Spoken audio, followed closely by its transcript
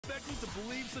expect me to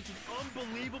believe such an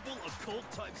unbelievable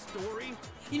occult-type story?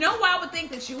 You know why I would think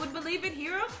that you would believe it,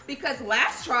 Hero? Because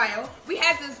last trial, we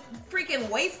had to freaking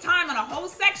waste time on a whole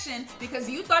section because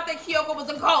you thought that Kyoko was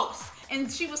a ghost and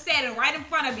she was standing right in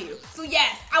front of you. So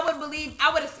yes, I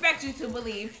would expect you to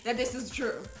believe that this is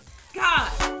true. God.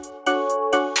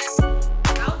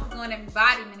 How's it going,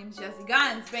 everybody? My name is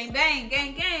JazzyGuns. Bang, bang,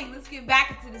 gang, gang. Let's get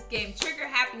back into this game. Trigger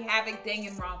Happy Havoc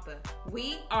Danganronpa.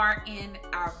 We are in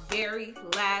our very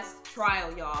last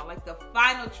trial, y'all. Like the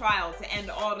final trial to end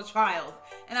all the trials.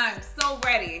 And I am so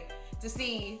ready to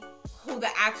see who the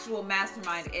actual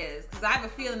mastermind is. Because I have a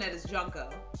feeling that it's Junko.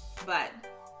 But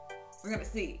we're gonna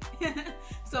see.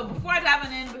 So before I dive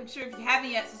on in, make sure if you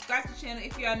haven't yet, subscribe to the channel.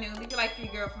 If you are new, leave a like for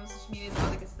your girl from social media and all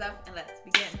that good stuff. And let's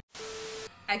begin.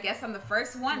 I guess I'm the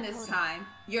first one this time.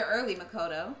 You're early,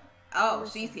 Makoto. Oh,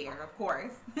 she's here, of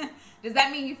course. Does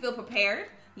that mean you feel prepared?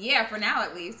 Yeah, for now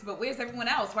at least. But where's everyone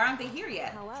else? Why aren't they here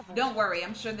yet? Don't worry,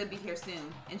 I'm sure they'll be here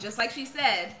soon. And just like she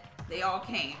said, they all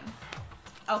came.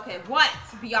 Okay, what?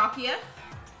 Byakuya?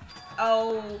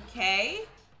 Okay.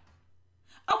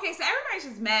 Okay, so everybody's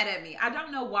just mad at me. I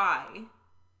don't know why.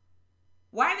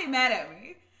 Why are they mad at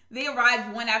me? They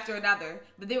arrived one after another,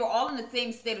 but they were all in the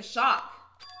same state of shock.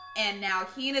 And now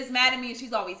Hina's mad at me and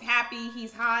she's always happy.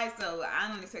 He's high, so I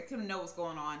don't expect him to know what's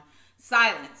going on.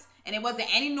 Silence. And it wasn't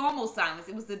any normal silence.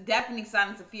 It was the deafening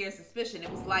silence of fear and suspicion.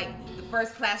 It was like the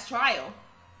first class trial.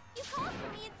 You called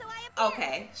for me and so I appeared.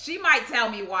 Okay, she might tell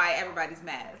me why everybody's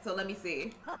mad. So let me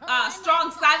see.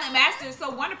 Strong silent master is so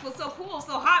wonderful, so cool,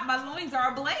 so hot. My loins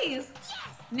are ablaze. Yes.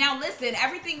 Now listen,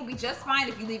 everything will be just fine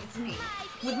if you leave it to me.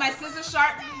 With my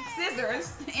sharp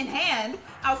scissors in hand,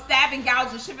 I'll stab and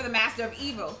gouge and shiver the master of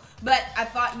evil. But I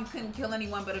thought you couldn't kill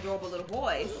anyone but adorable little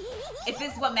boys. If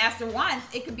it's what master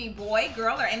wants, it could be boy,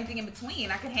 girl, or anything in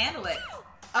between. I could handle it.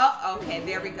 Oh, okay,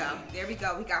 there we go. There we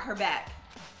go. We got her back.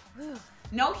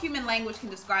 No human language can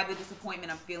describe the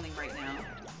disappointment I'm feeling right now.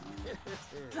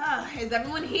 Is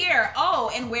everyone here?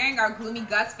 Oh, and wearing our gloomy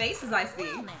guts faces, I see.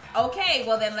 Okay,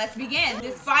 well then let's begin.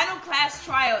 This final class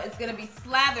trial is gonna be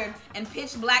slathered in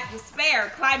pitch black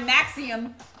despair,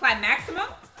 climaximum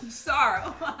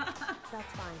sorrow.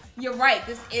 That's fine. You're right,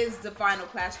 this is the final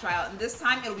class trial, and this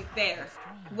time it'll be fair.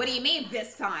 What do you mean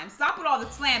this time? Stop with all the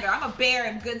slander. I'm a bear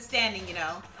in good standing, you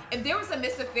know. If there was a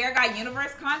Mr. Fair Guy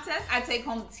Universe contest, I'd take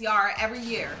home the tiara every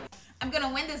year. I'm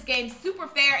gonna win this game super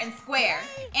fair and square.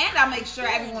 And I'll make sure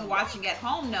everyone watching at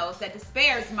home knows that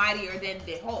despair is mightier than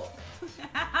the hope.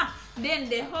 Than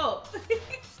the hope.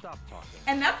 Stop talking.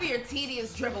 Enough of your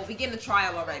tedious dribble. Begin the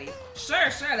trial already. Sure,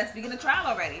 let's begin the trial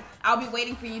already. I'll be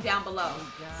waiting for you down below.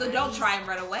 So don't try and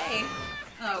run away.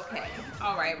 Okay,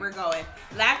 alright, we're going.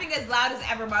 Laughing as loud as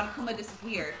ever, Monokuma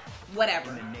disappeared.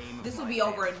 Whatever. This will be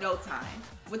over in no time.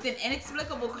 With an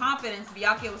inexplicable confidence,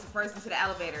 Byakuya was the first into the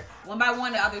elevator. One by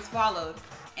one, the others followed.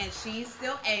 And she's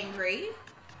still angry.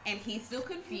 And he's still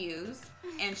confused.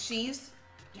 And she's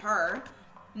her.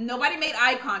 Nobody made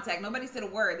eye contact. Nobody said a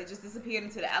word. They just disappeared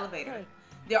into the elevator.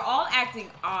 They're all acting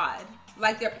odd.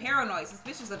 Like they're paranoid,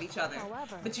 suspicious of each other.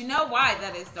 But you know why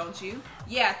that is, don't you?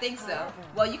 Yeah, I think so.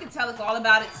 Well, you can tell us all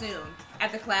about it soon.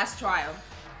 At the class trial.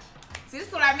 See, this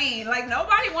is what I mean. Like,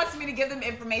 nobody wants me to give them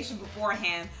information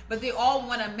beforehand, but they all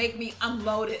want to make me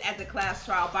unload it at the class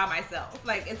trial by myself.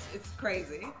 Like, it's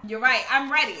crazy. You're right.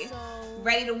 I'm ready.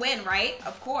 Ready to win, right?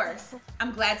 Of course.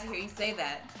 I'm glad to hear you say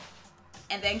that.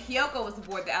 And then Kyoko was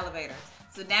aboard the elevator.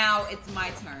 So now it's my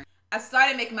turn. I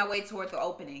started making my way toward the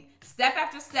opening. Step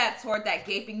after step toward that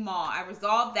gaping maw. I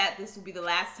resolved that this would be the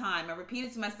last time. I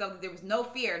repeated to myself that there was no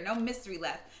fear, no mystery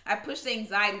left. I pushed the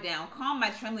anxiety down, calmed my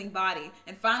trembling body,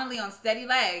 and finally on steady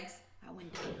legs, I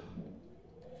went down.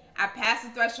 I passed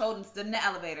the threshold and stood in the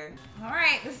elevator. All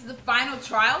right, this is the final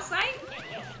trial site?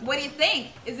 What do you think?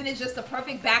 Isn't it just a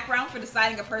perfect background for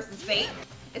deciding a person's fate?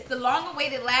 It's the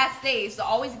long-awaited last stage, the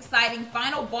always exciting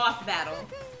final boss battle.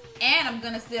 And I'm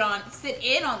gonna sit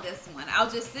in on this one. I'll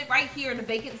just sit right here in the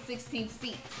vacant 16th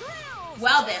seat.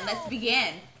 Well then, let's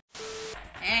begin.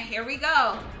 And here we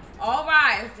go. All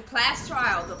rise, the class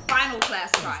trial, the final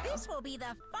class trial. This will be the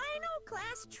final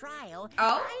class trial.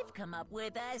 Oh? I've come up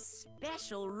with a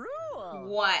special rule.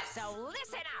 What? So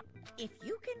listen up. If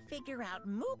you can figure out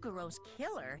Mukuro's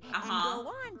killer and Uh-huh. go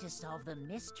on to solve the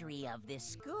mystery of this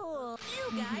school,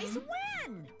 you guys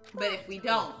win. But if we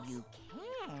don't, You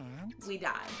can't. we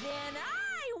die. Then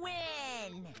I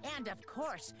win! And of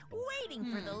course, waiting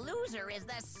for the loser is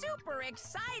the super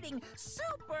exciting,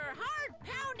 super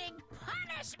heart-pounding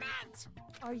punishment!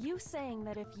 Are you saying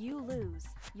that if you lose,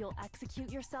 you'll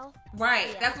execute yourself?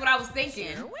 Right, that's what I was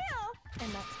thinking. Sure will!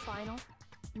 And that's final?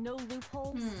 No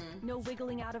loopholes? No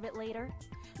wiggling out of it later?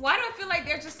 Why do I feel like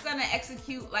they're just gonna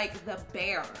execute like the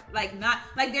bear? Like not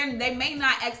like they may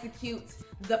not execute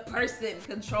the person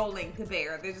controlling the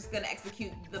bear. They're just gonna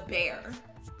execute the bear.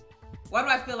 Why do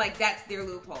I feel like that's their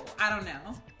loophole? I don't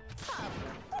know.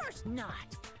 Of course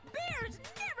not. Bears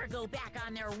never go back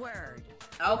on their word.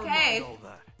 Okay. Never mind all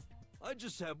that. I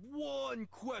just have one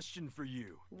question for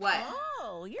you. What?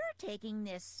 Oh, you're taking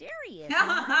this serious.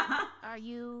 Huh? Are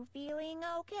you feeling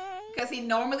okay? Because he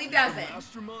normally The doesn't.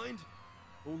 Mastermind?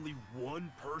 Only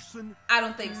one person? I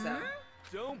don't think so.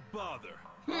 Don't bother.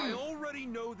 I already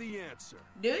know the answer.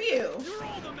 Do you? You're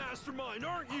all the mastermind,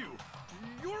 aren't you?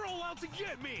 You're all out to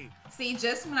get me. See,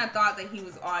 just when I thought that he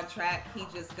was on track, he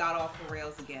just got off the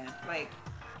rails again. Like,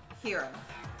 Hero.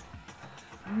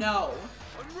 No.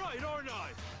 I'm right, aren't I?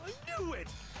 I knew it.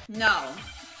 No.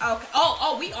 Okay.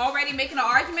 Oh, we already making an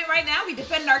argument right now? We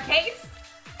defending our case?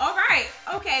 All right.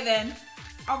 Okay, then.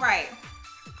 All right.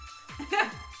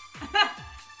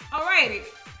 Alrighty.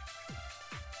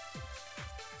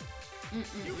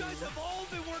 You guys have all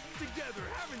been working together,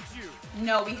 haven't you?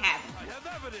 No, we haven't. I have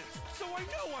evidence, so I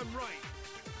know I'm right.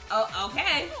 Oh, okay.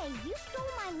 Hey, you stole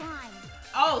my line.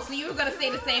 Oh, so you were gonna say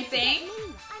the same thing?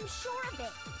 Me, I'm sure of it.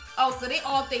 Oh, so they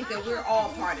all think that we're all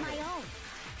part of it.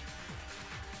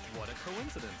 What a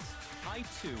coincidence. I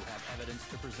too have evidence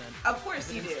to present. Of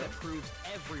course you Evidence do. that proves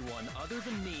everyone other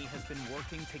than me has been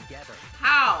working together.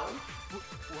 How?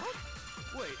 What?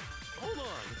 Wait, hold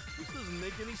on. This doesn't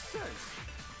make any sense.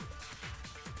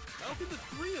 How can the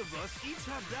three of us each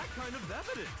have that kind of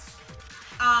evidence?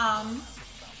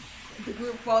 The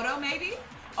group photo, maybe?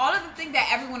 All of them think that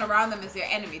everyone around them is their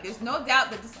enemy. There's no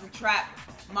doubt that this is a trap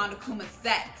Monokuma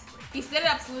set. He set it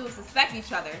up so we would suspect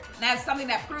each other. And that's something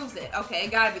that proves it. Okay,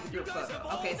 it gotta be the group photo.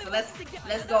 Okay, so let's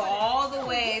go all the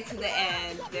way to the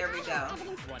end. There we go.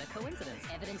 What a coincidence.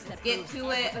 Evidence Let's get to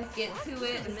it. Let's get to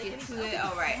it. Let's get to it.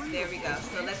 All right, there we go.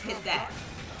 So let's hit that.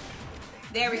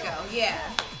 There we go. Yeah.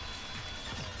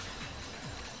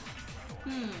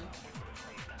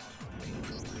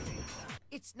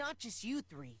 It's not just you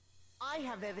three. I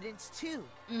have evidence too.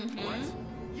 What?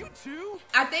 You too?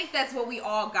 I think that's what we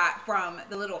all got from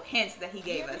the little hints that he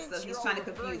gave us. So he's trying to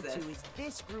confuse us. Is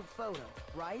this group photo,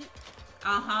 right?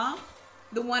 Uh-huh.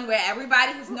 The one where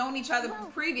everybody has known each other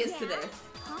previous to this.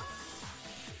 Huh?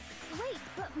 Wait,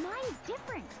 but mine's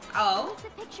different. Oh. With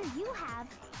the picture you have,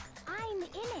 I'm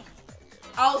in it.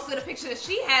 Oh, so the picture that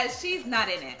she has, she's not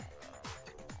in it.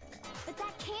 But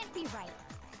that can't be right.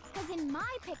 Because in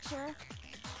my picture,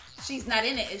 She's not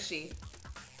in it, is she?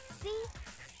 see?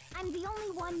 I'm the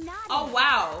only one not Oh, in it.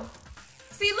 wow.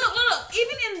 See, look.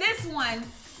 Even in this one,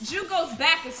 Junko's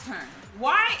back is turned.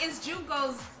 Why is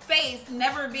Junko's face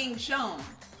never being shown?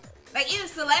 Like, even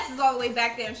Celeste is all the way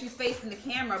back there and she's facing the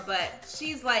camera, but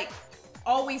she's, like,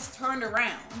 always turned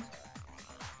around.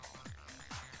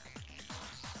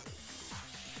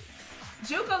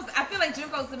 I feel like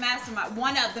Junko's the mastermind,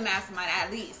 one of the mastermind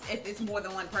at least, if it's more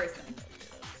than one person.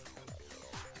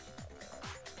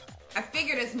 I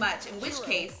figured as much, in which Hero,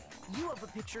 case, you have a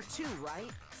picture too, right?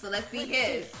 so let's see Let's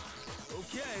his.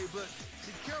 Okay, but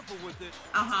be careful with it.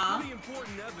 Uh-huh. It's pretty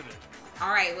important evidence. All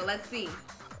right, well, let's see.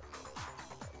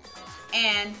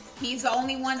 And he's the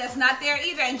only one that's not there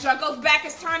either, and Junko's back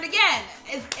is turned again.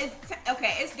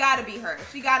 Okay, it's gotta be her.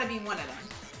 She gotta be one of them.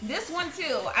 This one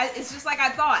too, it's just like I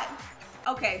thought.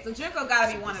 Okay, so Junko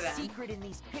gotta be one of The them. secret in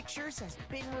these pictures has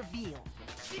been revealed.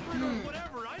 Secret or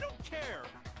whatever, I don't care.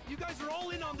 You guys are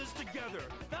all in on this together.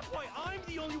 That's why I'm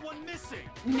the only one missing.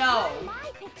 No. My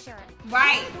picture.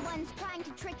 Right. You're the ones trying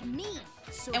to trick me.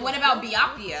 So And what the about whole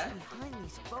Byakuya? purpose behind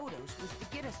these photos was to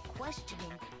get us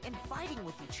questioning and fighting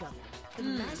with each other. The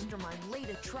mastermind laid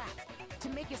a trap to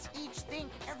make us each think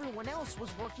everyone else was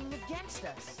working against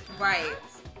us. Right.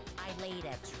 I laid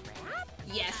a trap?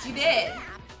 Yes, you did.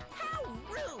 Trap? How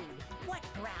rude! What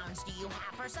grounds do you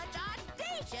have for such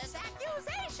audacious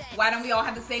accusations? Why don't we all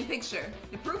have the same picture?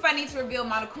 The proof I need to reveal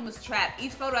Monokuma's trap.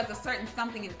 Each photo has a certain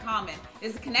something in common.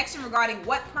 There's a connection regarding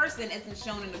what person isn't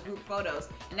shown in the group photos.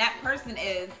 And that person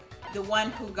is the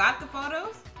one who got the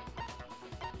photos?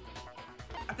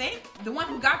 I think? The one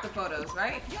who got the photos,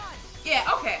 right? Yeah,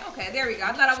 okay, there we go.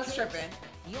 I thought I was tripping.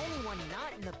 The only one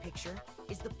not in the picture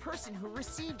is the person who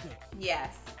received it.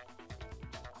 Yes.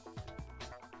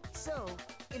 So,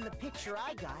 in the picture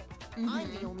I got,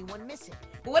 I'm the only one missing.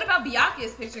 But what about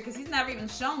Byakuya's picture? Because he's never even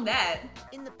shown that.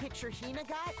 In the picture Hina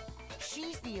got,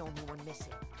 she's the only one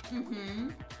missing.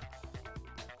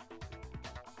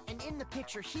 And in the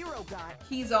picture Hero got,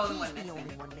 He's the only he's one the missing.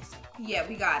 only one missing. Yeah,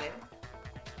 we got it.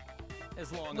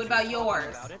 As long What as about we're talking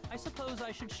yours? about it, I suppose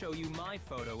I should show you my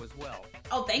photo as well.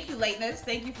 Oh, thank you, Lateness.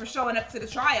 Thank you for showing up to the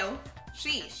trial.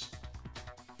 Sheesh.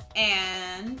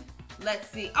 And let's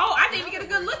see. Oh, I didn't even get a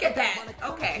good look at that.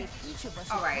 Okay.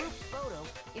 All right.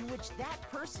 In which that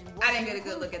person I didn't get a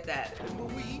good look at that.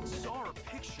 When we each saw our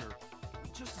picture, we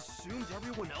just assumed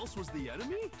everyone else was the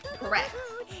enemy? Correct.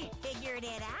 Figured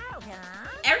it out, huh?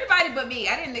 Everybody but me.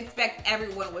 I didn't expect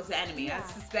everyone was the enemy. Yeah,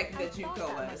 I suspected that I thought Junko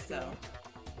that was, might be so. it.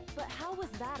 But how was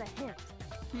that a hint?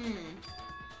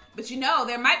 But you know,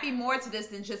 there might be more to this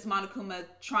than just Monokuma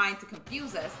trying to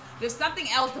confuse us. There's something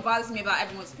else that bothers me about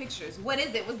everyone's pictures. What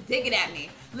is it? What's digging at me?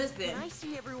 Listen. Can I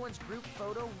see everyone's group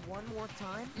photo one more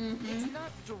time? It's not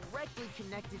directly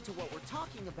connected to what we're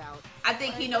talking about. I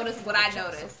think he noticed what I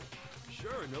noticed.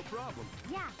 Sure, no problem.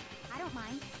 Yeah, I don't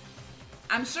mind.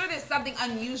 I'm sure there's something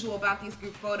unusual about these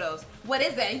group photos. What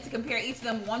is it? I need to compare each of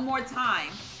them one more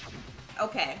time.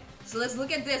 Okay, so let's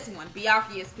look at this one,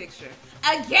 Byakuya's picture.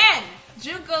 Again,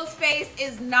 Junko's face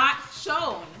is not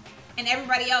shown, and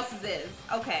everybody else's is.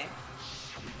 Okay,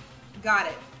 got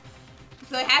it.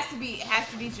 So it has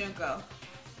to be Junko.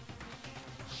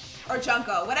 Or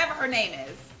Junko, whatever her name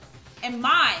is. And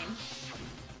mine,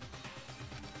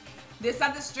 there's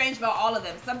something strange about all of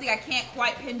them. Something I can't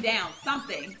quite pin down.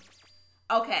 Something.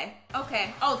 Okay,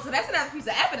 okay. Oh, so that's another piece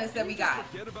of evidence that we got.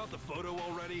 Forget about the photo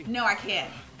already? No, I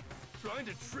can't. Trying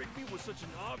to trick me with such an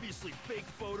obviously fake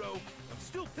photo? I'm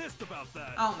still pissed about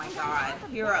that. Oh my god,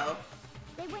 Hero.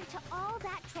 They went to all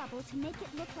that trouble to make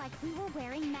it look like we were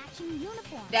wearing matching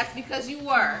uniforms. That's because you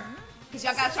were. Because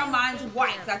y'all got your minds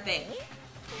white, I think.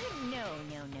 No.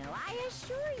 I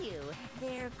assure you,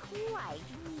 they're quite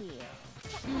real.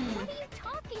 What are you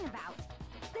talking about?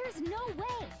 There's no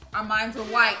way. Our minds were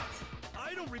white.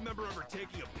 I don't remember ever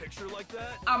taking a picture like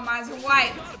that. Our minds were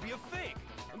white. It's gotta be a fake.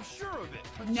 I'm sure of it.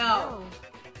 But No.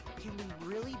 Can we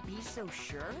really be so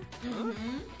sure?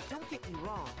 Don't get me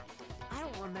wrong. I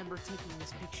don't remember taking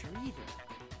this picture either.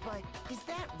 But is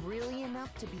that really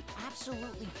enough to be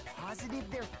absolutely positive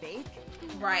they're fake?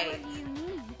 Right. What do you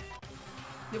mean?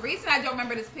 The reason I don't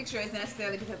remember this picture isn't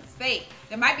necessarily because it's fake.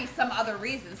 There might be some other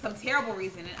reason, some terrible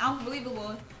reason, an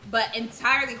unbelievable but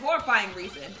entirely horrifying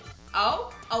reason.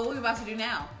 Oh? Oh, what are we about to do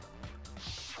now?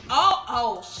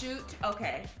 Oh, shoot.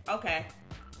 Okay.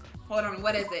 Hold on,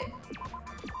 what is it?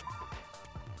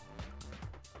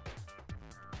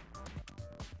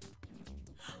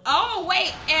 Oh,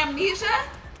 wait, amnesia?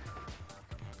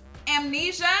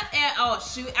 Amnesia? And, oh,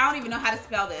 shoot, I don't even know how to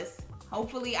spell this.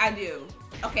 Hopefully I do.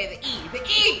 Okay, the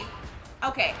E.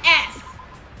 Okay, S.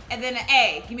 And then an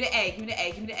A. Give me the A, give me the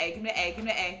A, give me the A, give me the A, give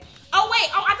me the A. Oh,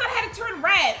 wait, oh, I thought I had to turn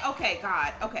red. Okay,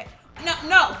 God, okay.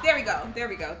 No, there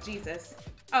we go, Jesus.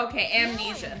 Okay,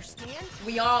 amnesia.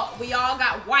 We all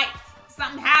got white.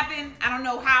 Something happened, I don't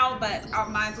know how, but our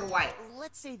minds were white.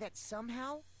 Let's say that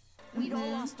somehow we'd all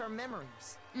lost our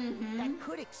memories. That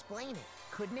could explain it,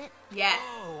 couldn't it? Yes.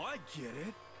 Oh, I get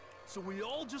it. So we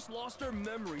all just lost our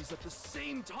memories at the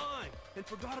same time and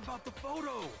forgot about the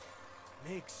photo.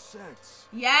 Makes sense.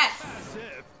 Yes. As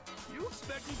if. You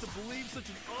expect me to believe such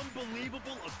an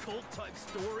unbelievable occult-type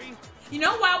story? You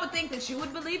know why I would think that you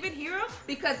would believe it, Hero?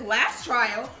 Because last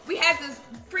trial, we had to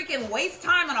freaking waste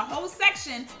time on a whole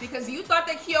section because you thought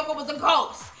that Kyoko was a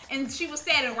ghost and she was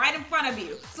standing right in front of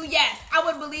you. So yes, I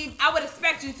would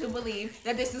expect you to believe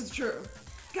that this is true.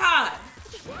 God.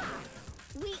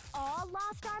 We all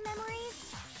lost our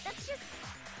memories? That's just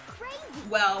crazy.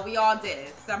 Well, we all did,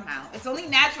 somehow. It's only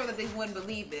natural that they wouldn't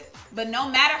believe it. But no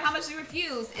matter how much they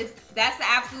refuse, that's the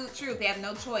absolute truth. They have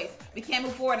no choice. We can't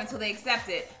move forward until they accept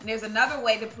it. And there's another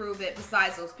way to prove it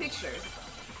besides those pictures.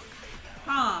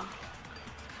 Huh.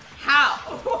 How?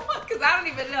 Because I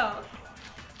don't even know.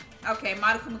 Okay,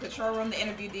 Monokuma Control Room, the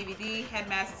interview DVD,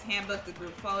 Headmaster's Handbook, the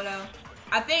group photo.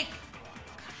 I think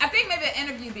maybe an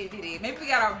interview DVD. Maybe we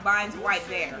got our minds right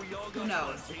there. Who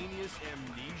knows? Spontaneous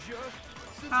amnesia?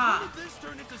 Since Huh. when did this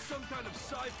turn into some kind of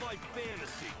sci-fi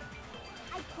fantasy?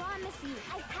 I promise you,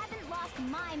 I haven't lost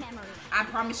my memory. I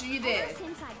promise you did. Ever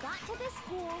since I got to this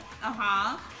school,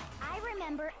 Uh-huh. I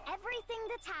remember everything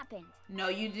that's happened. No,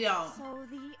 you don't. So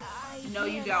the idea No,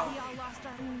 you that don't. we all lost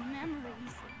our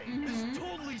memories. It's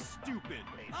totally stupid.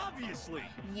 Obviously.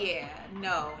 Yeah,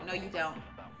 no, you don't.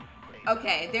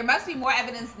 Okay, there must be more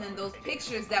evidence than those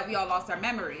pictures that we all lost our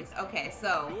memories. Okay,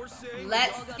 so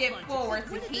let's skip forward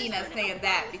to Hina saying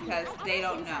that because they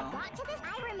don't know. Got to this,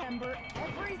 I remember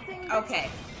everything. That's Okay,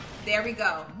 there we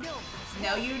go.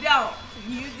 No, you don't.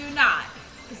 You do not.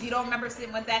 Because you don't remember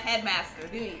sitting with that headmaster,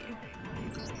 do you?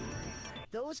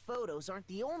 those photos aren't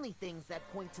the only things that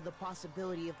point to the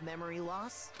possibility of memory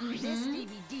loss. This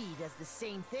DVD does the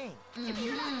same thing.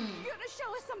 You're not gonna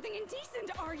show us something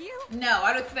indecent, are you? No,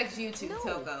 I don't expect you to, No,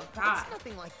 Togo. God. it's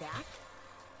nothing like that.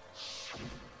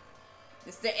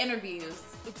 It's the interviews.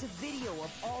 It's a video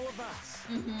of all of us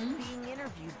being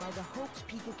interviewed by the Hope's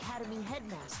Peak Academy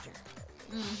headmaster.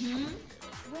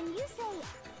 When you say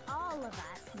all of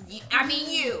us, I mean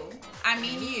you. I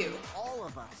mean you. All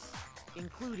of us,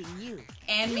 including you.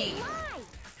 And me. why?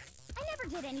 I never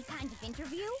did any kind of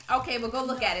interview. Okay, well go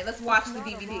look at it. Let's watch the Not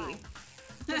a DVD. lie.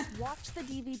 Just watch the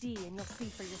DVD and you'll see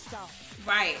for yourself.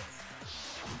 Right.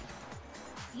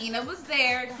 Hina was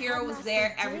there, The Hiro was headmaster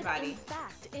there, did, everybody. in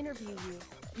fact, interview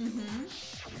you.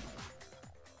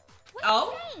 What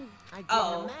Oh? saying? I didn't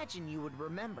Oh. imagine you would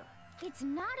remember. It's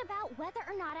not about whether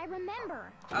or not I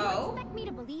remember. Oh? You expect me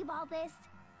to believe all this?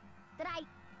 That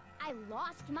I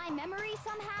lost my memory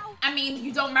somehow? I mean,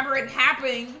 you don't remember it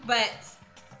happening, but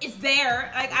it's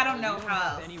there. Like, I don't know We don't how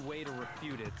have else. any way to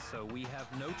refute it, so we have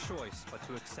no choice but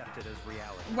to accept it as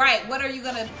reality. Right, what are you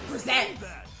gonna present?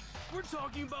 That. We're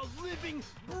talking about living,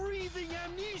 breathing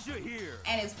amnesia here.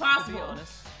 And it's To be possible.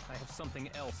 honest, I have something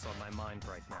else on my mind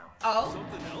right now. Oh?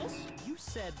 Something else? You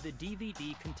said the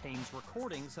DVD contains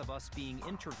recordings of us being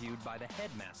interviewed by the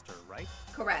headmaster, right?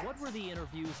 Correct. What were the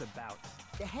interviews about?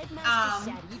 The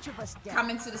headmaster sat each of us down,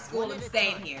 Coming to the school one and at a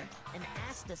staying time, here. and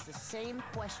asked us the same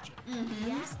question.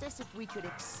 He asked us if we could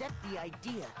accept the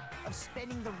idea of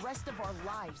spending the rest of our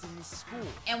lives in this school.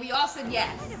 And we all said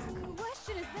yes. What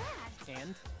question is that?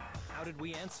 And how did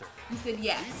we answer? We said We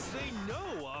yes. say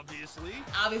no, obviously.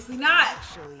 Obviously not.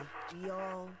 Actually, we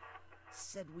all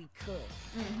said we could.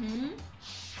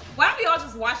 Why don't we all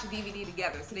just watch the DVD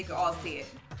together so they could all see it?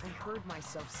 I heard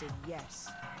myself say yes.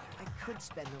 I could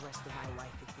spend the rest of my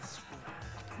life at this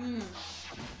school.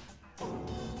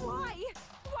 Why?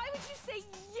 Why would you say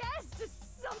yes to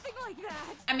something like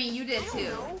that? I mean, you did too.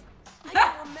 No, I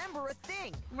don't remember a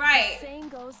thing. Right. Same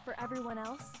goes for everyone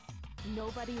else.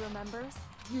 Nobody remembers.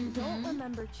 Don't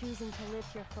remember choosing to live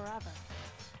here forever.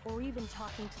 Or even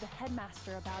talking to the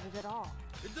headmaster about it at all.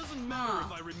 It doesn't matter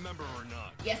if I remember or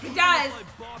not. Yes, it Even does.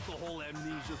 If I bought the whole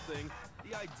amnesia thing,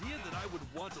 the idea that I would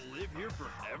want to live here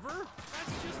forever?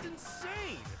 That's just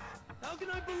insane. How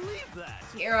can I believe that?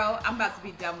 Hiro, I'm about to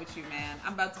be done with you, man.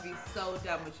 I'm about to be so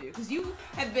done with you. Because you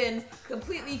have been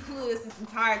completely clueless this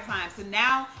entire time. So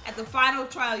now, at the final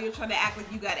trial, you're trying to act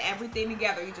like you got everything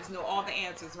together. You just know all the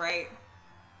answers, right?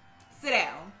 Sit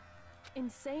down.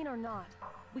 Insane or not,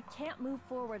 we can't move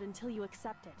forward until you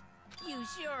accept it. You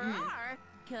sure are,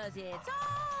 cause it's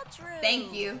all true.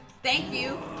 Thank you. Thank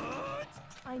you.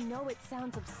 I know it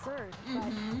sounds absurd,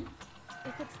 but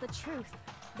if it's the truth,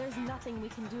 there's nothing we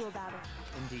can do about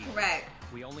it. Indeed. Correct.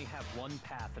 We only have one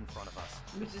path in front of us.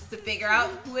 Which is to figure out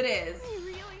who it is.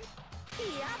 Really?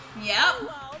 Yep. Yep. You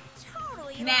all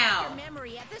totally Now. lost your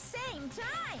memory at the same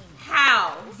time.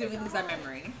 How did we lose our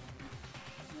memory?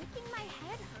 Making my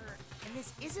head hurt. And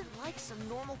this isn't like some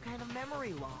normal kind of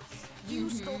memory loss. You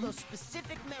stole those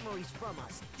specific memories from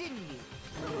us, didn't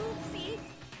you? Oopsie.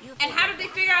 You And how did they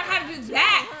figure out how to do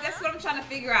that? That's what I'm trying to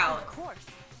figure out. Of course.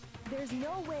 There's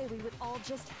no way we would all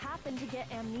just happen to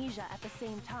get amnesia at the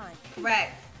same time.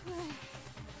 Correct.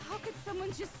 How could someone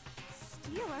just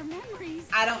steal our memories?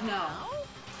 I don't know. Oh,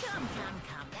 come.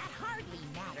 That hardly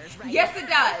matters, right? Yes, it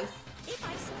does. If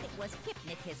I said it was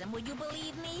hypnotism, would you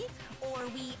believe me? Or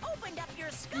we opened up your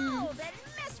skulls and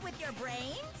messed with your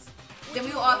brains? Then Would we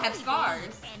you all have really scars.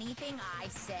 believe anything I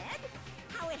said?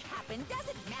 How it happened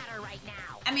doesn't matter right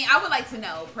now. I mean, I would like to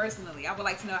know, personally. I would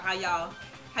like to know how y'all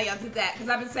did that. Because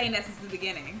I've been saying that since the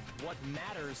beginning. What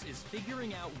matters is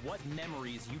figuring out what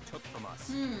memories you took from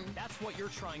us. That's what you're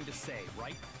trying to say,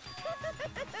 right?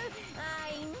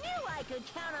 I knew I could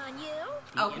count on you.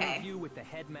 The Okay. interview with the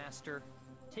headmaster,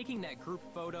 taking that group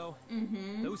photo,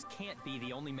 those can't be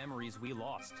the only memories we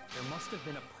lost. There must have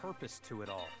been a purpose to it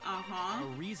all. Uh-huh. A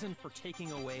reason for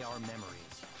taking away our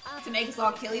memories. To make us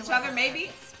all kill each other,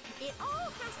 maybe? It all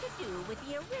has to do with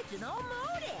the original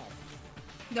motive.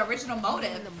 The original And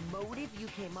motive. the motive you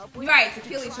came up with Right, to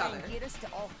kill each try and other. get us to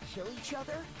all kill each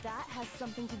other? That has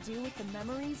something to do with the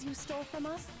memories you stole from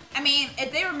us? I mean,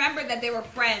 if they remembered that they were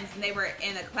friends and they were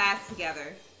in a class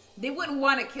together, they wouldn't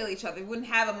want to kill each other. They wouldn't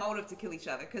have a motive to kill each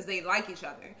other because they like each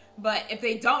other. But if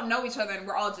they don't know each other and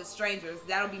we're all just strangers,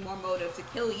 that'll be more motive to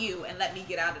kill you and let me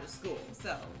get out of the school.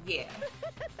 So, yeah.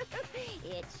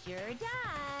 It sure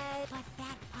does. But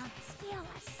that part's still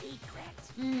a secret.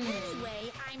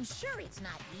 Anyway, I'm sure it's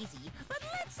not easy, but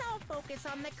let's all focus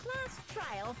on the class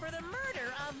trial for the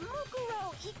murder of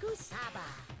Mukuro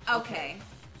Ikusaba. Okay.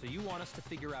 So you want us to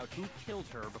figure out who killed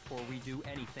her before we do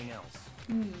anything else.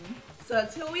 So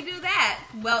until we do that,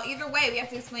 well, either way, we have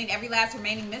to explain every last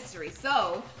remaining mystery.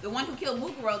 So, the one who killed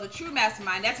Mukuro, the true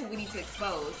mastermind, that's what we need to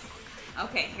expose.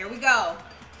 Okay, here we go.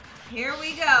 Here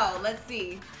we go. Let's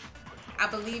see. I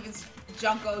believe it's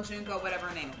Junko, whatever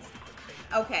her name is.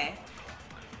 Okay.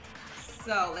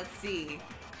 So, let's see.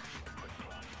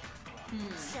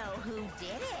 So who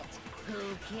did it?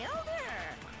 Who killed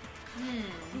her?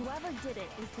 Whoever did it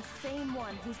is the same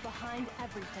one who's behind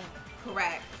everything.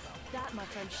 Correct. That much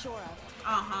I'm sure of.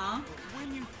 Uh-huh.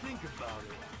 When you think about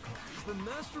it, is the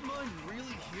mastermind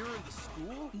really here in the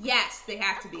school? Yes, they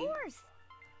have to be. Of course.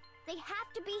 They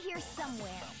have to be here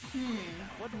somewhere.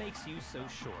 What makes you so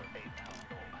sure?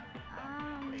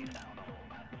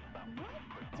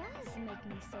 What does make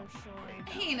me so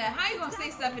sure? Hina, how you gonna say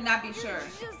stuff and not be sure?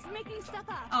 You're just making stuff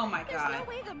up. Oh my There's god. no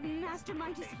way the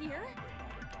mastermind is here.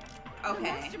 The Okay.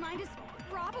 mastermind is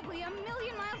probably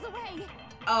 1,000,000 miles away.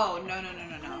 Oh, no.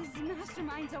 Those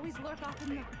masterminds always lurk off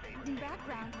in the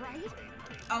background, right?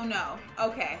 Oh no.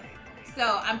 Okay.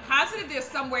 So I'm positive they're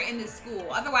somewhere in this school.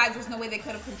 Otherwise, there's no way they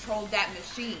could have controlled that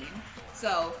machine.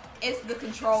 So it's the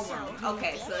control room.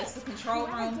 Okay, so it's the control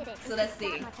room. So let's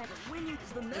see.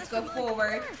 Let's go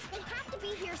forward. They have to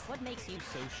be here. What makes you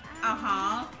so sure?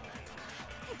 Uh-huh.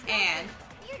 And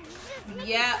You're just making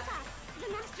yep. stuff up.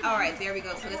 The mastermind All right, there we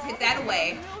go. So let's hit that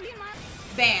away. 1,000,000 miles.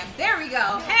 Bam. There we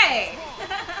go. Hey.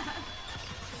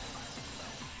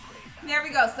 There we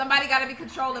go. Somebody got to be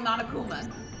controlling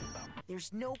Monokuma.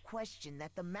 There's no question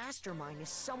that the mastermind is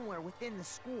somewhere within the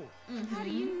school. How do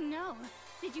you know?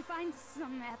 Did you find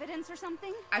some evidence or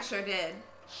something? I sure did.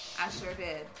 I sure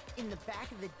did. In the back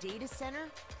of the data center,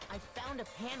 I found a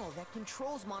panel that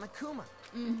controls Monokuma.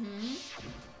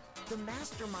 The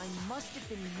mastermind must have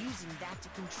been using that to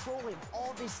control him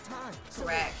all this time. So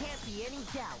Correct. there can't be any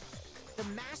doubt. The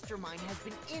mastermind has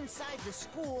been inside the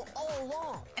school all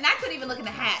along. And I could even look in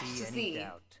the hatch Be to any see.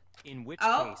 doubt. In which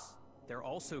Oh. case, there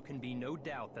also can be no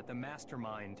doubt that the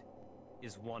mastermind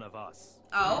is one of us.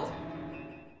 Oh.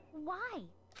 Why?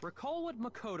 Recall what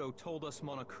Makoto told us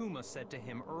Monokuma said to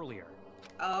him earlier.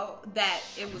 Oh, that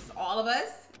it was all of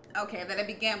us? Okay, that it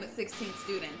began with 16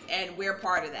 students, and we're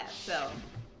part of that, so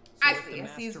I if see the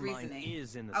his mastermind reasoning.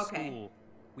 is in the school,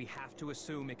 we have to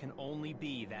assume it can only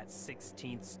be that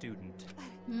 16th student.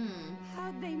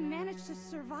 How'd they manage to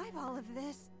survive all of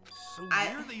this? So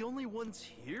I- we're the only ones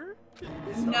here?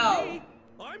 No.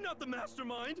 I'm not the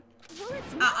mastermind. Well,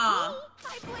 it's Uh-uh.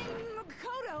 I blame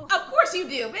Makoto. Of course you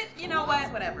do, but you know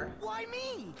what? Whatever. Why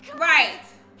me? Right.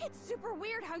 It's super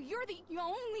weird how you're the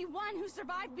only one who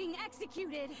survived being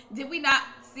executed. Did we not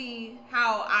see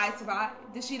how I survived?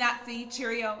 Did she not see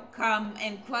Cheerio come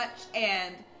and clutch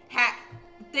and hack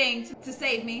thing to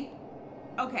save me?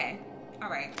 Okay. All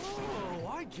right. Oh,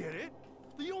 I get it.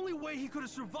 The only way he could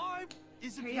have survived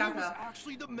is if Here he y'all was go.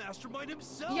 actually the mastermind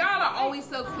himself. Y'all are always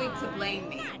so quick to blame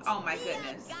me. Oh my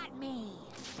goodness. Got me.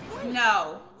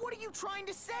 No. What are you trying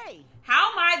to say?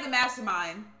 How am I the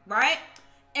mastermind, right?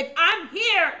 If I'm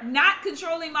here not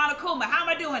controlling Monokuma, how am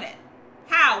I doing it?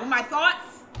 How? With my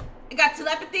thoughts? I got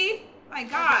telepathy? My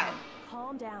God.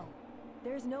 Calm down.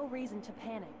 There's no reason to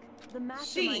panic. The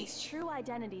mastermind's Sheesh. true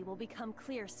identity will become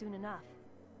clear soon enough.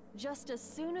 Just as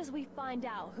soon as we find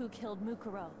out who killed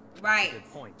Mukuro. Right. Good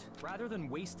point. Rather than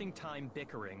wasting time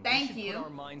bickering, Thank we should you. put our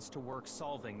minds to work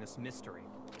solving this mystery.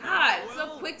 God, so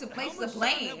Well, quick to place how the much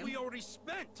time have blame. we already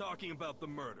spent talking about the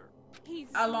murder? He's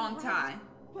A long right. time.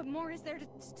 What more is there to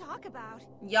talk about?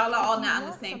 Y'all are all If you not on the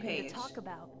want same something page. to talk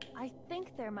about, I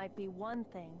think there might be one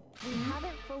thing. We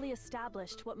haven't fully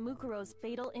established what Mukuro's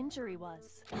fatal injury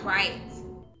was. Right.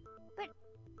 But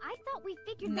I thought we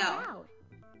figured No. that out.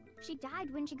 She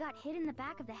died when she got hit in the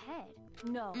back of the head.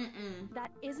 No, Mm-mm.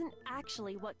 that isn't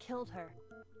actually what killed her.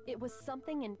 It was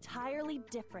something entirely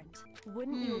different.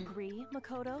 Wouldn't you agree,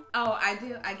 Makoto? Oh, I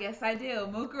do. I guess I do.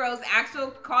 Mukuro's actual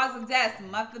cause of death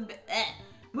must have been...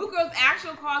 Mukuro's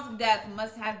actual cause of death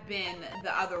must have been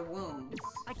the other wounds.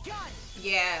 I got it.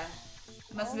 Yeah.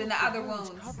 Must have been the All other of wounds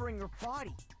wounds. covering her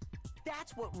body.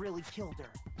 That's what really killed her.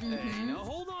 Hey, now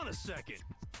hold on a second.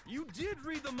 You did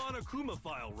read the Monokuma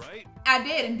file, right? I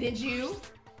did, and did you?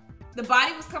 The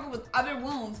body was covered with other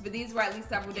wounds, but these were at least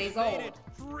several days Made old. it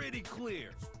pretty clear.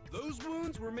 Those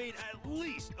wounds were made at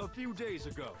least a few days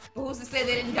ago. But who's to say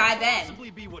they didn't die then? Possibly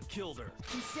be what killed her.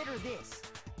 Consider this.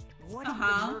 What if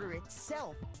Uh-huh. the murder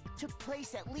itself took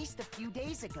place at least a few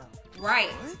days ago? Right.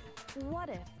 What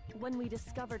if, when we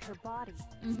discovered her body,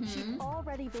 she'd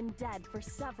already been dead for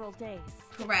several days?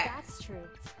 Correct. If that's true,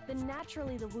 then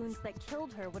naturally the wounds that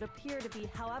killed her would appear to be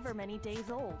however many days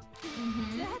old.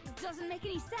 That doesn't make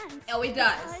any sense. Oh, it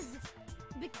does. Because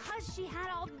Because she had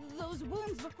all those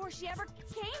wounds before she ever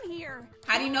came here.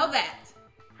 How do you know that?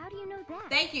 How do you know that?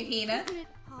 Thank you, Hina. Isn't it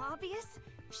obvious?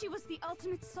 She was the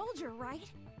ultimate soldier, right?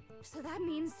 So that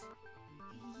means,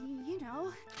 you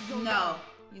know. No.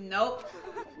 Nope.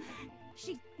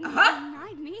 She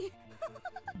denied me.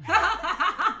 Before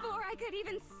I could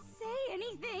even say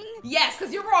anything. Yes,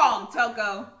 because you're wrong,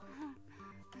 Toko.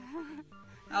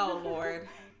 Oh, Lord.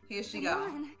 Here she go. Come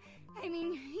on. I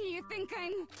mean, you think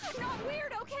I'm not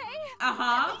weird, okay?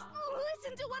 Uh-huh. At least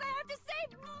listen to what I have to say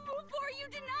before you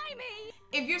deny me.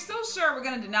 If you're so sure we're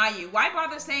gonna deny you, why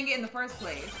bother saying it in the first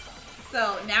place?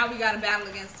 So now we gotta battle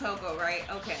against Toko, right?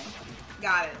 Okay.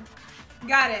 Got it.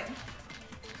 Got it.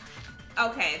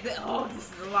 Okay. Oh,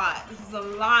 this is a lot. This is a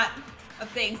lot of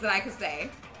things that I could say.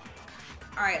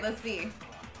 Alright, let's see.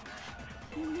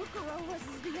 Mukuro was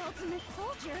the ultimate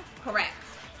soldier. Correct.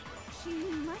 She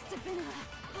must have been in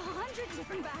 100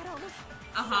 different battles.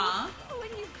 Uh-huh. So, when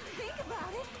you think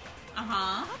about it,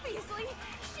 uh-huh. Obviously,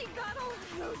 she got all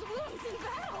those wounds in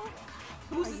battle.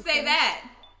 Who's to say that?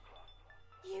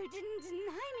 You didn't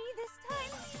deny me this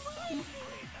time.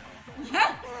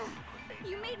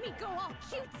 You made me go all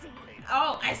cutesy.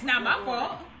 Oh, it's not my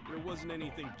fault. There wasn't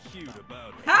anything cute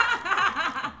about it.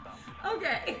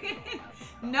 Okay.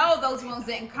 No, those wounds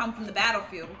didn't come from the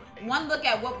battlefield. One look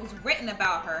at what was written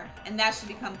about her, and that should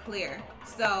become clear.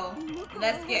 So,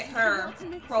 let's get her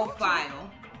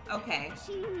profile. Okay.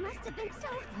 She must have been so.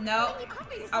 Nope.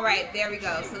 All right, there we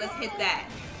go. So let's hit that.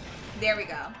 There we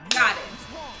go. Got it.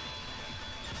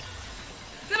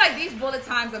 I feel like these bullet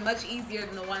times are much easier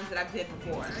than the ones that I've did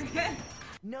before.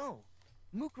 No,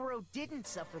 Mukuro didn't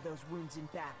suffer those wounds in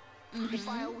battle. The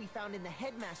file we found in the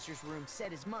headmaster's room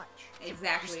said as much.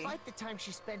 Exactly. Despite the time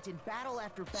she spent in battle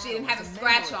after battle, she didn't have a as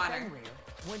scratch member of on her. Fenrir,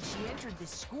 when she entered this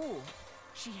school,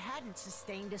 she hadn't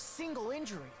sustained a single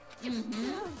injury. To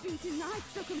be denied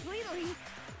so completely.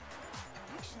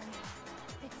 Actually,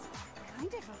 it's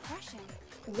kind of refreshing.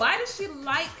 Why does she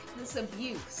like this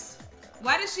abuse?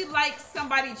 Why does she like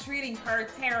somebody treating her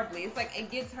terribly? It's like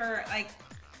it gets her like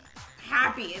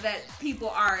happy that people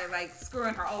are like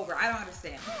screwing her over. I don't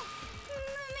understand.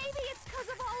 Maybe it's because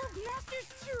of all of Master's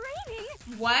training.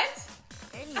 What?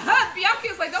 Anyway,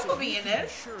 Bianca's like, don't so put me in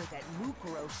this. Sure that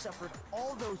Mukuro suffered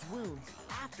all those wounds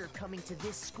after coming to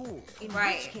this school. In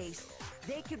Right. which case,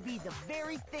 they could be the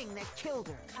very thing that killed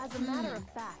her. As a matter of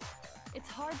fact, it's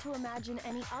hard to imagine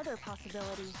any other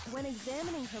possibility. When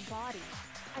examining her body,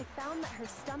 I found that her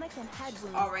stomach and head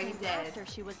wounds Already came dead. after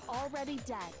she was already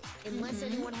dead. Unless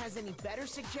anyone has any better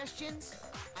suggestions,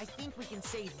 I think we can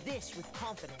say this with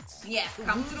confidence. Yes, The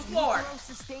come to the wounds floor. Mukuro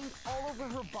sustained all over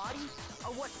her body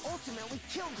are what ultimately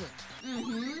killed her.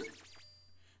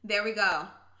 There we go.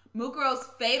 Mukuro's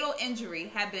fatal injury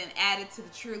had been added to the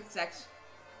truth section.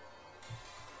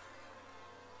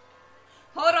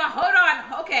 Hold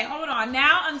on. Okay, hold on.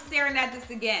 Now I'm staring at this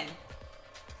again.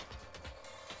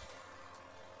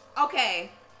 Okay.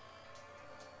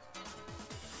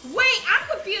 Wait, I'm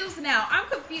confused now. I'm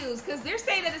confused because they're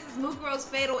saying that this is Mukuro's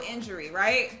fatal injury,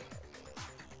 right?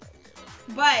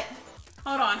 But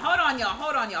hold on, y'all.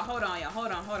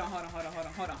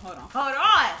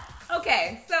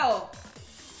 Okay, so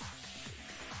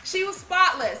she was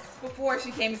spotless before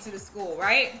she came into the school,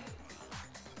 right?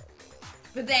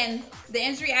 But then the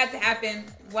injury had to happen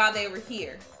while they were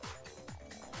here.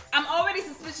 I'm already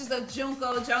suspicious of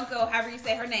Junko, however you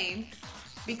say her name,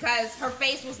 because her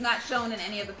face was not shown in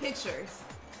any of the pictures.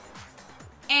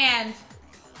 And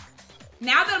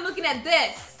now that I'm looking at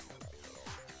this,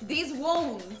 these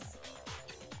wounds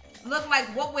look like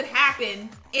what would happen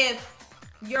if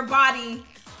your body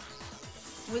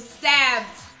was stabbed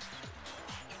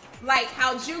like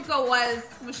how Junko was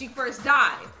when she first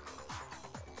died.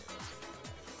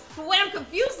 But what I'm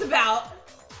confused about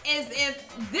is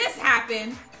if this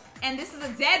happened and this is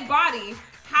a dead body,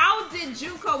 how did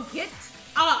Junko get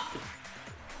up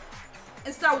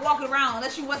and start walking around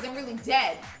unless she wasn't really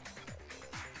dead?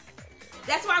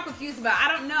 That's what I'm confused about.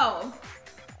 I don't know.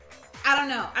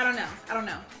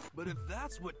 But if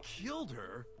that's what killed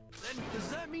her, then does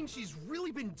that mean she's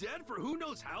really been dead for who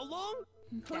knows how long?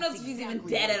 Who knows if she's even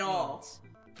dead at all?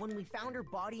 When we found her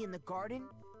body in the garden,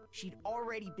 she'd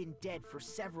already been dead for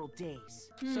several days.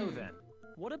 So then,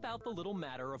 what about the little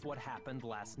matter of what happened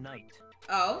last night?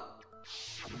 Oh?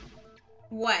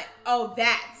 What? Oh,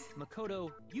 that.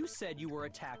 Makoto, you said you were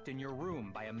attacked in your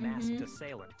room by a masked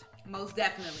assailant. Most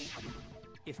definitely.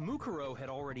 If Mukuro had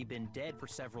already been dead for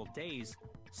several days,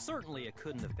 certainly it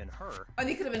couldn't have been her. Or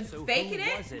they could have been So faking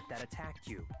who it? was it that attacked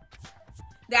you?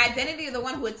 The identity of the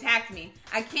one who attacked me.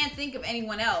 I can't think of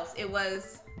anyone else. It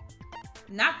was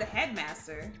not the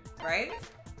headmaster, right?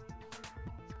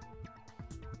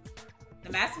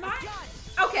 The mastermind?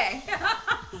 Okay.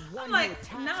 The one I'm like,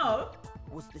 who attacked no. me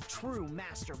was the true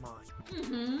mastermind.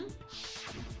 Mm-hmm.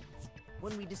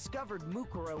 When we discovered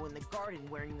Mukuro in the garden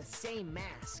wearing the same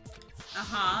mask,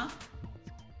 Uh-huh.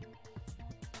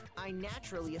 I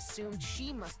naturally assumed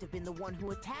she must have been the one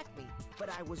who attacked me, but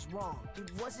I was wrong.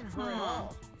 It wasn't her at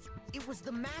all. It was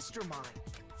the mastermind.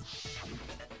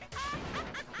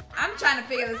 I'm trying to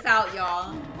figure this out,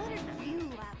 y'all. What are you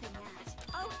laughing at?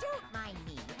 Oh, don't mind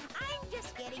me. I'm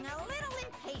just getting a little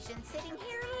impatient sitting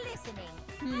here listening.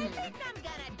 I think I'm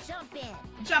gonna jump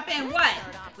in. Jump in what?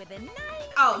 Start off with a nice.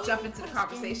 Oh, jump into the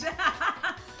conversation.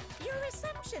 Your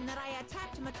assumption that I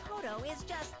attacked Makoto is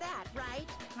just that, right?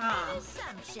 Huh. An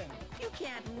assumption. You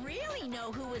can't really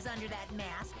know who was under that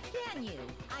mask, can you?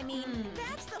 I mean,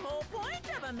 that's the whole point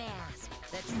of a mask.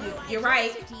 The true You're right.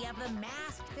 identity of the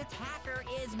masked attacker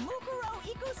is Mukuro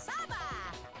Ikusaba.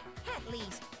 At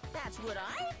least, that's what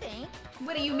I think.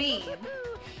 What do you mean?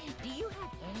 Do you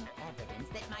have any evidence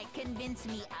that might convince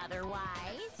me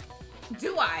otherwise?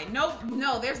 Do I? No,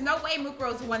 there's no way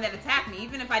Mukuro's the one that attacked me,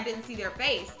 even if I didn't see their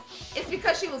face. It's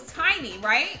because she was tiny,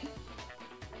 right?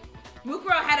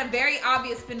 Mukuro had a very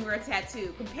obvious finwear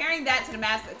tattoo. Comparing that to the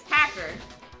masked attacker,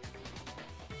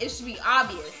 it should be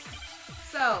obvious.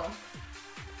 So,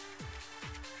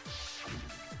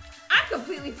 I'm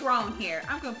completely thrown here.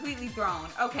 I'm completely thrown.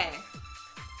 Okay,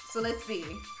 so let's see.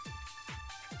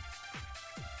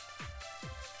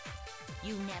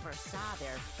 You never saw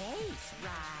their face,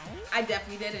 right? I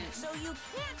definitely didn't. So you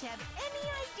can't have any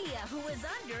idea who was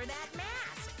under that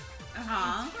mask.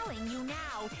 Uh-huh. I'm telling you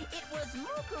now, it was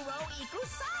Mukuro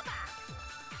Ikusaba.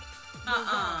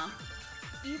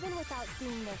 Even without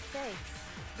seeing their face,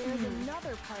 there's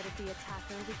another part of the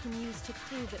attacker we can use to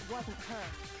prove it wasn't her.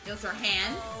 It was her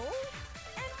hand. Oh?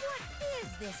 And what is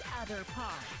this other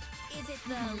part? Is it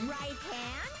the right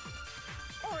hand?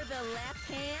 Or the left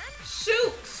hand?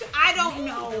 Shoot! I don't Maybe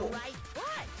know. the right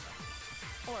foot.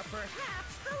 Or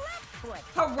perhaps the left foot.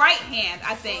 Her right hand,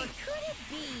 I think. Or could it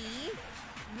be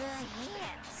the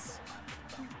hips?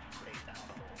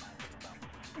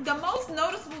 The most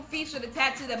noticeable feature of the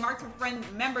tattoo that marked her friend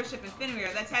membership in Fenrir,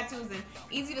 that tattoo was an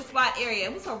easy to spot area.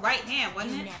 It was her right hand,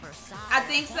 wasn't You it? never saw I their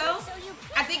think face, so. you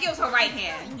I think it was her right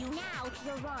hand. You now.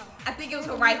 You're wrong. I think it was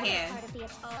her right hand.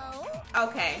 Oh?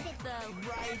 Okay. Is it the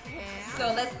right hand? So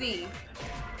let's see.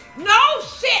 No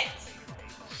shit!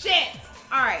 Shit!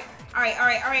 Alright. Alright.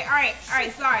 Sorry. Alright.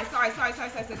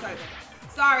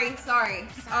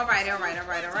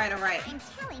 I'm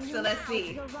telling you So let's now,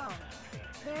 see. You're wrong.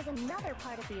 There's another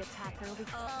part of the attacker we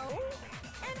Oh?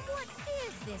 And what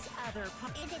is this other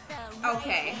part? Is it the right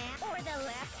Okay. hand or the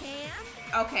left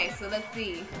hand? Okay, so let's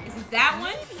see. Is it that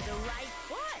one? Maybe the right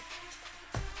foot.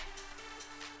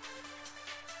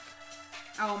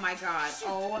 Oh my god.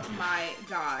 Oh my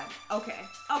god. Okay.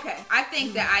 I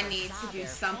think that I need to do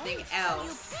something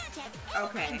else.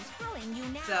 Okay.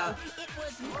 So,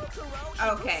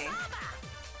 okay.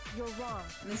 You're wrong.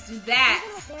 Let's do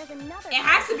that. There's another It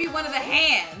has to be one of the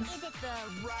hands. Is it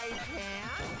the right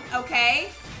hand? Okay.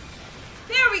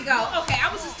 There we go. Okay, I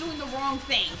was just doing the wrong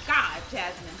thing. God,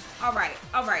 Jasmine.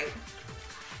 Alright.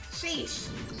 Sheesh.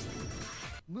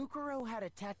 Mukuro had a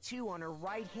tattoo on her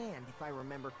right hand, if I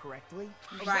remember correctly.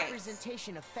 A Right.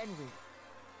 representation of Fenrir.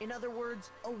 In other words,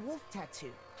 a wolf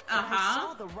tattoo. Uh-huh. And I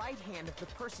saw the right hand of the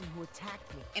person who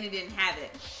attacked me. And it didn't have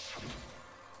it.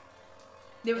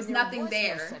 There was And nothing no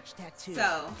there. such tattoo.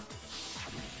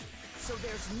 So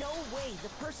there's no way the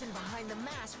person behind the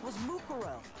mask was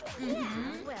Mukuro. Yeah,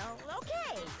 well,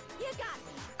 okay. You got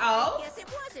me. Oh? I guess it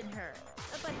wasn't her.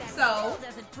 But that So? still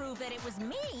doesn't prove that it was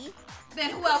me. Then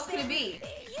who else could it be?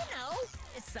 You know,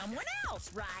 someone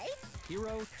else, right?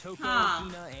 Hiro, Toko, Huh.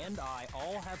 Hina, and I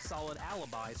all have solid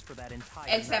alibis for that entire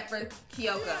Except for night.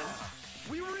 Kyoko.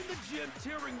 We were in the gym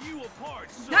tearing you apart,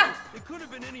 so Ha! it could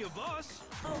have been any of us.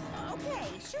 Oh, okay,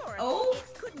 sure. Oh.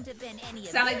 It couldn't have been any of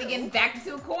Sound like you. they're getting backed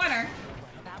into a corner.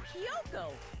 What about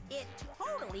Kyoko? It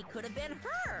totally could have been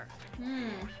her.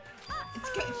 It's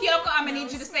Kyoko, I'm gonna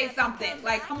need you to say something.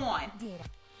 Like, come on.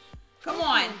 Come If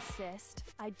on. you insist,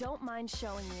 I don't mind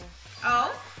showing you.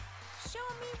 Oh? Show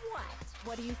me what?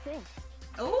 What do you think?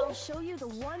 Ooh. I'll show you the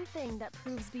one thing that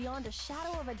proves beyond a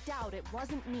shadow of a doubt it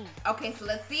wasn't me. Okay, so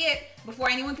let's see it before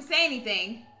anyone can say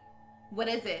anything. What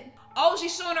is it? Oh,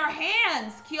 she's showing her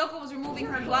hands. Kyoko was removing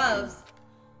her gloves.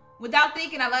 Without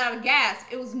thinking, I let out a gasp.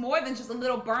 It was more than just a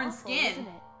little burned Awful, skin. isn't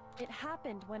it? It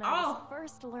happened when I was Oh.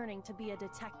 first learning to be a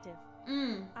detective.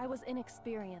 I was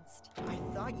inexperienced. I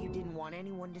thought you didn't want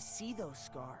anyone to see those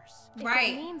scars. If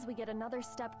Right. it means we get another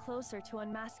step closer to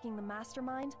unmasking the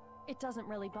mastermind, It doesn't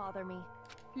really bother me.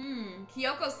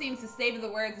 Kyoko seems to savor the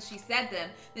words as she said them.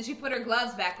 Then she put her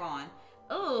gloves back on.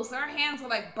 Oh, so her hands were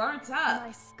like burnt up.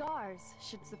 My scars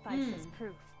should suffice as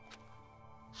proof.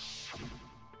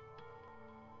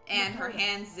 And her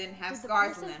hands didn't have Did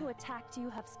scars the on person who them. attacked you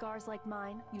have scars like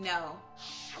mine? No.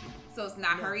 So it's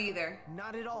not her either.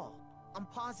 Not at all. I'm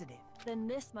positive. Then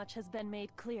this much has been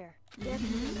made clear. There can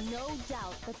be no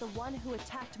doubt that the one who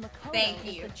attacked Makoto Thank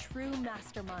is you. the true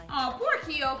mastermind. Oh, poor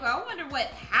Kyoko. I wonder what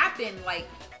happened, like,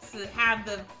 to have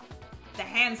the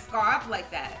hand scar up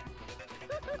like that.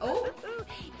 Oh.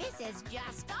 This is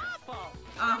just awful.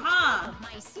 Uh-huh.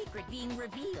 My secret being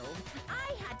revealed,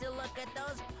 I had to look at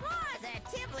those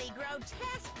positively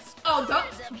grotesque Oh,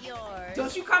 scars of yours.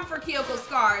 don't you come for Kyoko's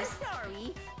scars.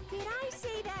 Sorry, did I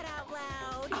say that out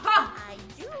loud? Uh-huh. I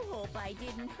do hope I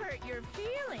didn't hurt your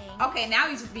feelings. Okay, now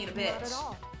he's just being a bitch. Not at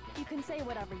all. You can say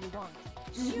whatever you want.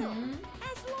 Sure,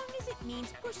 as long as it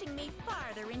means pushing me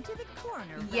farther into the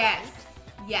corner, right? Yes.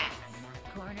 Yes.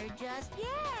 Not corner just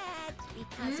yet,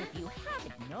 because if you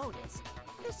haven't noticed,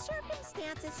 the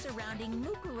circumstances surrounding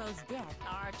Mukuro's death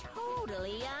are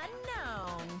totally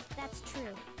unknown. That's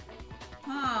true.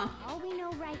 Huh. All we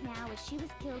know right now is she was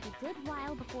killed a good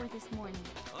while before this morning.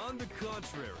 On the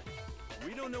contrary,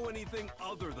 we don't know anything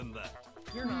other than that.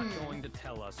 You're not going to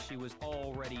tell us she was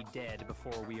already dead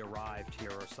before we arrived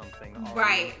here or something, are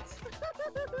Right.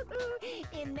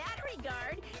 In that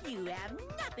regard, you have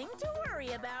nothing to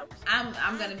worry about.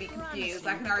 I'm gonna be confused.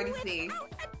 I can already see.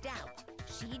 Without a doubt,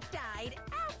 she died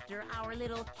after our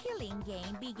little killing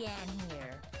game began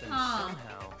here. Then Huh.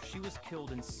 somehow she was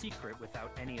killed in secret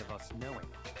without any of us knowing.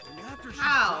 And after she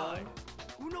How? died,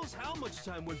 who knows how much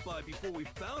time went by before we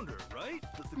found her, right?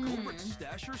 Did the culprit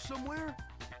stash her somewhere?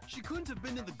 She couldn't have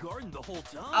been in the garden the whole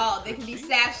time. Oh, they can could be she?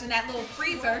 stashed in that little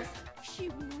freezer. She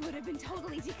would have been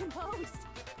totally decomposed.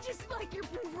 Just like your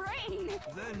brain.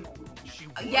 Then she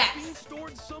was yes. being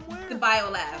stored somewhere? The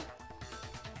biolab.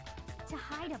 To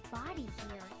hide a body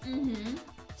here.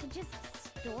 To just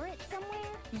store it somewhere?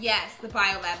 Yes, the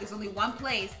biolab. There's only one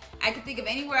place. I could think of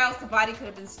anywhere else the body could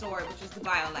have been stored, which was the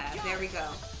biolab. There we go.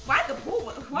 Why the pool?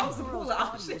 Why was the pool Mukuro's an body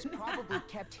option? was probably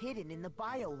kept hidden in the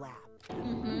biolab.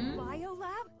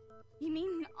 Biolab? You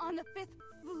mean on the 5th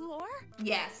floor?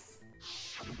 Yes.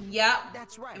 Yep.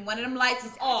 That's right. And one of them lights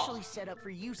is It's off. actually set up for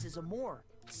use as a morgue,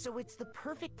 so it's the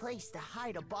perfect place to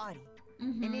hide a body.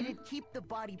 And it'd keep the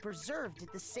body preserved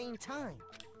at the same time.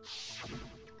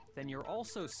 Then you're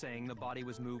also saying the body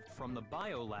was moved from the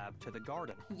biolab to the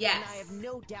garden. Yes. And I have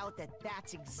no doubt that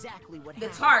that's exactly what The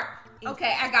happened. tarp. In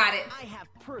Okay, I fact, got it. I have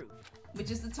proof. Which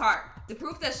is the tarp. The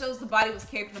proof that shows the body was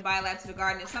carried from the biolab to the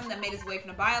garden is something that made its way from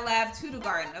the biolab to the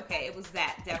garden. Okay, it was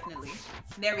that, definitely.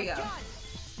 There we go.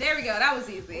 There we go, that was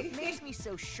easy. What makes me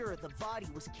so sure the body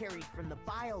was carried from the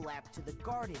biolab to the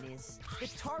garden is the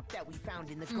tarp that we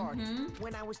found in the garden.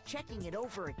 When I was checking it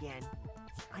over again,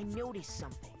 I noticed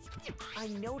something. I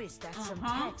noticed that some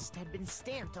text had been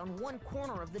stamped on one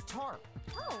corner of the tarp.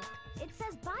 Oh, it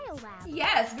says biolab.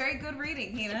 Yes, very good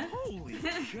reading, Hina. Holy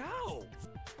cow!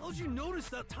 How'd you notice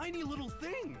that tiny little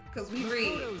thing? Because we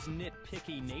read. Makoto's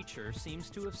nitpicky nature seems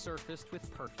to have surfaced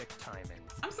with perfect timing.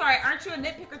 I'm sorry, aren't you a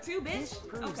nitpicker too, bitch? This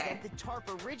proves that the tarp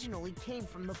originally came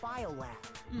from the biolab.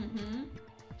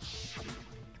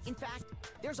 In fact,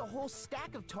 there's a whole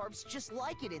stack of tarps just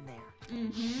like it in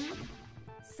there.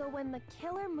 So when the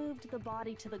killer moved the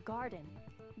body to the garden,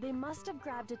 they must have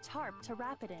grabbed a tarp to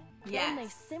wrap it in. Then they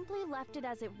Yes. simply left it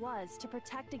as it was to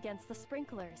protect against the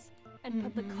sprinklers, and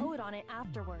put the coat on it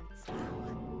afterwards.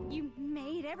 You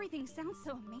made everything sound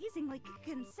so amazingly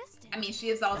consistent. I mean, she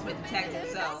is always with detective,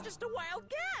 so. That's just a wild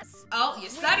guess. Oh, you're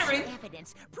stuttering. Where's the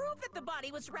evidence? Prove that the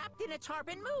body was wrapped in a tarp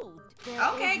and moved. There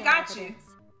Okay, is no got you. evidence.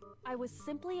 I was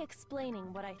simply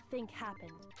explaining what I think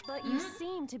happened, but you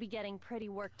seem to be getting pretty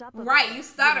worked up about Right, it, you wouldn't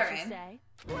stuttering. say?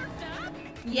 Worked up?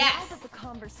 Now Yes. that the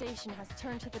conversation has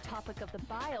turned to the topic of the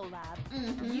biolab,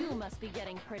 you must be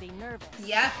getting pretty nervous.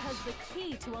 Yep. Because the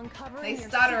key to uncovering They your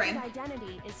stuttering. secret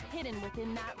identity is hidden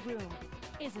within that room,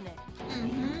 isn't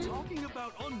it? Talking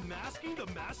about unmasking the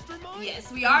mastermind?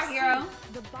 Yes, we are, See, hero.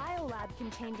 the biolab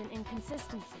contained an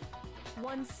inconsistency.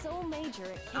 One so major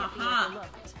it can't be Uh-huh.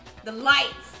 overlooked. The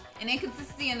lights. An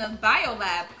inconsistency in the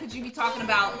biolab. Could you be talking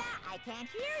about... I can't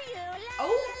hear you.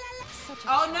 Oh. Such a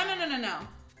Oh, child. no.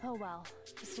 Oh well,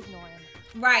 just ignore him.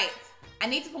 Right. I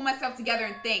need to pull myself together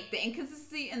and think. The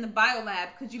inconsistency in the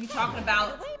biolab. Could you be talking By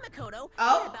about... the way, Makoto,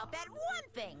 Oh. what about that one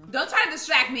thing? Don't try to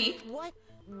distract me. What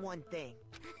one thing?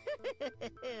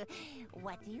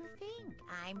 What do you think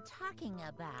I'm talking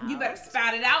about? You better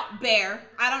spout it out, Bear.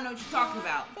 I don't know what you're talking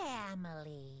about.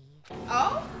 Family.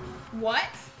 Oh? What?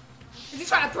 Is he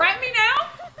trying to threaten me now?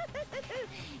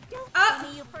 Don't tell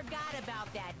me you forgot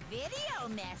about that video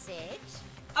message.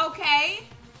 Okay.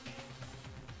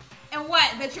 And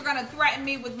what? That you're gonna threaten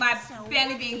me with my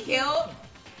family being killed?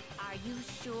 Are you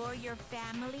sure your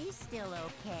family's still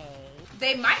okay?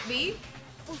 They might be.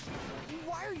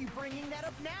 Why are you bringing that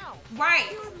up now? Right.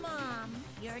 Your mom,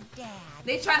 your dad.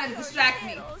 They trying to distract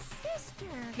me. Sister.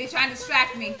 They trying to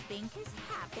distract me. What do you think has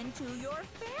happened to your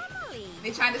family?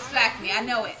 They trying to distract me. I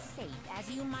know it. Safe as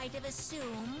you might have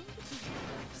assumed.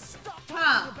 Stop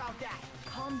talking about that.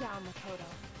 Calm down, Makoto.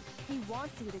 He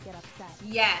wants you to get upset.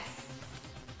 Yes.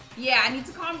 Yeah, I need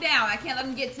to calm down. I can't let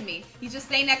him get to me. He's just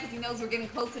saying that because he knows we're getting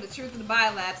close to the truth of the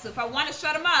biolab. So if I want to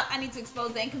shut him up, I need to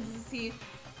expose the inconsistency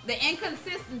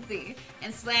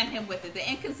and slam him with it. The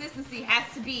inconsistency has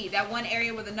to be that one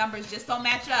area where the numbers just don't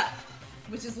match up,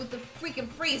 which is with the freaking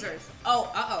freezers. Oh,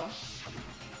 uh-oh,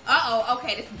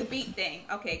 okay, this is the beat thing.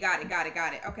 Okay, got it,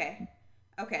 okay.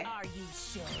 Are you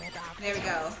sure about There we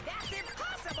go. That's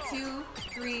impossible. 2,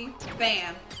 3,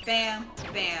 bam, bam,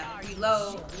 bam.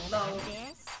 Reload.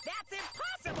 That's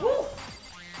impossible.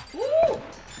 Woo! Woo!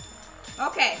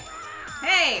 Okay.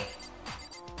 Hey!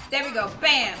 There we go.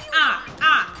 Bam!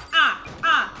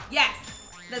 Yes!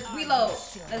 Let's reload.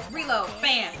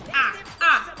 Bam!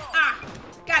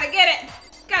 Gotta get it!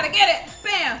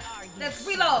 Bam! Let's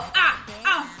reload.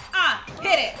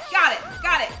 Hit it! Got it!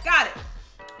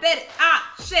 Bit it!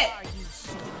 Shit!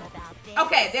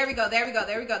 Okay, there we go.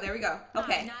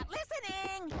 Okay. I'm not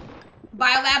listening.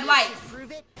 Biolab lights.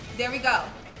 Prove it. There we go.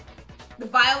 The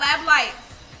biolab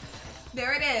lights.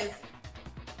 There it is.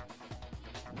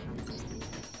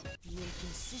 The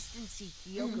inconsistency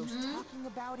Kyoko's talking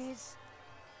about is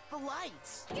the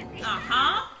lights.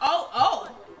 Oh.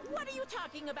 What are you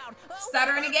talking about?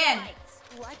 Stuttering again.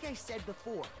 Like I said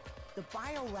before, the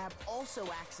biolab also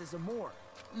acts as a morgue.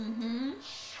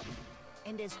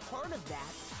 And as part of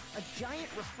that, a giant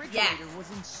refrigerator was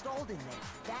installed in there.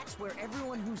 That's where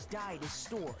everyone who's died is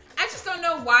stored. I just don't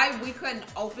know why we couldn't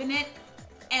open it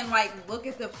and like look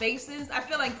at the faces. I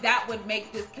feel like that would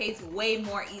make this case way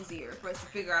more easier for us to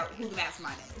figure out who the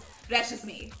mastermind is. That's just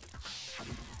me.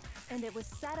 And it was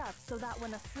set up so that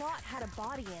when a slot had a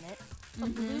body in it, a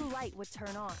blue light would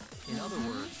turn on. In other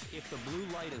words, if the blue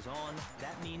light is on,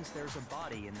 that means there's a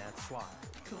body in that slot.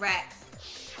 Correct.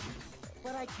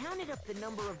 But I counted up the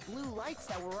number of blue lights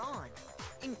that were on,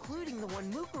 including the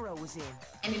one Mukuro was in.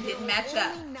 And it didn't match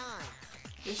up. Only 9.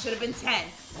 It should have been 10. Why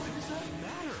does that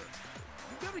matter?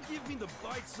 You gotta give me the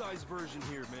bite-sized version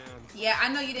here, man. Yeah, I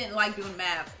know you didn't like doing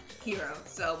math, Hero,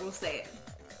 so we'll say it.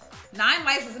 9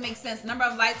 lights doesn't make sense. The number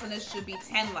of lights on this should be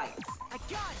 10 lights. I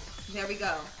got it. There we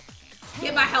go.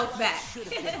 Get my health back. Should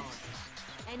have been on.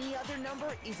 Any other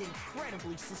number is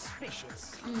incredibly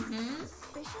suspicious.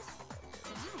 Suspicious?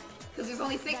 Because there's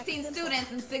only 16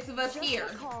 students and 6 of us Just here.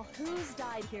 recall who's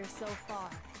died here so far,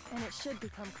 and it should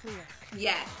become clear.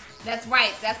 Yes, that's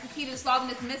right. That's the key to solving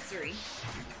this mystery.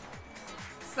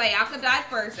 Sayaka died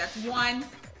first. That's 1.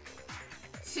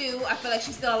 2, I feel like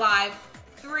she's still alive.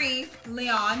 3,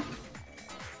 Leon.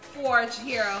 4,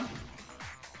 Chihiro.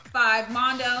 5,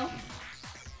 Mondo.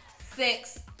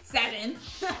 6, 7.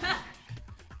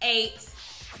 8,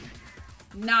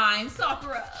 9,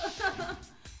 Sakura.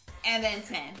 And then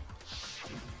 10.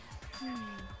 So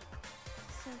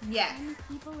Yes. 10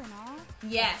 people in all?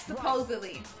 Yes,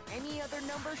 supposedly. Any other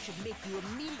number should make you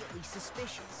immediately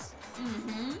suspicious.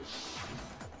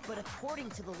 But according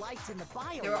to the lights in the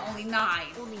bio, There were only 9.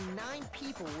 only 9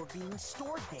 people were being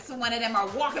stored there. So one of them are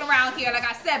walking around here like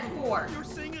I said before. You're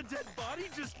saying a dead body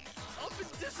just up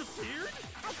and disappeared?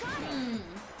 I got it!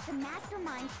 The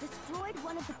Mastermind destroyed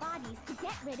one of the bodies to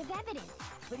get rid of evidence.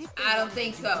 But if they I don't wanted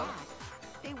think to do so. that,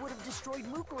 they would have destroyed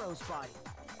Mukuro's body,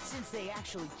 since they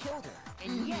actually killed her.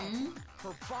 And yet,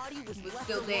 her body was Was left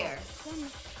still alone. there.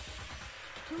 Then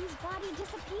whose body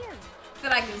disappeared? I feel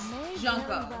like it's May very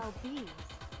Junko. well be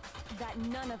that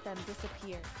none of them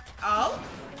disappeared, Oh?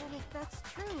 Well, if that's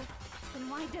true, then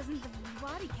why doesn't the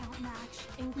body count match?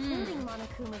 including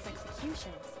Monokuma's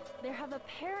executions. There have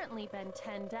apparently been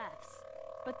 10 deaths,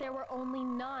 but there were only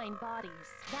 9 bodies.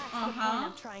 That's the point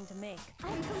I'm trying to make.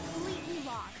 I'm completely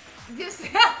lost. This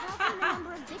How can the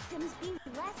number of victims be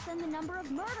less than the number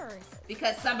of murders?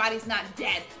 because somebody's not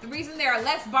dead. The reason there are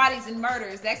less bodies in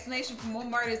murders, the explanation for more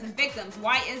murders and victims,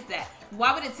 why is that?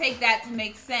 Why would it take that to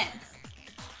make sense?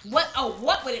 What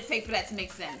would it take for that to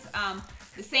make sense?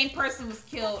 The same person was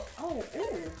killed.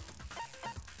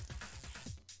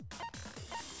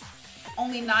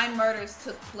 Only 9 murders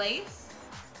took place?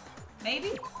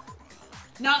 Maybe?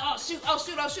 No, oh shoot. I'm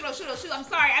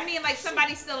sorry. I mean like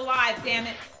somebody's still alive, damn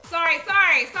it. Sorry.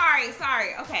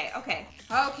 Okay.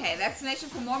 Okay, the explanation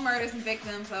for more murders and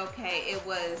victims. Okay, it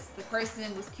was the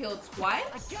person was killed twice.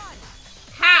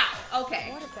 How?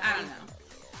 Okay, What about I don't know.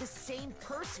 the same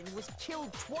person was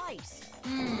killed twice?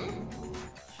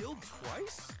 Killed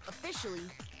twice? Officially,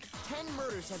 10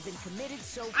 murders have been committed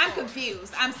so far. I'm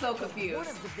confused. I'm so But confused. one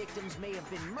of the victims may have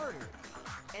been murdered,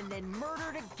 and then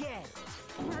murdered again.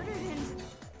 Murdered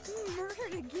and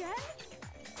murdered again?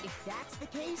 If that's the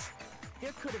case,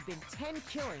 there could have been 10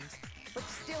 killings, but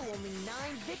still only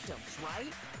 9 victims,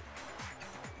 right?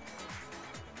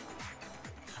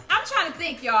 I'm trying to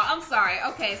think, y'all. I'm sorry.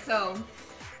 Okay, so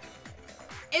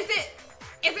is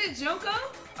it Junko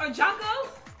or Junko?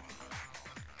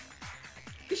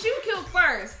 Cause she was killed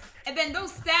first, and then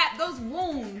those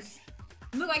wounds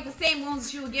look like the same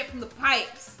wounds she would get from the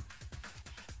pipes,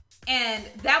 and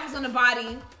that was on the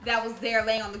body that was there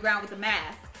laying on the ground with the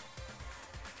mask.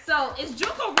 So is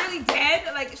Junko really dead?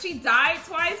 Like she died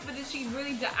twice, but did she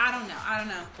really die? I don't know. I don't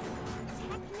know.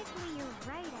 Technically,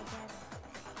 you're right, I guess.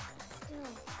 Still,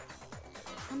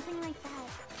 something like that.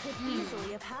 Could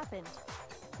easily have happened.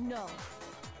 No,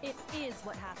 it is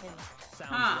what happened.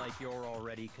 Sounds like you're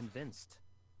already convinced.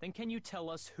 Then can you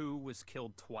tell us who was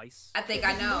killed twice? I think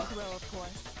I know. Mukuro, of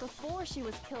course. Before she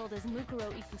was killed as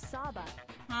Mukuro Ikusaba,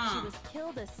 she was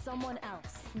killed as someone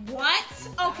else. What?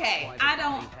 Okay, That's why the I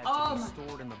don't. body had Oh to be my.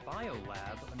 stored in the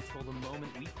biolab until the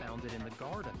moment we found it in the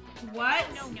garden. What?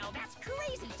 No, that's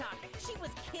crazy talk. She was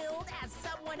killed as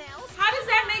someone else? How does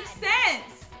that make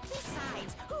sense?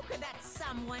 Besides, who could that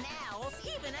someone else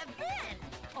even have been?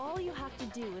 All you have to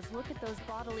do is look at those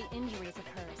bodily injuries of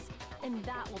hers, and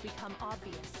that will become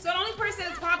obvious. So the only person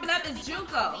that's popping up is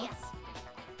Junko. Yes.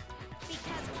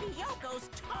 Because Kyoko's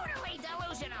totally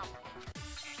delusional.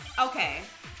 Okay.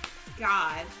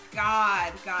 God.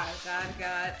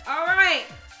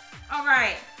 All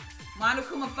right.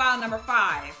 Monokuma file number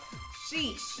 5.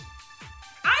 Sheesh.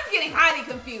 I'm getting highly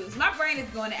confused. My brain is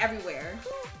going everywhere.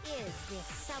 Who is this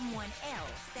someone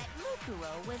else that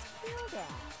Mukuro was killed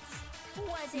as?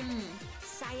 Was it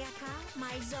Sayaka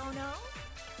Maizono?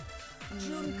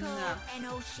 Junko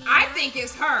Enoshima? I think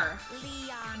it's her.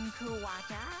 Leon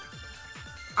Kuwata?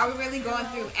 Are we really going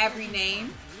through every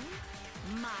name?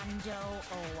 Mando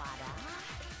Owada?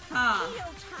 Huh.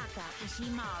 Kiyotaka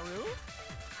Ishimaru?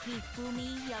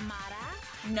 Hifumi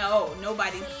Yamada? No,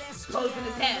 nobody's closing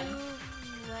his head.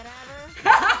 Whatever.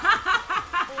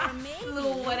 Or maybe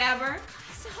Little whatever.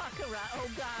 Sakura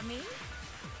Ogami?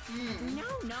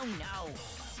 No.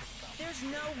 There's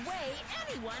no way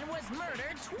anyone was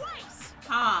murdered twice.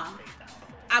 Huh.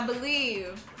 I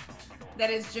believe that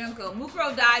is Junko.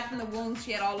 Mukuro died from the wounds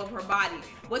she had all over her body.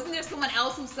 Wasn't there someone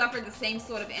else who suffered the same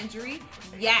sort of injury?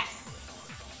 Yes.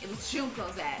 It was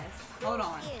Junko's ass. Hold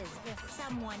on. Who is this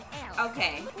someone else?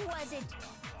 Okay. Was it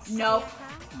Nope.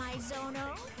 Sayaka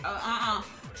Maizono?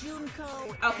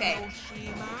 Junko Okay.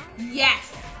 Enoshima?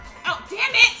 Yes. Oh, damn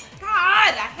it!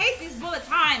 God, I hate these bullet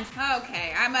times.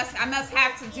 Okay, I must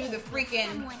have to do the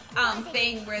freaking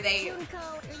thing where they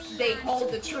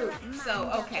hold the truth.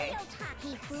 So okay.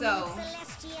 So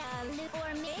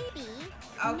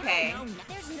okay.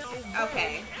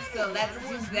 Okay. So let's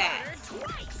do that.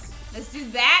 Let's do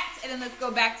that, and then let's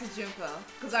go back to Junko,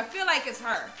 because I feel like it's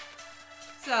her.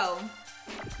 So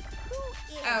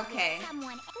okay.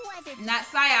 Not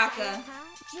Sayaka.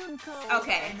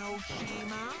 Okay.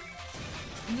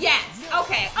 Yes.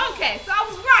 Okay. So I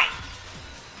was right.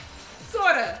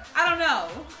 Sorta. I don't know.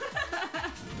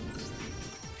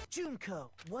 Junko,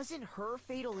 wasn't her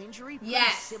fatal injury pretty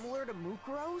Yes. similar to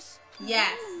Mukuro's?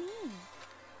 Yes.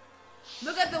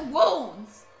 Look at the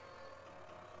wounds.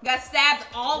 Got stabbed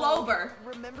all over.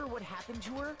 Remember what happened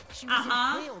to her? She was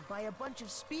impaled by a bunch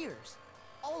of spears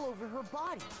all over her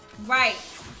body. Right.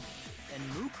 And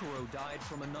Mukuro died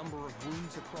from a number of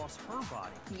wounds across her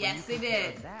body. Yes, when they you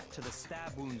compare did. That to the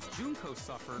stab wounds Junko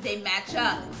suffered. They match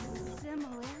up.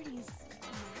 Similarities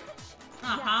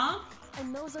match?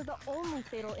 And those are the only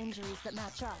fatal injuries that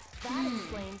match up. That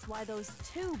explains why those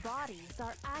two bodies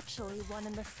are actually one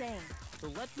and the same. So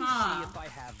let me see if I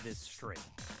have this straight.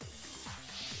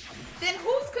 Then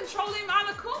who's controlling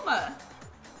Monokuma?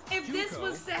 If Junko, this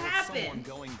was to or happen. someone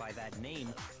going by that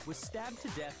name, was stabbed to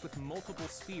death with multiple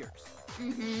spears.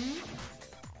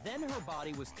 Then her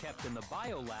body was kept in the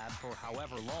biolab for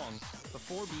however long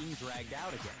before being dragged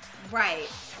out again. Right.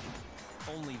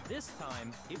 Only this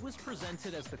time, it was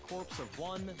presented as the corpse of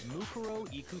one Mukuro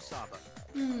Ikusaba.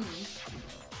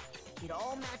 It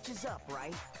all matches up,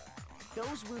 right?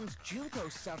 Those wounds Junko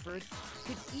suffered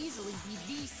could easily be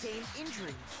these same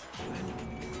injuries.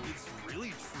 It's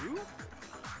really true?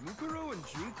 Mukuro and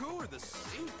Junko are the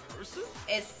same person?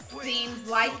 It seems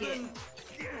like it.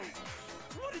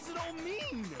 What What does it all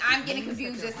mean? I'm getting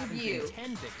confused just as There you. haven't been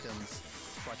 10 victims,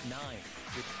 but 9.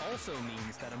 Which also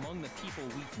means that among the people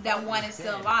we That thought one were is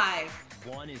still dead, alive.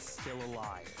 one is still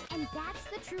alive. And that's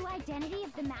the true identity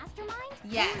of the Mastermind?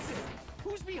 Yes.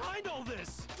 Who's behind all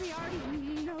this? We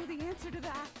already know the answer to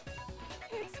that.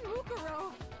 It's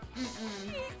Mukuro. She's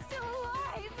still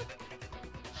alive.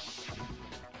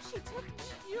 She took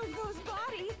Junko's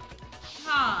body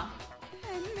Huh.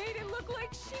 and made it look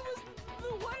like she was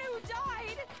the one who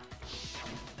died.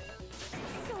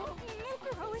 So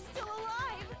Mukuro is still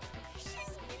alive.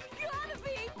 She's gotta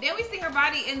be. Then we see her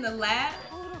body in the lab.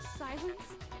 Total silence?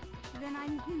 Then I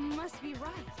must be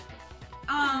right.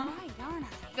 Right, aren't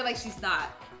I feel like she's not.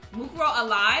 Mukuro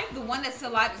alive? The one that's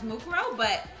still alive is Mukuro,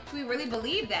 but do we really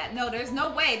believe that? No, there's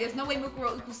no way. There's no way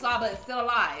Mukuro Ukusaba is still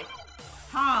alive.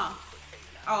 Huh.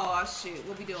 Oh, shoot.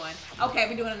 What we doing? Okay,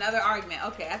 we're doing another argument.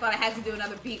 Okay, I thought I had to do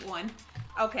another beat one.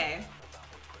 Okay.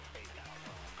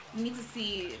 We need to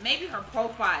see maybe her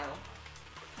profile.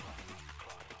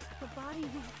 The body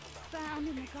we found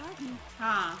in the garden.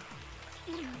 Huh.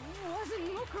 It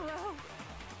wasn't Mukuro.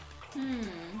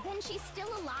 Then she's still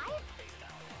alive?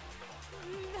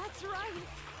 That's right.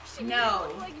 She No. made it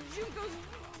look like Junko's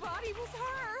body was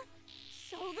her.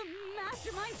 So the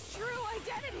Mastermind's true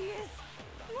identity is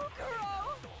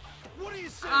Mukuro. What are you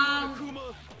saying,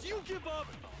 Monokuma? Do you give up?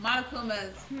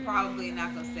 Monokuma's probably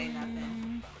not gonna say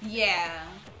nothing. Yeah.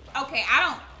 Okay,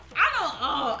 oh,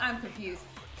 I'm confused.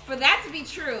 For that to be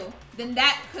true, then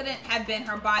that couldn't have been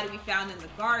her body we found in the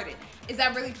garden. Is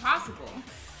that really possible?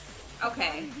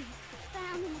 Okay.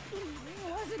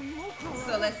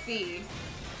 So let's see.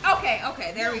 Okay,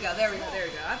 there we go.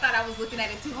 I thought I was looking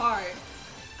at it too hard.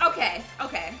 Okay.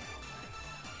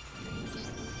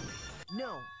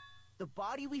 No, the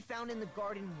body we found in the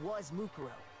garden was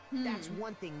Mukuro. That's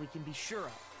one thing we can be sure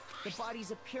of. The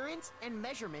body's appearance and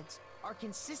measurements are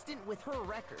consistent with her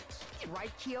records.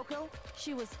 Right, Kyoko?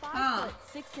 She was 5 foot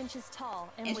 6 inches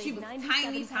tall and And she weighed was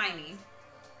 97 tiny. pounds.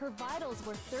 Her vitals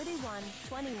were 31,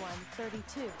 21,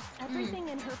 32. Everything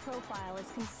in her profile is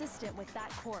consistent with that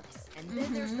corpse. And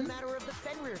then there's the matter of the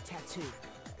Fenrir tattoo.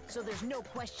 So there's no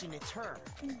question it's her.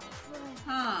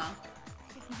 Huh.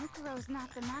 If Mukuro's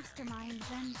not the Mastermind,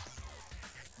 then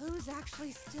who's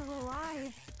actually still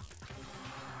alive?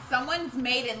 Someone's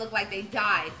made it look like they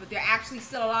died, but they're actually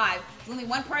still alive. There's only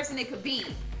one person it could be.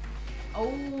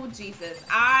 Oh, Jesus.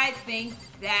 I think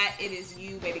that it is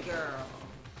you, baby girl.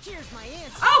 Here's my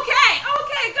answer.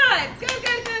 Okay,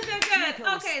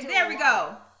 good. Okay, there we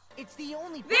go. It's the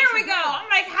only There we go. I'm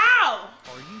like, how?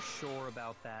 Are you sure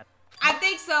about that? I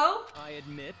think so. I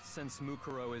admit, since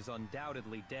Mukuro is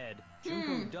undoubtedly dead,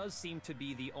 Junko does seem to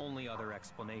be the only other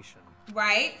explanation.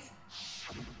 Right?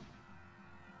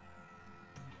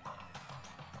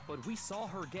 But we saw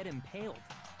her get impaled.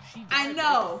 She I died know.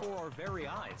 right before our very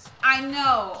eyes. I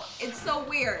know. It's so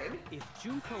weird. If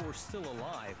Junko were still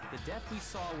alive, the death we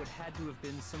saw would had to have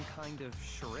been some kind of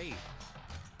charade.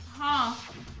 Huh.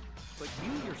 But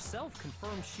you yourself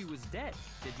confirmed she was dead,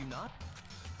 did you not?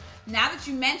 Now that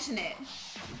you mention it,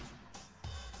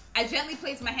 I gently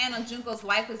placed my hand on Junko's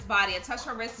lifeless body. I touched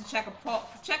her wrist to check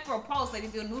for a pulse like they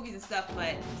do in movies and stuff,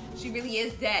 but she really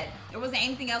is dead. There wasn't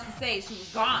anything else to say. She was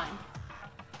gone.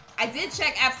 I did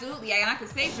check absolutely, and I could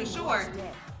say for sure.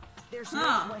 There's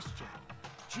no question.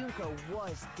 Junko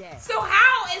was dead. So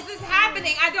how is this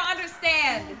happening? I don't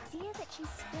understand. The idea that she's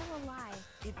still alive.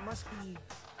 It must be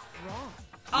wrong.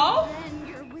 Oh? Then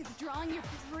you're withdrawing your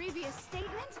previous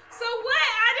statement? So what?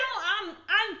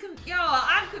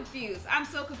 I'm confused. I'm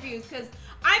so confused because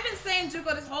I've been saying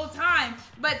Junko this whole time,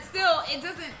 but still, it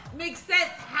doesn't make sense.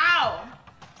 How?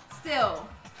 Still.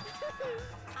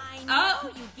 I know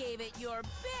you gave it your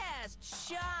best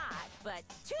shot, but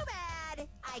too bad.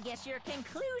 I guess your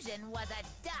conclusion was a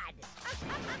dud.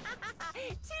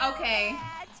 Okay,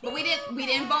 but we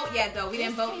didn't vote yet though. We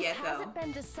didn't vote yet though. Hasn't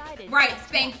been decided. Right,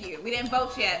 thank you. We didn't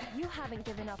vote yet. You haven't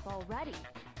given up already,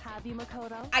 have you,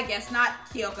 Makoto? I guess not,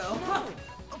 Kyoko. No,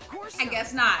 of course I not.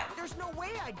 guess not. There's no way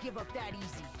I'd give up that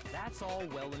easy. That's all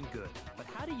well and good, but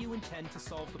how do you intend to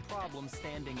solve the problem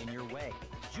standing in your way?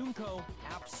 Junko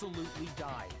absolutely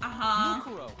died.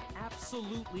 Mukuro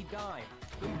absolutely died.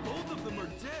 Then both of them are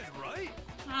dead, right?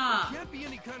 There can't be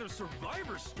any kind of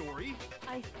survivor story.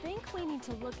 I think we need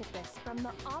to look at this from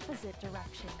the opposite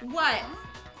direction. What?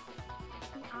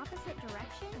 The opposite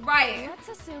direction? Right. Let's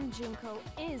assume Junko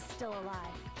is still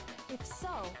alive. If so,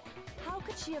 how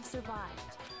could she have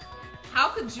survived? How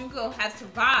could Junko have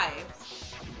survived?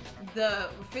 The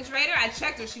refrigerator? I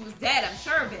checked her. She was dead. I'm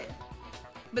sure of it.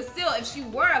 But still, if she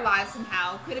were alive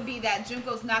somehow, could it be that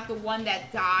Junko's not the one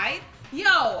that died? Yo,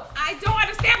 I don't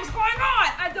understand what's going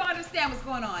on. I don't understand what's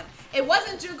going on. It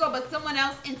wasn't Junko, but someone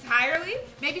else entirely.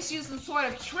 Maybe she used some sort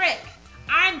of trick.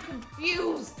 I'm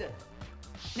confused.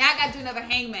 Now I gotta do another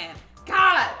hangman.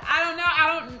 God, I don't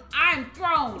know. I'm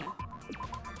thrown.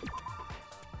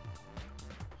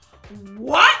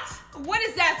 What? What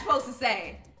is that supposed to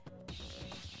say?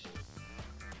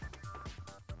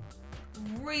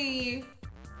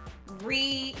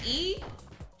 E?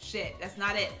 Shit, that's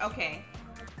not it. Okay.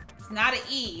 It's not an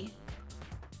E.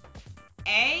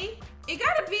 A? It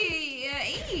gotta be an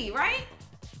E, right?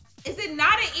 Is it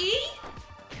not an E?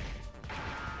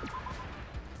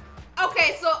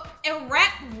 Okay, so in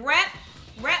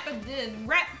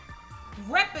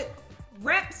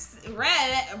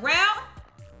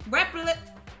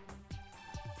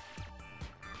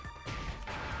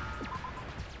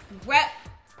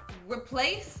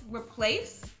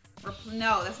replace?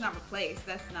 No, that's not replace.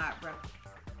 That's not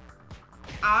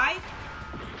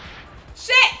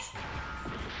Shit!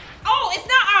 Oh, it's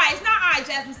not I. It's not I,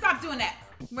 Jasmine. Stop doing that.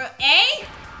 A?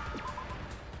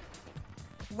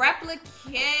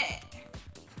 Replicate.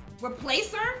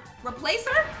 Replacer?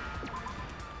 Replacer?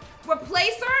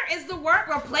 Replacer is the word.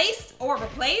 Replaced or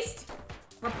replaced?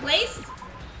 Replaced?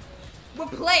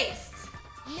 Replaced.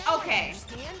 Okay.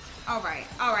 Alright,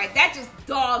 alright. That just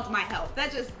dogged my health.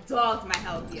 That just dogged my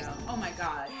health, yo. Oh my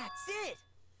god. That's it.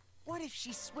 What if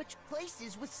she switched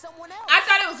places with someone else? I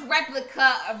thought it was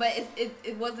replica, but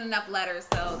it wasn't enough letters,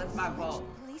 so that's my fault.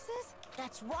 Places?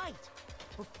 That's right.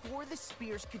 Before the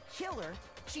spears could kill her,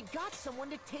 she got someone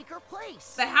to take her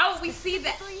place. But how would we see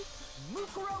that?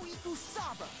 Mukuro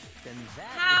Ikusaba. Then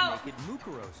that would make it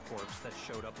Mukuro's corpse that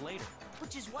showed up later.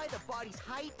 Which is why the body's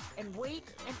height and weight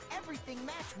and everything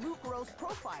match Mukuro's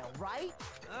profile, right?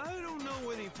 I don't know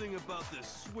anything about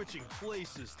this switching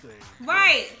places thing.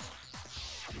 Right.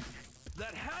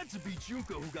 That had to be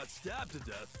Junko who got stabbed to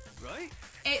death, right?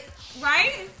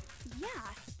 Right? Yeah,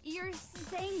 you're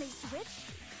saying they switched?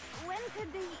 When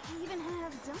could they even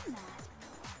have done that?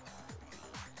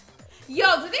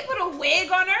 Yo, did they put a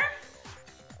wig on her?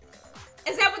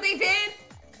 Is that what they did?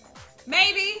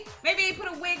 Maybe. Maybe they put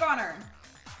a wig on her.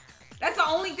 That's the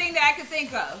only thing that I could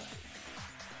think of.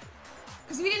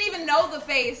 Because we didn't even know the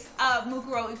face of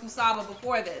Mukuro Ikusaba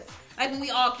before this. Like when we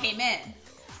all came in.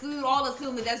 So we would all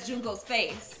assume that that's Junko's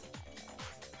face.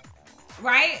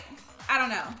 Right? I don't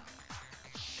know.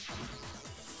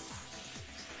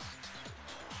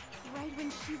 Right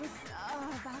when she was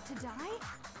about to die?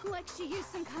 Like she used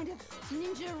some kind of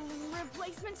ninja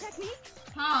replacement technique?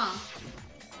 Huh.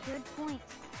 Good point.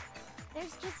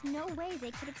 There's just no way they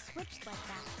could have switched like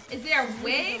that. Is there a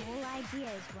wig? The whole idea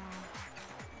is wrong.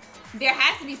 There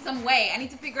has to be some way. I need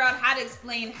to figure out how to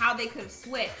explain how they could have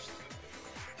switched.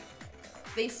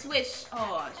 They switched.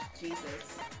 Oh,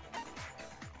 Jesus.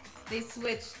 They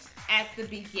switched at the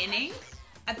beginning,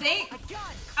 I think.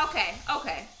 Okay,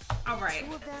 okay. All right.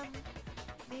 Two of them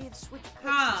may have switched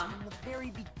places from the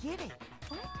very beginning.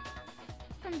 What?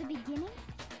 From the beginning?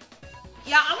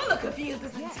 Yeah, I'm a little confused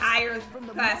this entire from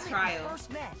the class moment trial. we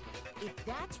first met. If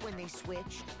that's when they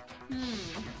switched, then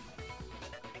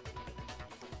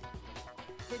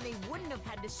they wouldn't have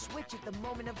had to switch at the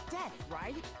moment of death,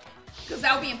 right? Because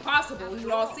that would be impossible. We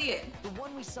would all see it. The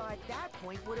one we saw at that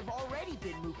point would have already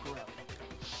been Mukuro.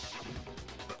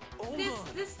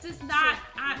 This does not.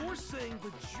 So you're saying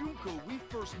the Junko we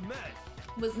first met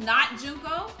was not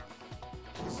Junko?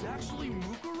 It's actually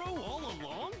Mukuro all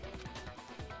along?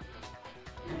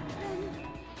 Then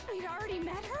we'd already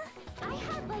met her? I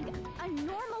had like a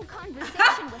normal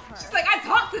conversation with her. She's like, I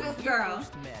talked to this girl. When we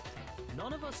first met,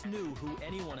 none of us knew who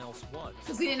anyone else was.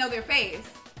 Because we didn't know their face.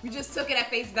 We just took it at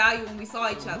face value when we saw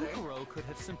each other. Mukuro could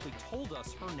have simply told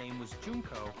us her name was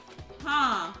Junko.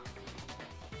 Huh.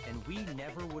 And we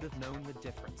never would have known the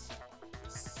difference.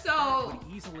 So... That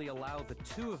would easily allow the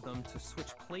two of them to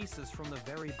switch places from the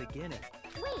very beginning.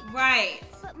 Wait. Right.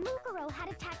 But Mukuro had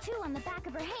a tattoo on the back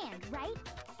of her hand, right?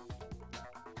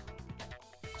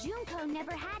 Junko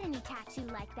never had any tattoo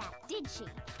like that, did she?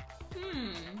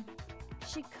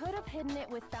 She could have hidden it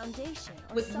with foundation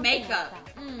or with something makeup.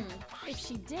 Like that. If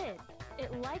she did,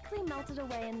 it likely melted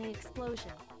away in the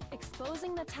explosion,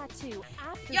 exposing the tattoo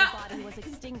after the body was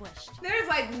extinguished. There's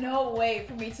like no way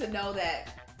for me to know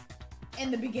that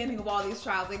in the beginning of all these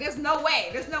trials. Like there's no way.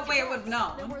 There's no way I would have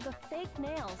known. There were the fake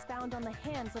nails found on the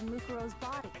hands of Mukuro's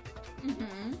body.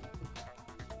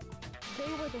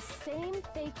 They were the same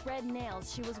fake red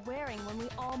nails she was wearing when we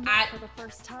all met for the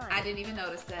first time. I didn't even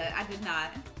notice that. I did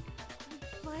not.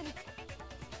 But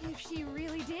if she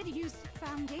really did use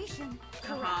foundation...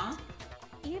 Correct.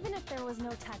 Even if there was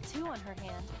no tattoo on her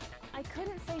hand, I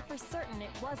couldn't say for certain it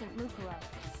wasn't Mukuro.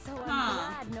 So I'm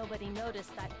glad nobody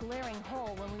noticed that glaring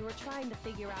hole when we were trying to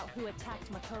figure out who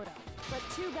attacked Makoto. But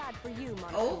too bad for you,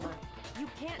 Monokuma. Oh. You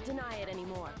can't deny it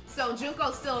anymore. So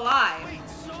Junko's still alive. Wait,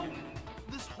 so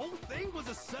this whole thing was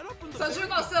a setup from the So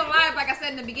Junko's still alive, like I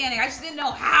said in the beginning. I just didn't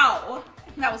know how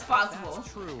that was possible.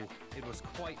 That's true. It was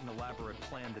quite an elaborate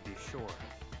plan to be sure.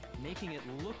 Making it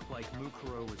look like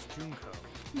Mukuro was Junko.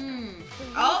 The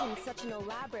reason such an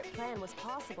elaborate plan was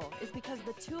possible is because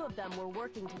the two of them were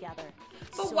working together.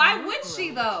 But So why would Mukuro,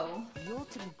 she though? The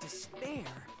ultimate despair,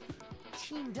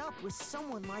 teamed up with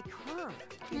someone like her.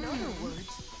 In other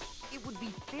words, it would be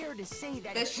fair to say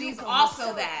that she's Junko also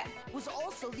herself that. was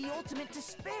also the ultimate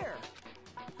despair.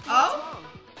 Oh?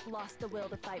 Lost the will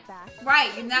to fight back.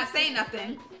 Right, you're not saying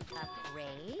nothing.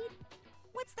 Afraid?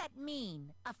 What's that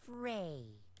mean, afraid?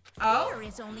 Oh? Fear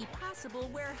is only possible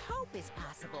where hope is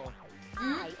possible.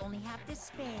 I only have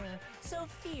despair, so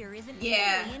fear is an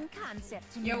alien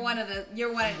concept to me. You're one of the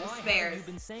Why haven't spares. you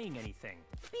been saying anything?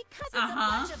 Because it's a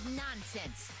bunch of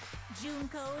nonsense.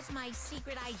 Junko's my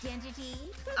secret identity.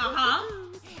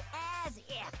 As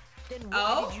if. Then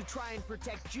why did you try and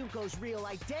protect Junko's real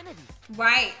identity?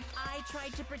 Right. I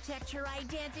tried to protect her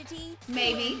identity.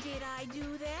 Maybe. When did I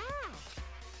do that?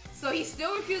 So he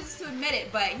still refuses to admit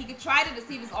it, but he could try to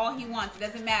deceive us all he wants. It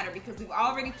doesn't matter because we've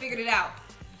already figured it out.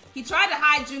 He tried to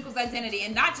hide Junko's identity,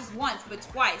 and not just once, but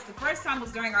twice. The first time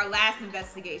was during our last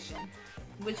investigation,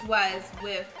 which was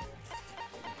with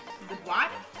the what?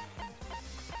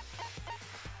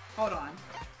 Hold on.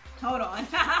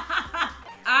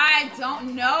 I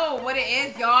don't know what it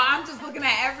is, y'all. I'm just looking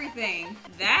at everything.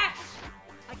 That?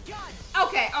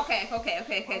 Okay.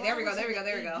 There we go.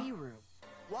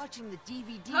 Watching the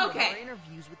DVD of our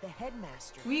interviews with the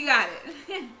headmaster. We got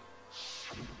it.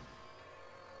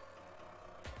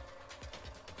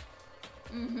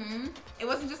 It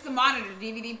wasn't just the monitor.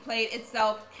 The DVD player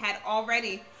itself had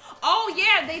already. Oh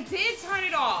yeah, they did turn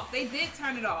it off.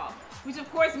 Which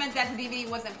of course meant that the DVD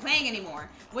wasn't playing anymore.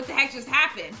 What the heck just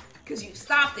happened? Because you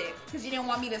stopped it. Because you didn't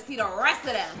want me to see the rest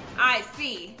of them. I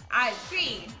see.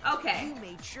 Okay. You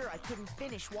made sure I couldn't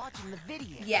finish watching the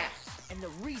video. Yes. And the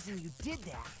reason you did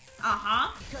that.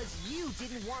 Because you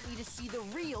didn't want me to see the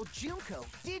real Junko,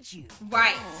 did you?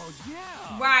 Right. Oh,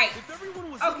 yeah. Right. If everyone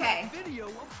was in that video,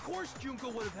 of course Junko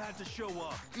would have had to show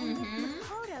up. And if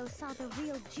Makoto saw the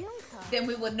real Junko, then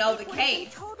we would know the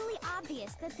case. It would be totally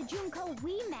obvious that the Junko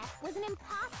we met was an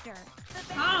imposter.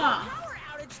 The power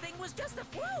outage thing was just a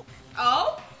fluke.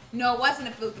 Oh? No, it wasn't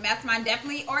a fluke. The Mastermind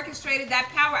definitely orchestrated that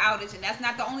power outage, and that's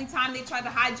not the only time they tried to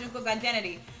hide Junko's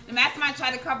identity. The Mastermind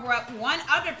tried to cover up one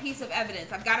other piece of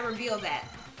evidence. I've got to reveal that.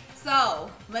 So,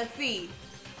 let's see.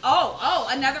 Oh,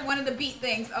 another one of the beat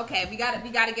things. Okay, we gotta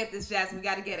get this, Jasmine. We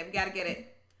gotta get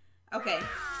it. Okay.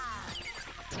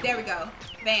 There we go.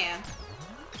 Bam.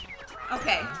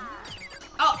 Okay.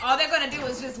 Oh, all they're gonna do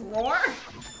is just roar?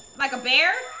 Like a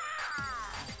bear?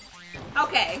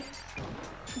 Okay.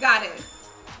 Got it.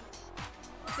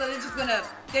 So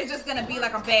they're just gonna be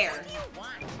like a bear.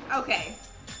 Okay.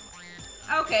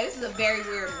 Okay, this is a very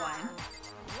weird one.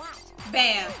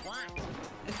 Bam.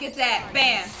 Let's get that.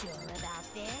 Bam.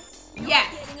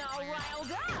 Yes.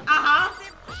 Oh.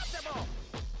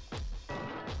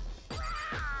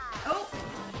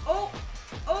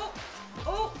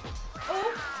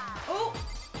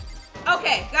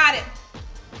 Okay, got it.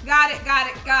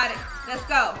 Let's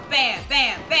go. Bam.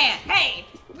 Hey,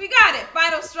 we got it.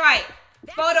 Final strike.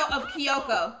 Photo of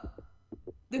Kyoko.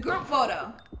 The group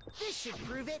photo. This should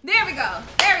prove it. There we go.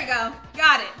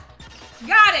 Got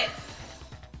it.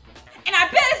 And I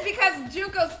bet it's because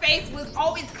Junko's face was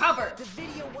always covered. The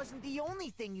video wasn't the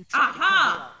only thing you tried to cover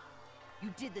up.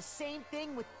 You did the same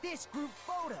thing with this group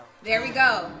photo. There we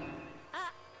go.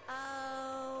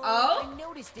 I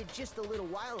noticed it just a little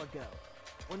while ago.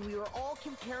 When we were all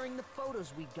comparing the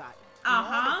photos we got. In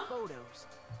all the photos,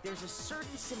 there's a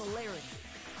certain similarity.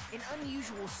 An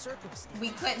unusual circumstance. We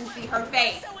couldn't see her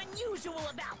face. What's so unusual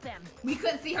about them? We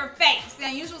couldn't see her face. The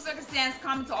unusual circumstance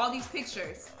common to all these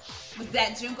pictures was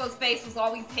that Junko's face was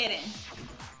always hidden.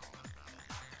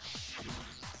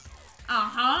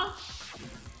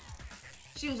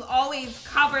 She was always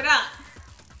covered up.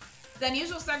 The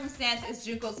unusual circumstance is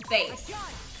Junko's face.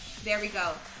 There we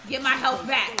go. Get my health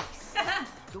back.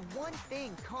 The one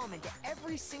thing common to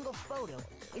every single photo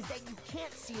is that you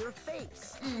can't see her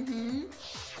face. In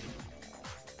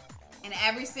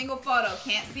every single photo.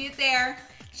 Can't see it there.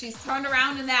 She's turned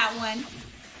around in that one.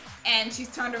 And she's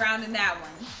turned around in that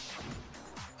one.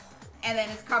 And then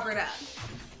it's covered up.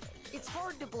 It's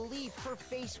hard to believe her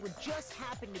face would just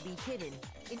happen to be hidden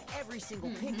in every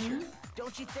single picture,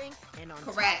 don't you think? And on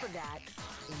top of that,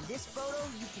 in this photo,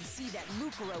 you can see that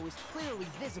Mukuro is clearly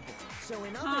visible. So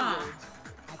in other words,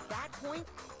 at that point,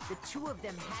 the two of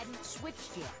them hadn't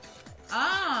switched yet.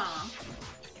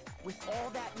 With all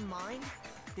that in mind,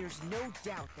 there's no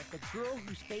doubt that the girl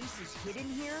whose face is hidden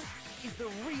here is the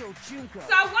real Junko.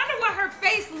 So I wonder what her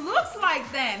face looks like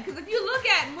then. Because if you look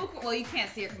at Mukuro, well, you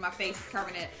can't see her because my face is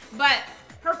covering it. But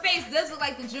her face does look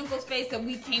like the Junko's face that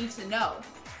we came to know.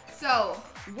 So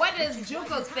what does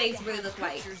Junko's face really look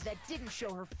like? That didn't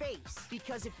show her face.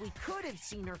 Because if we could have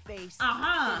seen her face,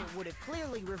 then it would have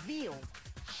clearly revealed.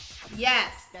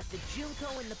 Yes. That the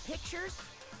Junko in the pictures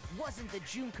wasn't the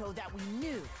Junko that we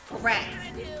knew. Correct.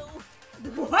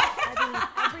 What? I mean,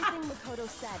 everything Makoto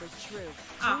said is true.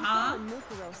 Junko and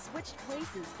Mukuro switched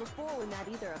places before we met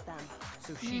either of them.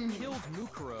 So she killed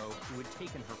Mukuro, who had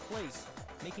taken her place,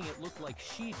 making it look like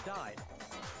she died.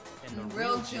 And the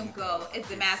real Junko is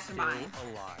the mastermind.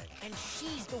 Alive. And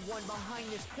she's the one behind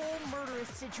this whole murderous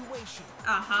situation.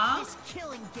 This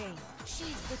killing game.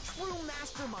 She's the true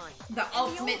mastermind. The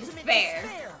ultimate despair.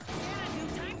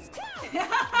 With this,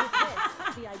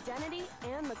 the identity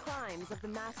and the crimes of the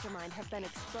mastermind have been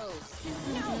exposed.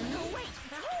 No, wait,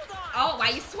 hold on! Oh, why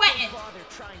you sweating?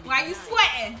 Why you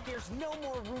sweating? There's no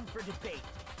more room for debate.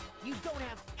 You don't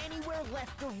have anywhere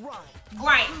left to run.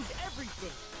 Right. Lose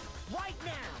everything. Right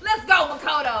now. Let's go,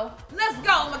 Makoto. Let's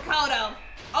go, Makoto.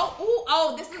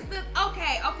 Oh, this is the,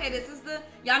 okay, this is the,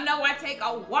 y'all know I take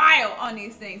a while on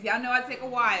these things. Y'all know I take a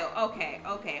while. Okay,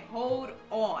 hold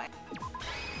on.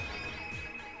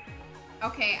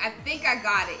 Okay, I think I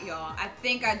got it, y'all. I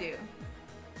think I do.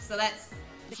 So let's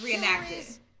reenact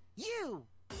it. You.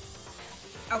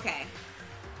 Okay.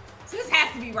 So this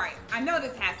has to be right. I know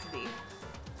this has to be.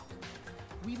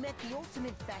 We met the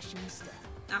ultimate fashionista,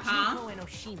 Junko and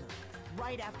Oshima,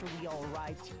 right after we all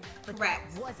arrived here. But that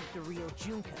wasn't the real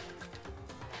Junko.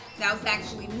 That was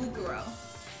actually Mukuro.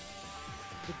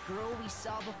 The girl we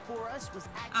saw before us was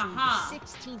actually the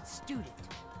 16th student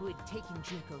who had taken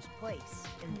Junko's place.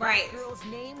 And that girl's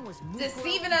name was Mukuro.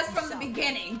 Deceiving us from the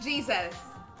beginning. Jesus.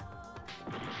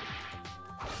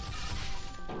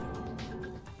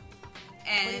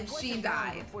 And she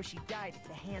died. Before she died at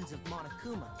the hands of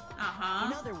Monokuma.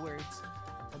 In other words,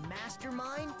 the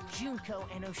mastermind, Junko,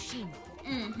 and Oshima.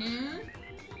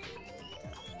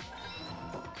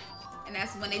 And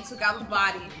that's when they took out the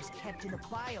body. It was kept in a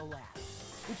biolab,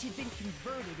 which had been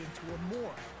converted into a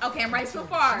morgue. Okay, I'm right so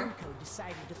far. Junko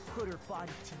decided to put her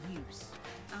body to use.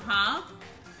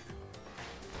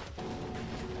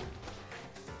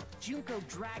 Junko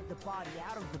dragged the body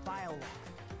out of the biolab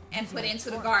and put it into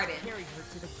the garden. Carried her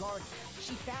to the garden.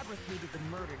 She fabricated the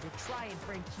murder to try and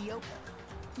frame Kyoko,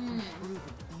 proving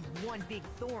to be one big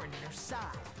thorn in her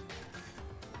side.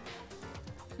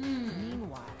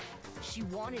 Meanwhile, she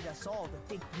wanted us all to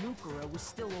think Mukuro was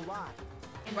still alive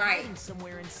and hiding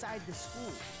somewhere inside the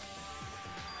school.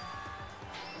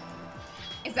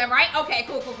 Is that right? Okay,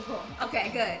 cool. Okay,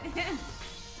 good.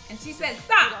 And she said,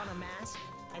 stop! Put on a mask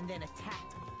and then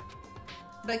attacked me.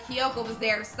 But Kyoko was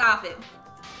there to stop it.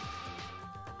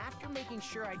 After making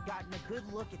sure I'd gotten a good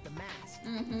look at the mask,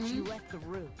 she left the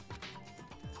room.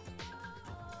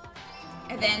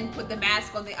 And then put the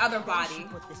mask on the other body. She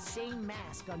put the same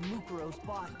mask on Mukuro's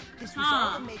body. This was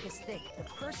all to make us think the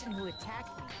person who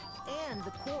attacked me and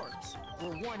the corpse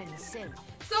were one and the same.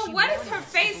 So what does her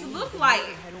face look like?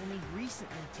 It had only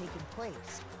recently taken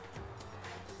place.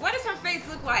 What does her face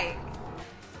look like?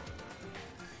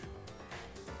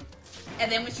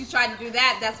 And then when she tried to do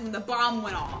that, that's when the bomb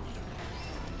went off.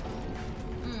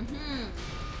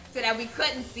 So that we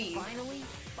couldn't see. Finally,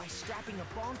 by strapping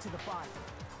a bomb to the body,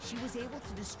 she was able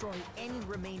to destroy any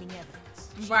remaining evidence.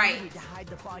 She needed to hide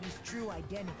the body's true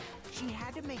identity. She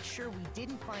had to make sure we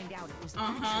didn't find out it was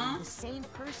actually the same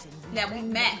person we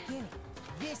met.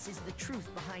 This is the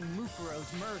truth behind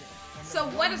Mukuro's murder. And so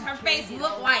what does her face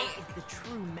look like? Is the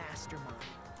true mastermind.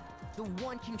 The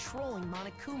one controlling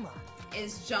Monokuma.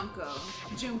 Is Junko.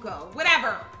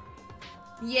 Whatever.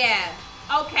 Yeah.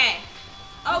 Okay.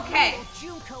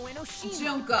 Junko and Oshima.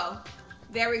 Junko.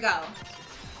 There we go.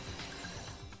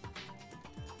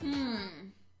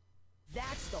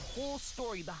 That's the whole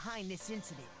story behind this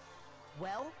incident.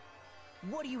 Well,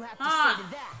 what do you have to say to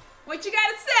that? What you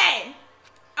gotta say?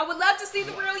 I would love to see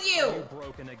the real you. You're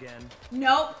broken again.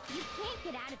 Nope. You can't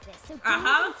get out of this, so don't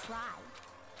even try.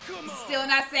 Come on. Still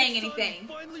not saying anything. You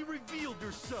finally revealed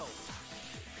yourself.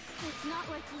 It's not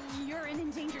like you're an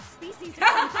endangered species or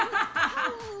something.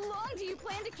 How long do you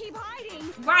plan to keep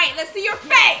hiding? Right, let's see your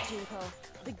face. Junko,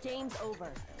 the game's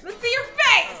over. Let's see your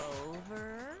face.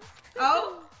 Over?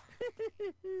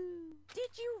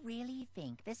 Did you really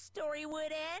think the story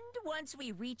would end once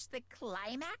we reached the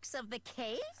climax of the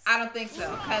case? I don't think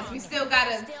so, because we still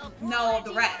gotta know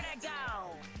the rest.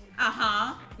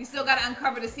 We still gotta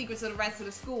uncover the secrets of the rest of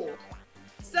the school.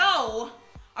 So,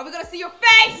 are we gonna see your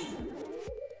face?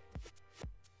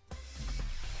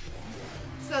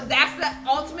 So that's the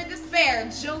ultimate despair,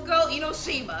 Junko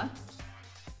Enoshima.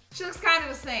 She looks kind of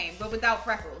the same, but without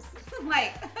freckles.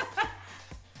 Like,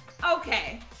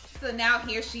 okay. So now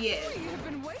here she is. We have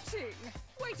been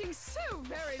waiting so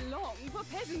very long for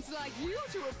peasants like you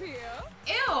to appear.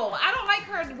 Ew, I don't like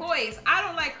her voice. I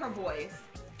don't like her voice.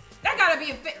 That gotta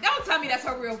be don't tell me that's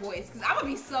her real voice, because I'm gonna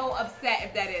be so upset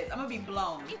if that is. I'm gonna be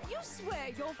blown. If you swear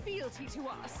your fealty to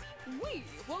us, we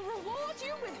will reward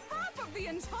you with half of the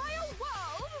entire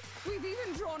world. We've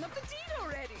even drawn up the deed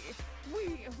already.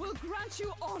 We will grant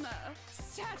you honor,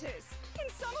 status, in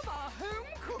some of our home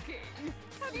cooking.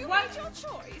 Have you made your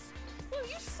choice? Will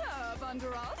you serve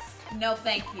under us? No,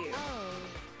 thank you. Oh,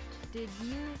 did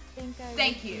you think I was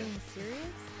being serious?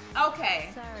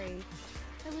 Okay. Sorry,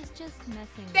 I was just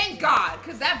messing with Thank you. God,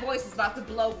 because that voice is about to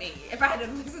blow me. If I had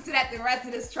to listen to that the rest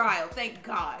of this trial, thank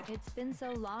God. It's been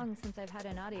so long since I've had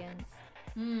an audience.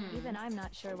 Even I'm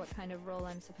not sure what kind of role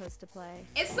I'm supposed to play.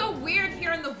 It's so weird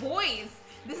hearing the voice.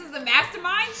 This is the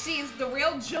Mastermind. She's the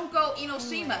real Junko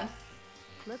Enoshima.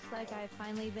 Looks like I've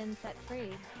finally been set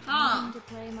free. Huh. To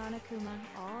play Monokuma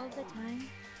all the time,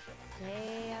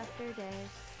 day after day.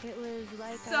 It was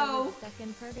like I was stuck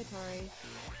in purgatory.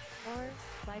 Or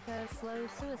like a slow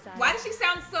suicide. Why does she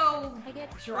sound so I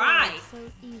get dry?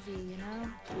 So easy, you know?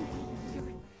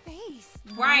 Your face.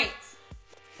 Right.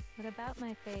 What about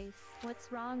my face?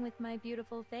 What's wrong with my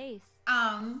beautiful face?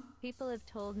 People have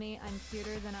told me I'm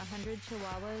cuter than 100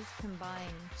 chihuahuas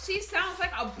combined. She sounds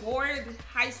like a bored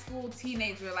high school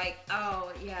teenager. Like,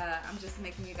 oh yeah, I'm just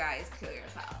making you guys kill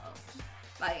yourself.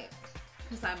 Like,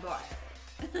 cause I'm bored.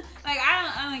 Like,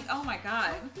 I'm like, oh my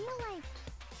God. I feel like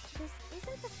this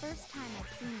isn't the first time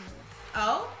I've seen you.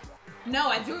 Oh? No,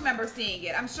 I do remember seeing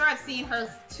it. I'm sure I've seen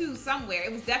her too somewhere.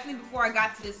 It was definitely before I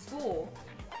got to this school.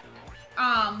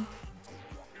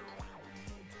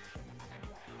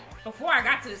 Before I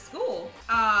got to the school,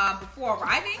 before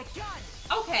arriving?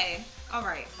 Okay,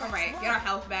 alright, get our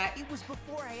health back. It was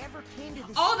before I ever came to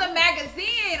this Oh, school. the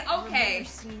magazine, okay. I remember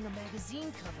seeing the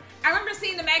magazine cover. I remember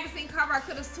seeing the magazine cover. I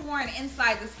could have sworn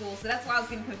inside the school, so that's why I was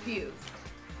getting confused.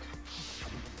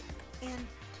 And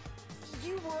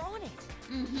you were on it.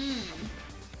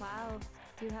 Wow,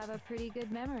 you have a pretty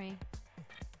good memory.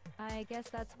 I guess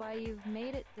that's why you've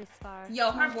made it this far. Yo,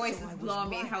 her voice is blowing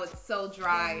me how it's so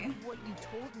dry. And what you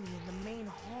told me in the main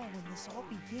hall when this all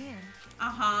began.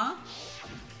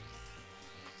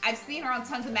 I've seen her on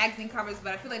tons of magazine covers,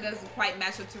 but I feel like that doesn't quite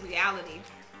match up to reality.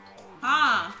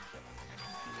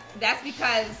 That's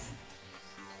because...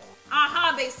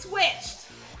 they switched.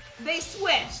 They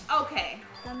switched. Okay.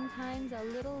 Sometimes a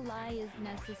little lie is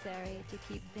necessary to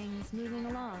keep things moving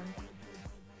along.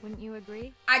 Wouldn't you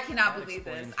agree? I cannot believe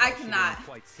this. I cannot. She didn't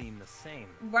quite seem the same.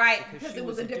 Right, because it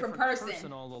was a different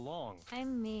person. All along.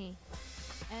 I'm me.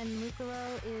 And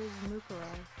Mukuro is Mukuro.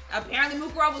 Apparently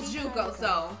Mukuro was Junko,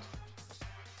 so...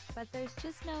 But there's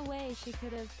just no way she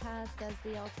could have passed as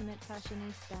the ultimate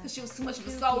fashionista. Because she was too much of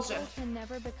a Two soldier. people can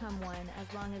never become one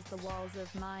as long as the walls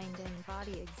of mind and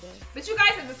body exist. But you guys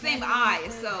have the same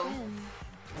eyes, so...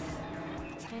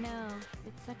 I know.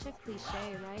 It's such a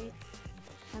cliche, right?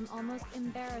 I'm almost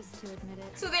embarrassed to admit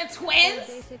it. So they're twins?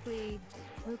 So basically,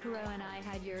 Mukuro and I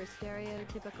had your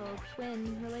stereotypical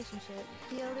twin relationship.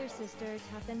 The older sister,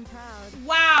 tough and proud.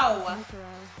 Wow!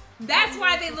 Mukuro. That's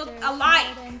why they look alike.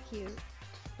 And cute.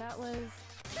 That was...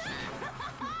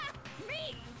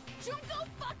 Me! Junko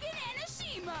fucking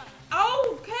Enoshima!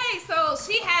 Okay, so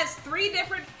she has 3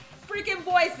 different freaking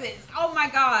voices. Oh my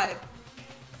God.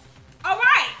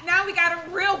 Alright, now we got a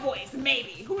real voice,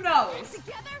 maybe. Who knows?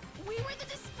 Together, we were the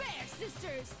Despair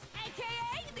Sisters,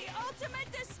 aka the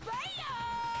ultimate despair!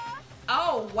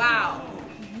 Oh, wow.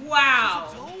 Wow.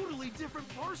 She's a totally different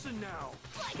person now.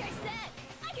 Like I said,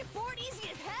 I get bored easy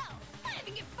as hell. I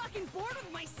even get fucking bored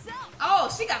with myself.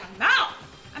 Oh, she got a mouth.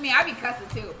 I mean, I be cussing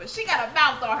too, but she got a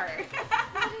mouth on her.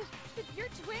 If you're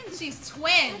twins, She's how do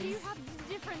twins. you have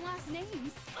different last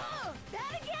names? Oh,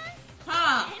 that again?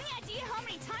 Huh. Any idea how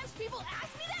many times people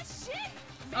ask me that shit?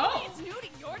 Maybe Oh. it's new to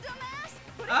your dumb ass,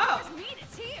 but it Oh. bores me to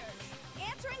tears.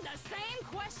 Answering the same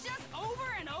questions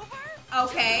over and over?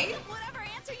 Okay. Just give whatever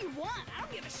answer you want. I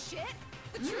don't give a shit.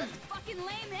 The truth's fucking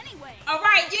lame anyway. All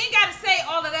right, you ain't got to say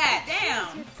all of that. As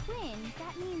Damn. your twin,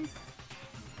 that means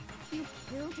you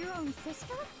killed your own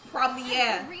sister? Probably,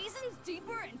 yeah. The reason's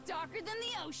deeper and darker than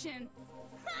the ocean.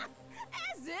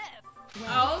 As if.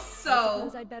 Well, so I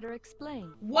suppose I'd better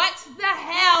explain. What the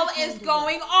hell is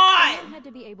going on? Someone had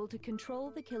to be able to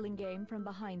control the killing game from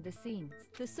behind the scenes.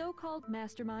 The so-called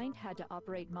Mastermind had to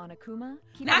operate Monokuma.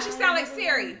 Now she sounds like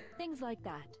Siri. Things like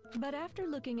that. But after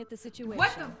looking at the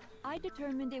situation, I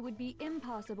determined it would be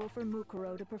impossible for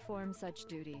Mukuro to perform such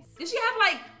duties. Did she have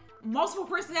like multiple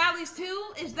personalities too?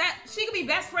 Is that she could be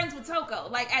best friends with Toko,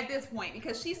 like at this point,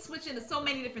 because she's switching to so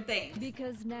many different things.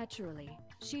 Because naturally,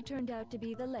 she turned out to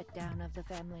be the letdown of the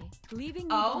family, leaving me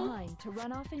behind to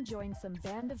run off and join some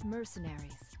band of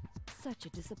mercenaries. Such a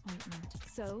disappointment.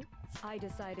 So, I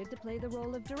decided to play the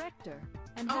role of director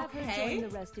and have her join the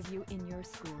rest of you in your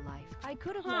school life. I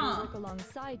could have let her work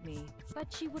alongside me,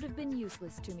 but she would have been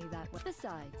useless to me that way.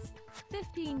 Besides,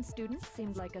 15 students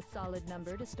seemed like a solid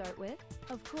number to start with.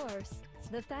 Of course,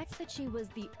 the fact that she was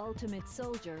the ultimate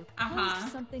soldier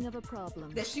posed something of a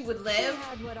problem. That she would live? She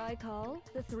had what I call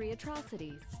the 3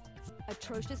 atrocities.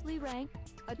 Atrociously rank,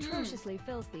 atrociously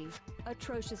filthy,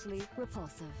 atrociously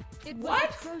repulsive. It was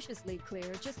atrociously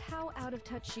clear just how out of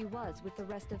touch she was with the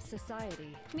rest of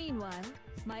society. Meanwhile,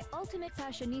 my ultimate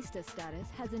fashionista status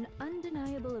has an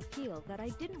undeniable appeal that I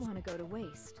didn't want to go to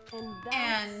waste. And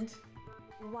that's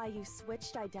why you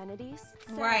switched identities?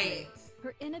 Right.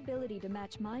 Her inability to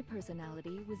match my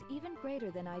personality was even greater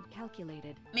than I'd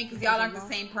calculated. Because y'all aren't the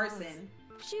same person.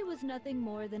 She was nothing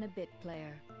more than a bit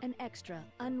player, an extra,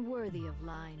 unworthy of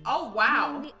lines. Oh,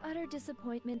 wow. Knowing the utter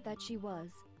disappointment that she was,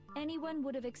 anyone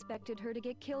would have expected her to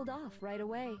get killed off right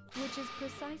away, which is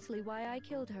precisely why I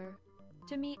killed her.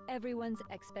 To meet everyone's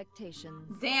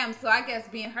expectations. Damn, so I guess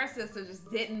being her sister just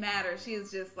didn't matter. She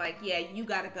was just like, yeah, you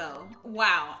gotta go.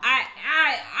 Wow, I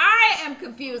am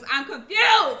confused. I'm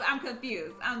confused.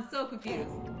 I'm so confused.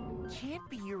 Can't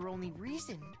be your only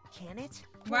reason, can it?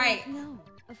 Right. No,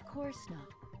 of course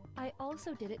not. I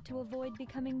also did it to avoid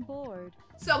becoming bored.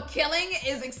 So killing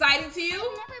is exciting to you?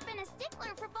 I've never been a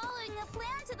stickler for following a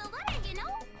plan to the letter, you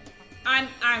know? I'm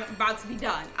about to be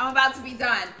done. I'm about to be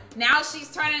done. Now she's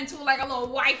turning into like a little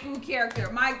waifu character.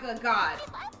 My good God.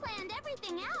 If I planned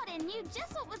everything out and knew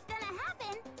just what was gonna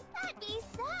happen, that'd be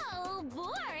so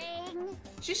boring.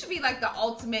 She should be like the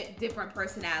ultimate different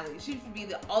personality. She should be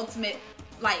the ultimate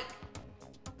like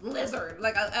lizard,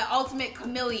 like an ultimate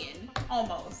chameleon,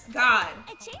 almost. God.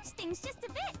 I changed things just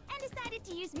a bit and decided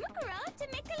to use Mukuro to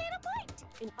make a little point.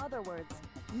 In other words,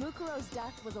 Mukuro's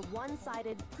death was a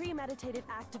one-sided, premeditated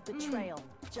act of betrayal,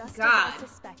 just as I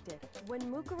suspected. When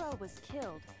Mukuro was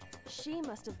killed, she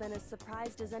must have been as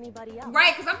surprised as anybody else.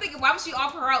 Right, because I'm thinking, why would she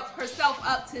offer herself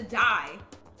up to die?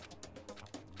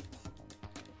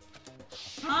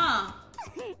 Huh.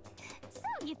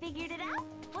 So, you figured it out?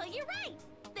 Well, you're right.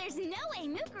 There's no way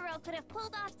Mukuro could have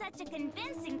pulled off such a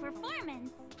convincing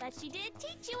performance. But she did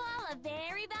teach you all a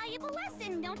very valuable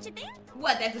lesson, don't you think?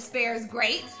 What, that despair is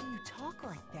great? You talk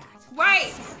like that. Right.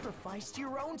 You sacrificed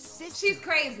your own sister. She's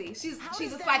crazy. She's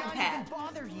a psychopath. Not even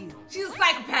bother you? She's a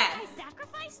psychopath. I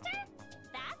sacrificed her?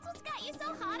 That's what's got you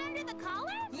so hot under the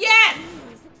collar? Yes!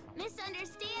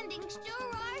 Misunderstandings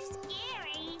sure are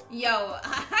scary. Yo,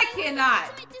 I cannot.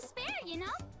 Ultimate despair, you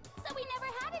know? So we never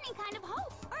had any kind of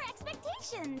hope or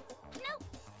expectations. Nope.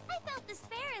 I felt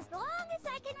despair as long as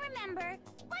I can remember.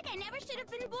 Like I never should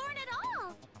have been born at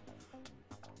all.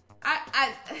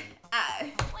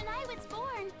 When I was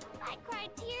born, I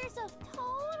cried tears of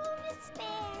total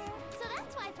despair. So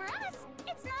that's why for us,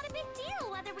 it's not a big deal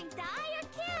whether we die or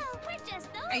kill. We're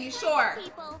just those Are you sure?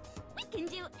 people. We can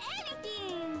do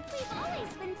anything. We've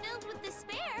always been filled with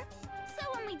despair. So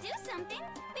when we do something,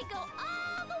 we go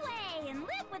all the way and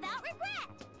live without regret.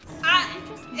 You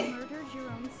just murdered your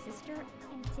own sister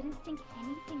and didn't think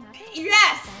anything of it?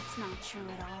 Yes! That's not true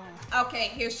at all. Okay,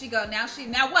 here she go. Now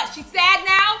what? She's sad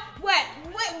now? What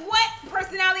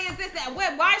personality is this?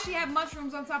 Why does she have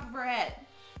mushrooms on top of her head?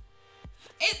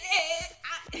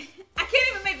 I can't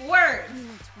even make words. We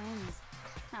were twins.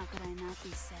 How could I not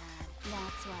be sad?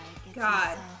 That's why it gets me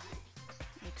so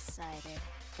excited.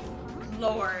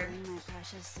 Lord. My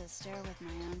precious sister with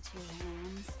my own 2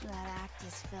 hands. That act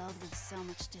is filled with so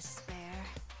much despair.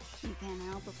 You can't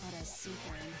help but put a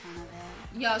super in front of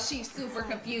it. Yo, she's super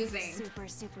confusing. Super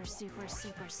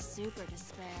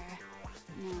despair.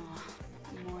 No,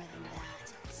 more than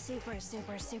that. Super okay,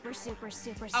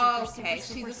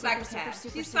 she's a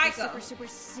psychopath. She's psycho.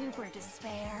 Super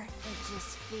despair. It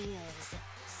just feels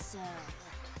so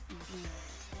good.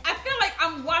 I feel like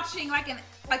I'm watching like a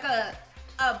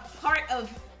part of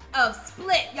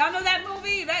Split. Y'all know that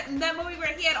movie? That movie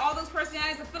where he had all those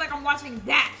personalities? I feel like I'm watching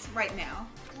that right now.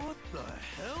 What the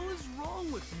hell is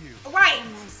wrong with you? Right.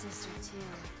 And my sister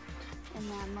too. In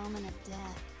that moment of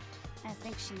death, I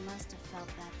think she must have felt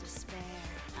that despair.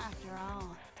 After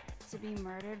all, to be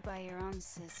murdered by your own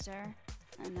sister,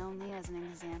 and only as an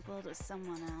example to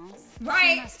someone else?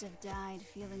 Right. She must have died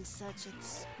feeling such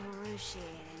excruciating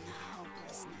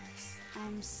hopelessness.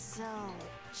 I'm so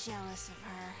jealous of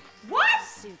her. What?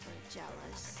 Super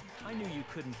jealous. I knew you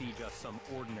couldn't be just some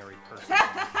ordinary person.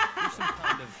 You're some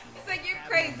kind of It's like you're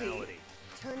crazy.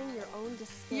 Turning your own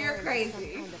despair You're into crazy.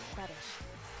 some kind of fetish.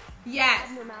 Yes.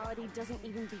 Abnormality doesn't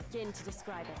even begin to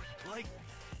describe it. Like,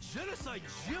 Genocide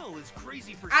Jill is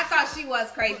crazy for I thought she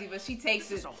was crazy, but she takes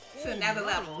it to another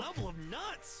level. Level of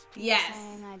nuts. Yes.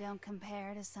 Saying I don't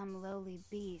compare to some lowly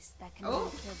beast that can Oh.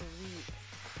 only kill the weak,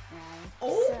 right?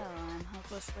 Oh. So I'm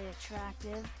hopelessly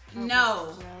attractive, hopelessly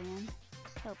No. brilliant,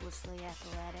 hopelessly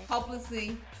athletic,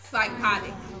 Hopelessly psychotic.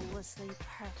 a hopelessly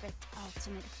perfect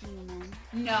ultimate human.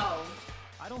 No.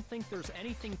 I don't think there's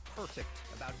anything perfect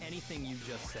about anything you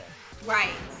just said.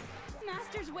 Right.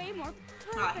 Master's way more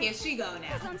perfect. Oh, here she go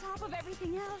now. Because on top of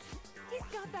everything else, he's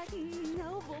got that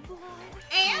noble blood.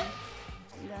 And?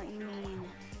 Don't you mean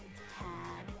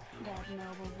had that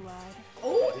noble blood?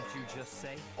 Oh. What did you just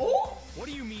say? Oh. What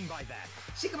do you mean by that?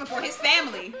 She coming for his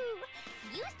family.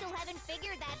 You still haven't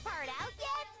figured that part out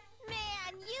yet?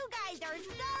 Man, you guys are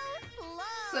so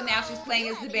slow. So now she's playing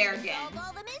as the bear again. Solved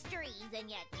all the mysteries, and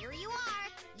yet here you are,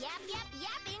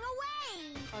 yapping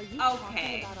away. Are you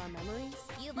Okay. talking about our memories?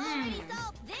 You've already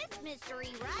solved this mystery,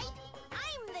 right?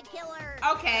 I'm the killer.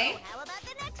 Okay. So how about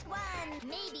the next one?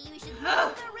 Maybe you should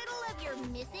solve the riddle of your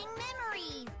missing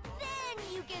memories. Then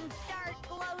you can start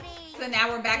floating. So now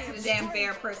we're back to the damn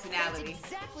bear personality. That's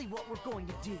exactly what we're going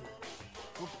to do.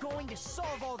 We're going to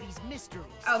solve all these mysteries.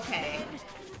 Okay.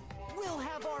 And we'll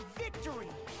have our victory.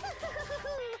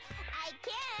 I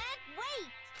can't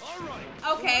wait. All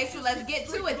right. Okay, so let's get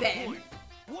to it then.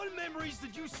 What memories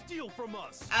did you steal from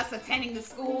us? Us attending the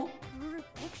school? Group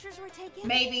pictures were taken?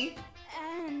 Maybe.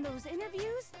 And those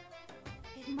interviews?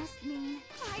 It must mean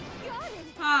I got it.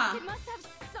 Huh. It must have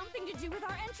something to do with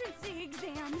our entrancing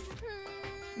exams.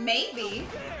 Maybe.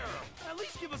 There. At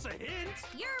least give us a hint.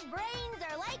 Your brains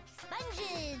are like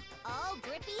sponges, all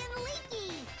drippy and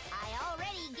leaky. I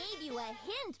already gave you a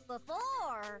hint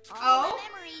before. All the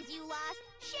memories you lost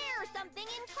share something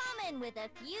in common with a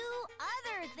few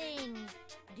other things.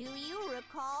 Do you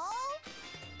recall?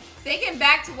 Thinking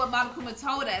back to what Monokuma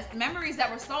told us, the memories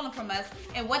that were stolen from us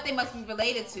and what they must be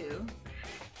related to.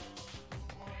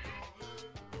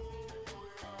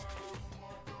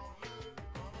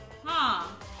 Huh.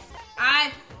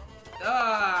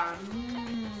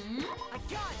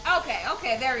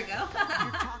 Okay, there we go.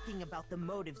 You're talking about the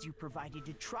motives you provided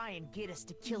to try and get us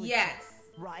to kill each other,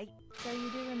 right? So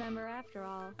you do remember after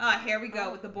all. Oh, here we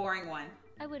go with the boring one.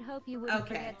 I would hope you wouldn't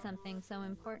Okay. forget something so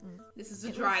important. This is a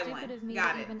It dry was stupid one. of me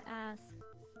Got to it. even ask.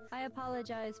 I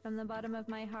apologize from the bottom of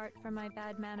my heart for my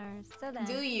bad manners. So then,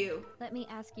 Do you? let me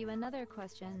ask you another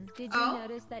question. Did you Oh.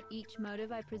 notice that each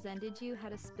motive I presented you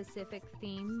had a specific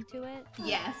theme to it?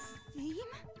 Yes. Theme?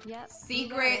 Yep.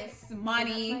 Secrets, you got it.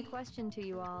 money. So that's my question to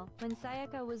you all. When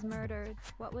Sayaka was murdered,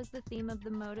 what was the theme of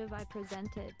the motive I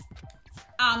presented?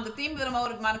 The theme of the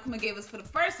motive Monokuma gave us for the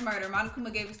first murder,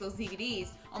 Monokuma gave us those DVDs.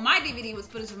 On my DVD was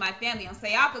footage of my family. On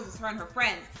Sayaka's was her and her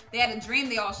friends. They had a dream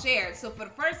they all shared. So for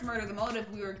the first murder, the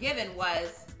motive we were given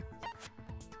was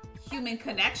human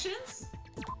connections.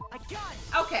 I got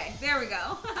it. Okay, there we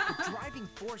go. The driving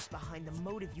force behind the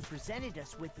motive you presented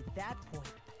us with at that point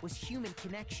was human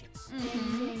connections.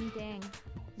 Ding, ding, ding.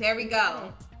 There we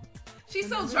go. She's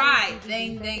so Remember dry. the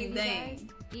Ding, DVDs I ding, gave you ding. guys?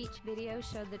 Each video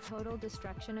showed the total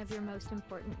destruction of your most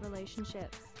important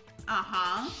relationships.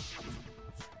 Uh-huh.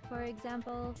 For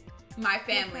example, My your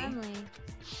family. family.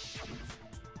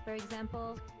 For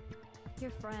example,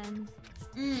 your friends.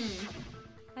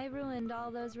 I ruined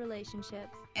all those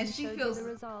relationships And she showed feels you the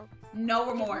results. no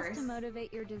It remorse. was to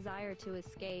motivate your desire to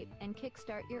escape and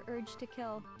kickstart your urge to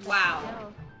kill. But Wow.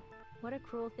 still, what a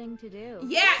cruel thing to do.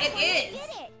 Yeah, it is.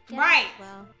 Yeah, Right.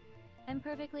 Well, I'm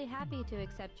perfectly happy to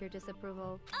accept your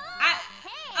disapproval.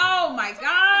 Oh my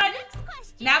god.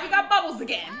 Now we got bubbles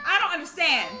again. I don't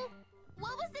understand.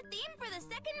 What was the theme for the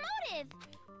second motive?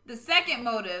 The second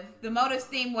motive, the motive's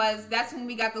theme was, that's when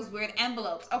we got those weird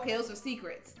envelopes. Okay, those are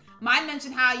secrets. Mine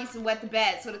mentioned how I used to wet the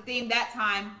bed, so the theme that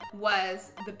time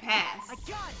was the past. I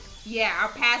got it. Yeah, our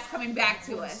past coming back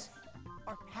to us.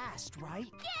 Our past, right?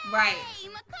 Right. Hey,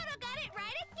 Makoto got it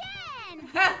right again.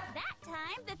 That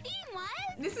time, the theme was...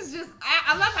 This is just,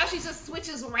 I love how she just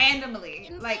switches randomly,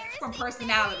 like from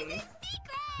personalities.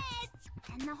 Secrets!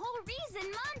 And the whole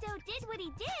reason Mondo did what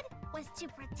he did was to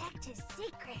protect his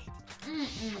secret.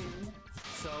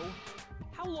 So,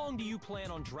 how long do you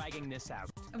plan on dragging this out?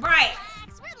 Right.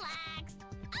 Relax.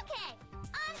 Okay,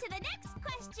 on to the next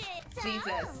question. So,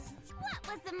 Jesus. What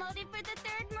was the motive for the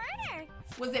third murder?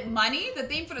 Was it money? The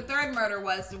theme for the third murder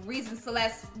was the reason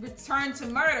Celeste returned to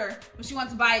murder when she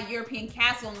wanted to buy a European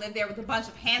castle and live there with a bunch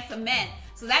of handsome men.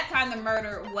 So that time the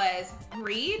murder was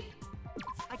greed?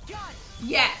 I got it!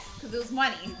 Yes, because it was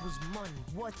money. It was money.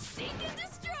 What's Seek and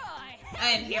destroy!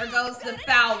 And here goes the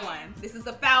foul one. This is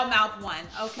the foul mouth one.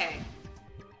 Okay.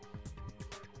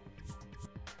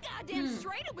 Goddamn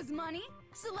straight it was money.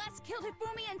 Celeste killed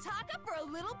Hifumi and Taka for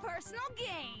a little personal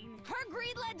gain. Her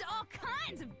greed led to all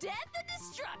kinds of death and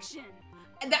destruction.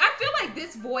 And I feel like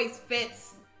this voice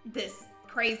fits this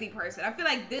crazy person. I feel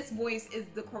like this voice is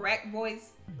the correct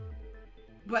voice.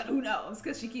 But who knows,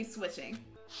 because she keeps switching.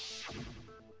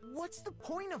 What's the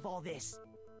point of all this?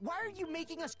 Why are you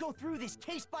making us go through this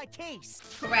case by case?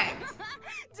 Correct.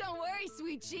 Don't worry,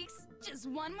 sweet cheeks. Just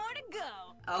one more to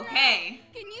go. Okay.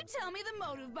 Now, can you tell me the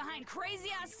motive behind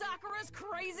crazy-ass Sakura's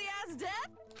crazy-ass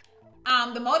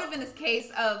death? The motive in this case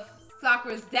of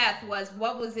Sakura's death was,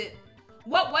 what was it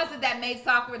that made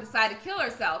Sakura decide to kill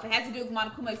herself? It had to do with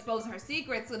Monokuma exposing her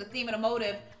secrets, so the theme of the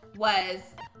motive was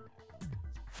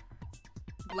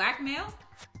blackmail?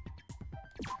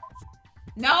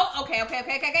 No? Okay.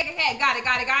 Got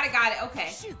it. Okay.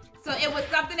 Shoot. So it was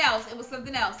something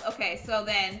else. Okay, so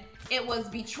then it was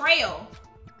betrayal.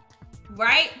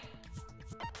 Right?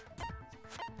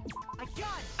 I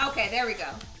got it. Okay, there we go.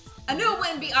 I knew it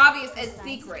wouldn't be obvious as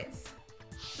secrets.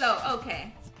 So,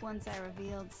 okay. Once I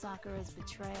revealed Sakura's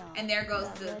betrayal. And there goes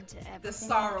the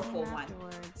sorrowful one.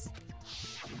 Afterwards.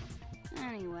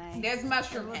 Anyway, there's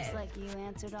Mushroom it looks Head. like you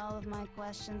answered all of my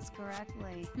questions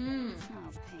correctly.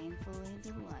 How painfully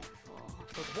delightful.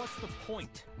 But what's the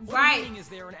point? Right. What meaning is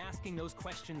there in asking those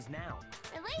questions now?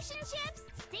 Relationships?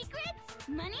 Secrets?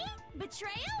 Money?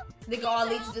 Betrayal? They could all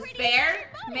lead to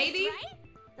despair, maybe? Right?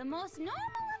 The most normal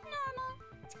of normal.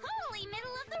 Totally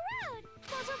middle of the road.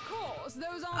 But of course,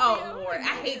 those aren't Oh, the only Lord,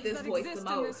 I hate this motives that voice the exist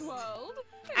in this most. world.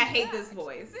 In I hate this fact,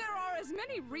 voice. There are as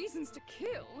many reasons to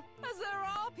kill as there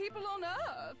are people on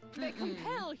Earth. They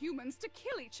compel humans to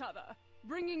kill each other,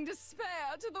 bringing despair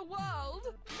to the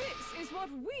world. This is what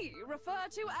we refer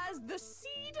to as the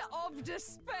seed of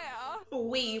despair.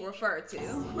 We refer to.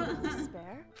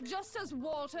 Despair? Just as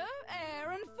water,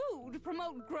 air, and food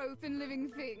promote growth in living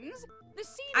things, the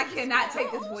seed I of cannot despair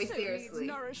take this voice also needs seriously.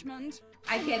 nourishment.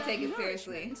 I And can't that take it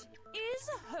seriously. nourishment is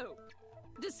hope.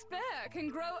 Despair can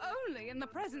grow only in the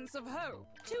presence of hope.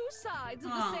 Two sides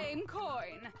of the same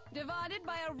coin, divided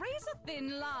by a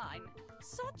razor-thin line.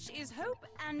 Such is hope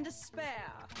and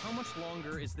despair. How much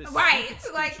longer is this? Right, stupid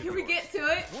it's like, speech can of we yours? get to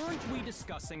it? Weren't we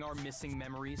discussing our missing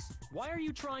memories? Why are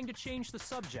you trying to change the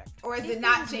subject? Or is If it you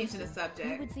not would changing the listen, You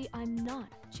subject? would see I'm not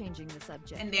changing the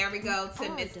subject. And there we go to We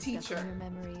are Miss discussing Teacher. your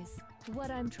memories.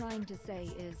 What I'm trying to say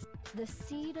is, the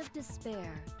seed of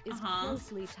despair is Uh-huh.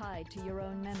 closely tied to your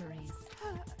own memories.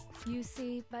 You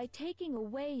see, by taking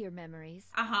away your memories,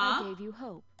 Uh-huh. I gave you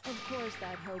hope. Of course,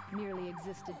 that hope merely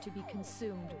existed to be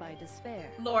consumed by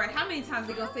despair. Lord, how many times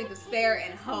are they gonna say despair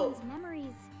and hope? Someone's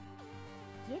memories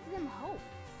give them hope.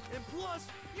 And plus,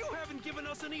 you haven't given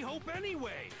us any hope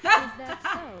anyway. Is that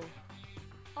so?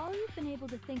 All you've been able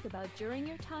to think about during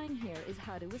your time here is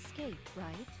how to escape,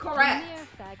 right? Correct. The mere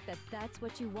fact that that's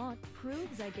what you want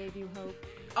proves I gave you hope.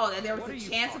 Oh, that there was What a are you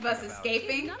chance of us talking about? If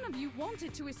escaping? none of you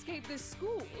wanted to escape this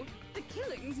school, the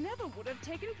killings never would have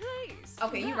taken place.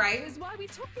 Okay, you're That right. is why we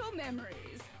took your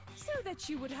memories, so that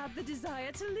you would have the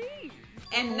desire to leave.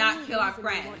 And The not only kill our reason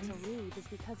we want friends. to leave is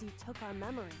because you took our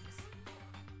memories.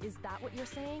 Is that what you're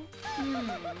saying?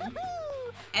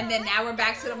 And then now we're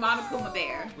back to the Monokuma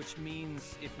Bear. Which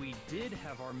means if we did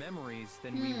have our memories,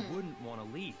 then we wouldn't want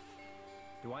to leave.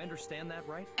 Do I understand that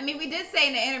right? I mean, we did say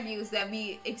in the interviews that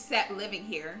we accept living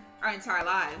here our entire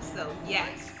lives, so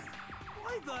yes.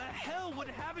 Why the hell would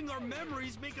having our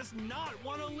memories make us not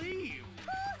want to leave?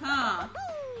 Huh.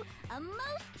 A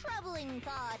most troubling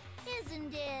thought,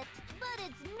 isn't it? But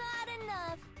it's not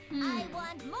enough. I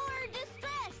want more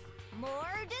distress,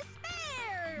 more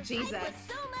despair. Jesus. I put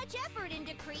so much effort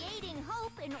into creating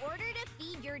hope in order to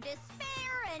feed your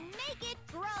despair and make it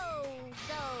grow.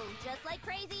 So, just like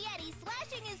Crazy Eddie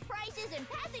slashing his prices and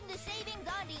passing the savings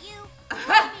on to you,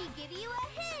 let me give you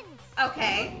a hint.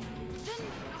 Okay. Then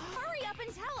hurry up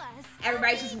and tell us.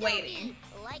 Everybody's just Okie waiting.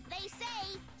 dokie. Like they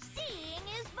say, seeing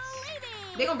is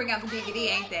believing. They gonna bring out the DVD,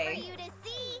 ain't For they? you to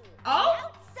see Oh?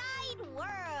 the outside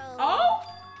world. Oh?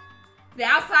 The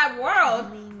outside You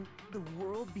world. mean the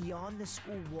world beyond the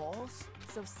school walls?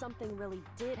 So something really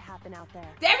did happen out there.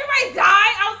 Did everybody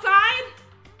die outside?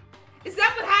 Is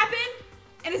that what happened?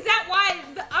 And is that why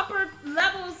the upper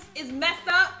levels is messed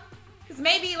up? Because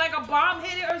maybe like a bomb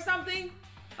hit it or something?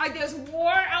 Like there's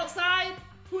war outside?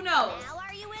 Who knows? Now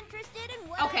are you interested in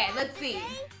what Okay, let's see.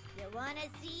 You wanna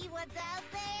see what's out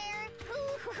there?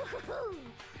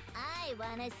 I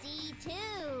wanna see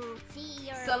too. See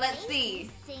your So let's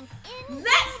see. Sink into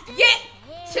Let's get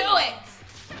to it.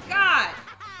 God.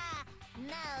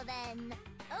 Now then,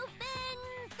 open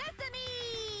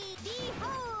sesame.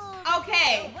 Behold.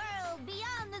 Okay. The world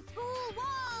beyond the school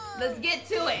walls. Let's get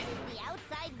to it. The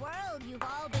outside world you've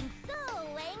all been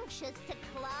so anxious to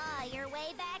claw your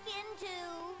way back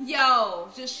into. Yo,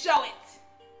 just show it.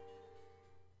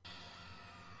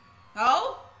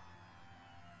 Oh?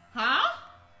 Huh?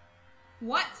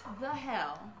 What the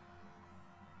hell?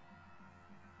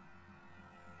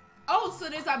 Oh, so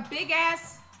there's a big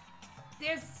ass.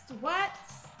 There's what?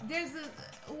 There's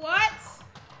a what?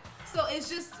 So it's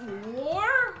just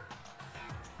war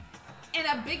and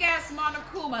a big ass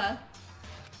Monokuma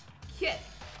kid.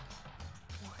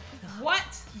 What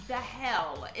the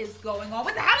hell is going on?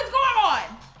 What the hell is going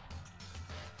on?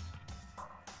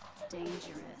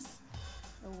 Dangerous.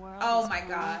 The world Oh is my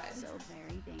God. so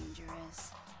very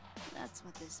dangerous. That's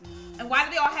what this means. And why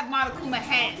do they all have Monokuma What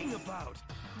heads? are you talking about?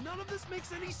 None of this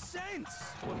makes any sense.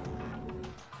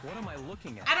 What am I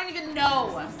looking at? I don't even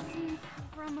know. Scene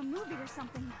from a movie or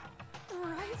something,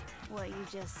 right? What you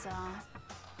just saw,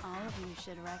 all of you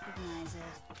should recognize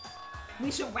it.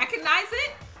 We should recognize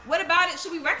it? What about it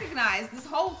should we recognize? This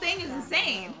whole thing is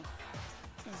insane.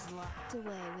 Is locked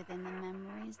away within the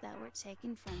memories that were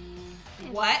taken from you.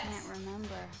 If What? you can't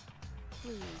remember,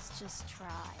 please just try.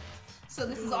 So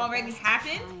this has Do your already best to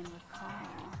happened? try and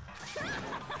recall.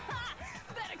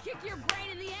 Better kick your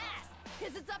brain in the ass,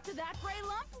 because it's up to that gray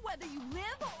lump whether you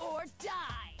live or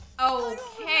die. I don't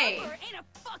Okay. remember ain't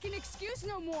a fucking excuse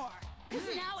no more.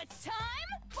 Because now it's time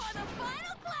for the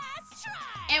final class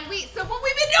try. And so what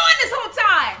we've been doing this whole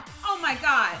time? Oh my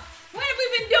God. What have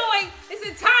we been doing this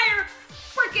entire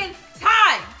freaking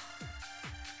time?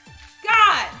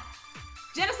 God.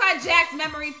 Genocide Jack's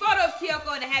memory, photo of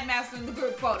Kyoko and the headmaster in the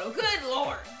group photo. Good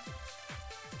Lord.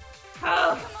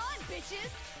 Oh. Come on, bitches.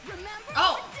 Remember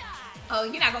Oh. or die. Oh,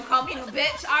 you're not gonna call me no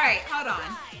bitch? All right, hold on.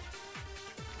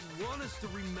 You want us to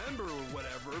remember or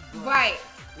whatever, but Right.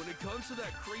 when it comes to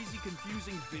that crazy,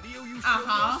 confusing video you showed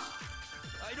Uh-huh. us,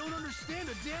 I don't understand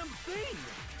a damn thing.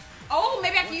 Oh,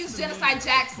 maybe I can use What's the Genocide name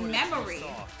Jack's of the footage you memory.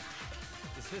 saw?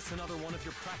 Is this another one of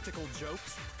your practical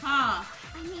jokes? Huh.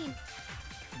 I mean,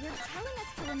 you're telling us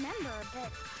to remember, but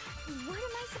what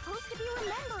am I supposed to be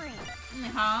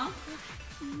remembering? Huh?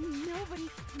 Nobody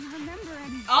can remember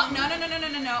anything. Oh,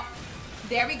 no.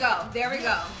 There we go. There we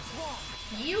go.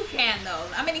 You can, though.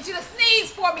 I'm gonna need you to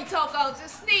sneeze for me, Toko.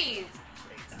 Just sneeze.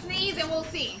 Sneeze and we'll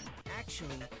see.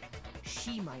 Actually,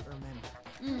 she might remember.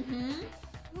 Mm-hmm.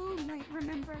 Who might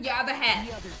remember? Your other head.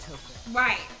 The other Toko,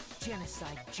 Right.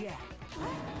 Genocide Jack.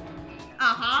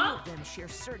 Uh-huh. Two of them share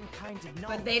certain kinds of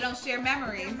knowledge. But they don't share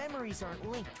memories. Their memories aren't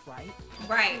linked, right?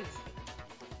 Right.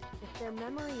 If their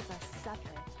memories are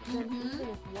separate, then even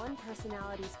if one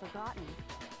personality's forgotten,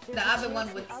 there's The a other chance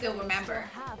one would the still other will remember.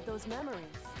 have those memories.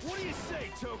 What do you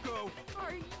say, Toko?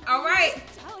 Are you All right.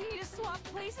 telling me to swap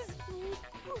places with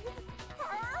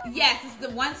her? Yes, it's the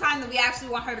one time that we actually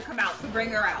want her to come out, to bring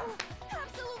her out.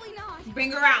 Absolutely not.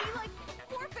 Bring her out. I'd be like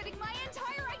forfeiting my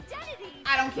entire identity.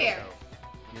 I don't care.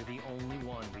 You're the only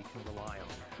one we can rely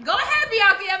on. Go ahead,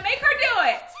 Byakuya. Make her do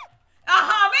it.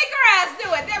 Uh-huh. Make her ass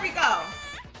do it. There we go.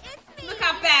 It's me. Look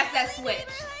how fast that switched.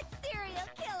 Neighborhood serial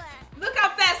killer. Look how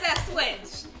fast that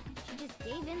switched. She just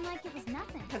gave in like it was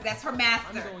nothing. Because that's her I'm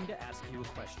master. going to ask you a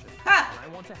question. Huh.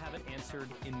 And I want to have it answered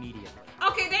immediately.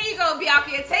 Okay, there you go,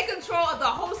 Byakuya. Take control of the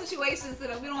whole situation so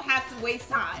that we don't have to waste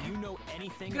Do time. you know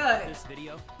anything Good. about this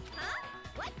video? Huh?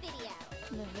 What video?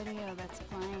 The video that's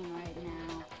playing right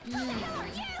now. Who the hell are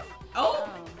you? Oh.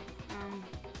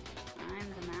 I'm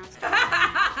the master.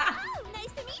 Oh,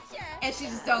 nice to meet you. And she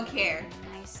just don't care.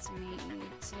 Nice to meet you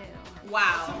too.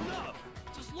 Wow. Enough.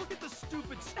 Just look at the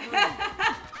stupid screen. Aye,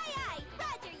 aye.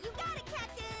 Roger, you got it,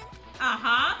 Captain.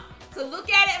 Uh-huh. So look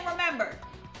at it and remember.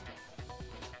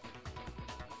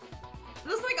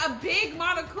 Looks like a big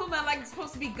Monokuma, like it's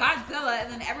supposed to be Godzilla,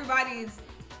 and then everybody's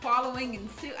following in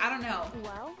suit. I don't know.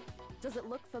 Well, does it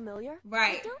look familiar?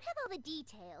 Right. I don't have all the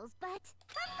details, but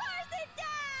of course it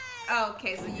does.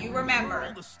 Okay, so you All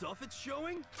remember. the stuff it's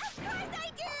showing? Of course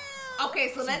I do.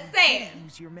 Okay, so let's say it.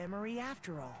 Use your memory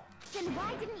after all. Then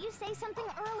why didn't you say something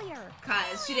earlier?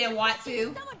 Cause she didn't want to.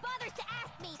 Someone bothers to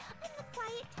ask me. I'm the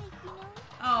quiet type, you know.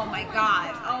 Oh my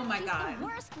god. Oh my She's god. the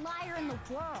worst liar in the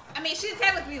world. I mean, she didn't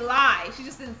technically lie. She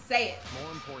just didn't say it.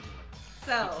 More importantly,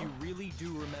 So. if you really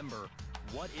do remember,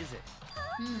 what is it?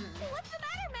 What's the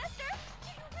matter, Master? Do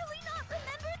you really not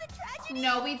remember the tragedy?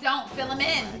 No, we don't. Fill him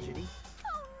in. Tragedy.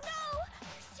 Oh no!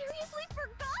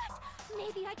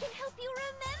 Maybe I can help you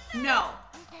remember. No.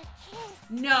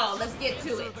 No, let's get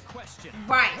to it. The question.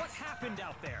 Right. What happened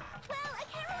out there? Well, I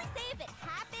can't really say if it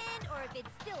happened or if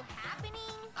it's still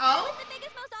happening. Oh? It was the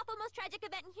biggest, most awful, most tragic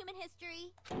event in human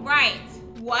history. Right.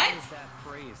 What? Why is that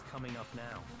phrase coming up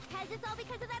now? Because it's all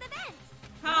because of that event.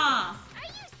 Huh.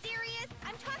 Are you serious?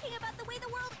 I'm talking about the way the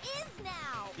world is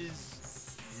now.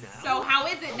 So how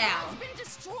is it now? It's been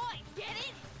destroyed, get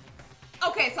it?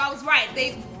 Okay, so I was right.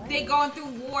 They gone through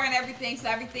war and everything, so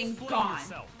everything's gone.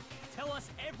 Yourself. Tell us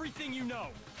everything you know.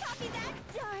 Copy that,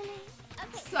 darling.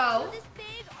 Okay, So this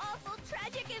big, awful,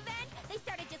 tragic event, they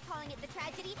started just calling it the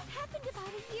tragedy, happened about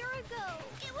a year ago.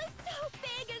 It was so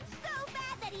big and so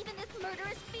bad that even this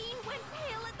murderous fiend went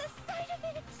pale at the sight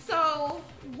of it. So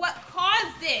what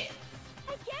caused it?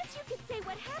 I guess you could say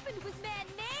what happened was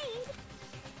man-made.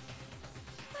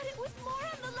 But it was more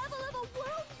on the level of a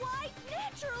worldwide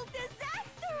natural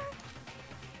disaster.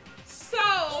 So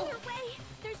either way,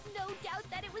 there's no doubt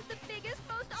that it was the biggest,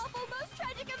 most awful, most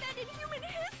tragic event in human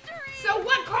history. So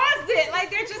what caused it?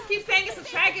 Like they just keep saying it's a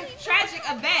tragic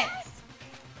event.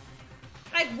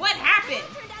 Like what happened?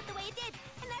 It turned out the way it did,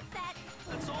 and that's that.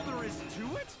 That's all there is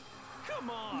to it? Come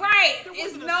on. Right. There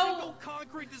Is wasn't no a single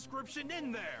concrete description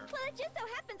in there. Well, it just so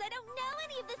happens I don't know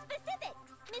any of the specifics.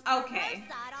 Mr. Okay. Rose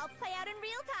saw it all play out in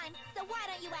real time, so why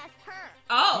don't you ask her?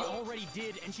 Oh. She already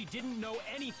did, and she didn't know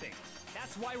anything.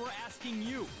 That's why we're asking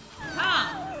you.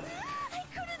 Huh. I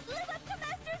couldn't live up to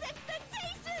Master's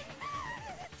expectations.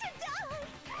 To die.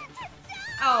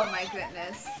 Oh my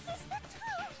goodness. This is the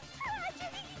true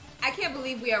tragedy. I can't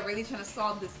believe we are really trying to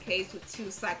solve this case with two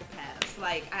psychopaths.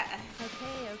 Like,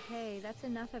 Okay, that's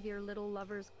enough of your little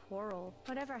lover's quarrel.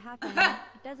 Whatever happened,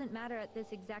 it doesn't matter at this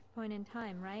exact point in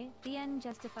time, right? The end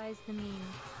justifies the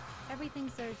means. Everything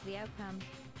serves the outcome.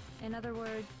 In other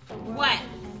words, the world What?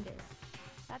 has ended.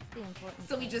 That's the important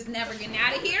So we thing. just never getting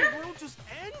out of here? The world just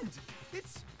end.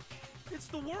 It's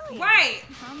the world. Right.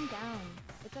 Calm down.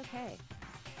 It's okay.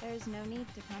 There's no need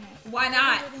to panic. Why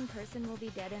not? Every living person will be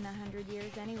dead in 100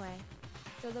 years anyway.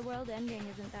 So the world ending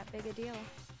isn't that big a deal.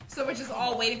 So we're just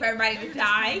all waiting for everybody to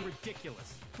die?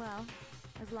 Ridiculous. Well,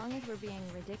 as long as we're being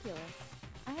ridiculous.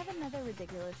 I have another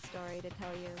ridiculous story to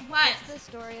tell you. What? It's the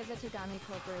story of the Tagami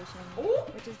Corporation, Ooh.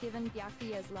 which has given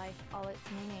Byakuya's life all its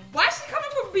meaning. Why is she coming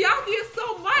from Byakuya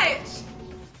so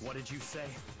much? What did you say?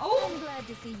 Oh. I'm glad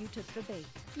to see you took the bait.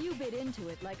 You bit into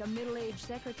it like a middle-aged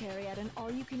secretary at an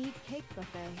all-you-can-eat cake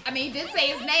buffet. I mean, he did say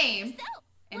his name. So,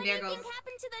 And what there do you goes think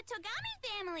happened to the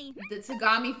Tagami family? the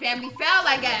Tagami family fell,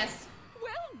 I guess.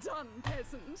 Well done,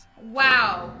 peasant.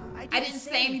 Wow. I didn't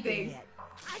say anything. yet.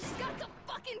 I just got so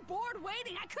fucking bored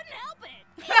waiting, I couldn't help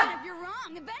it. Even if you're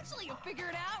wrong, eventually you'll figure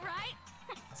it out, right?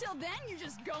 Till then, you're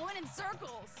just going in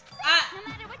circles. No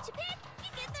matter what you pick, you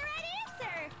get the right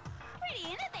answer. Pretty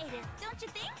innovative, don't you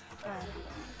think?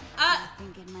 I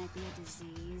think it might be a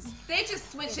disease. They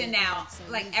just switching now,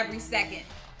 like every second.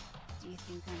 Do you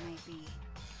think I might be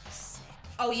sick?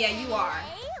 Oh yeah, you are.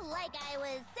 Hey, like I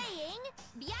was saying,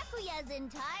 Byakuya's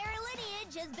entire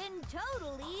lineage has been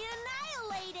totally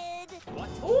annihilated. What?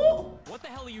 Ooh. What the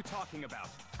hell are you talking about?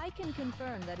 I can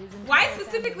confirm that his entire Why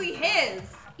specifically family, his?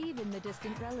 even the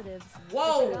distant relatives.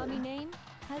 Whoa. The Tagami name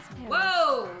has perished.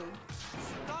 Whoa.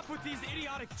 Stop with these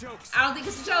idiotic jokes. I don't think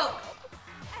it's a joke.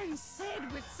 And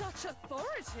said with such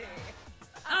authority.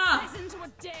 Ah. A peasant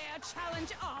would dare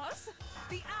challenge us,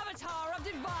 the avatar of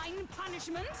divine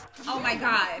punishment. Oh my You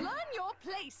God. must learn your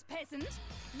place, peasant.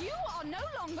 You are no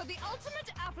longer the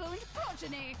ultimate affluent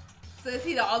progeny. So is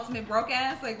he the ultimate broke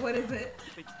ass? Like, what is it?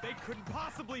 They couldn't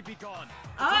possibly be gone.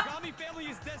 The Ah. Tagami family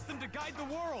is destined to guide the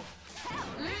world. Hell,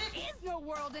 there is no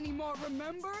world anymore,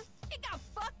 remember? It got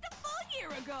fucked a full year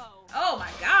ago. Oh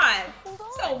my God. Hold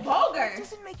on. So vulgar. That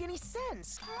doesn't make any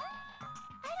sense.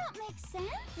 I don't make sense.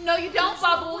 No, you don't, There's no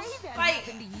Bubbles. way that Like,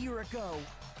 happened a year ago.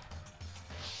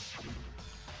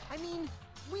 I mean,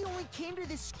 we only came to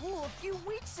this school a few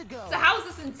weeks ago. so how is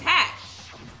this intact?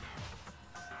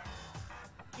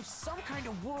 If some kind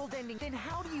of world ending, then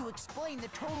how do you explain the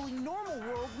totally normal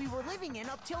world we were living in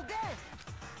up till then?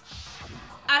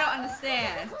 I don't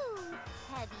understand. Ooh,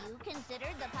 have you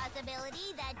considered the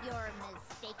possibility that you're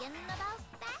mistaken about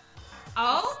that?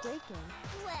 Oh? Mistaken.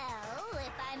 Well,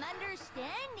 if I'm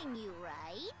understanding you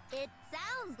right, it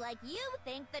sounds like you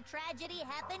think the tragedy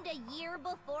happened a year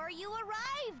before you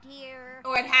arrived here.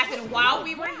 Or it happened while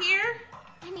we were here?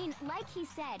 I mean, like he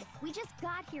said, we just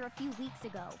got here a few weeks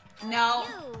ago. No. A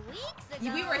few weeks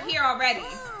ago? We were here already.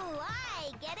 Ooh,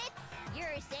 I get it. You're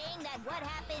saying that what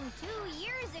happened 2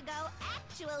 years ago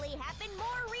actually happened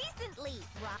more recently,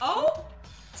 right? Oh?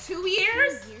 2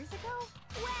 years? 2 years ago?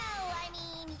 Well, I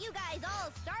mean, you guys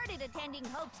all started attending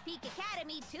Hope's Peak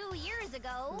Academy 2 years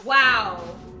ago. Wow.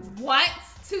 What?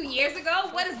 2 years ago?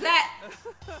 What is that?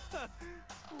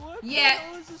 What Yeah. the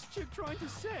hell is this chick trying to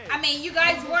say? I mean, you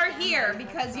guys were here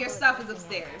because your stuff is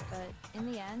upstairs. But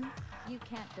in the end, you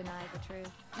can't deny the truth.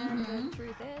 And the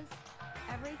truth is,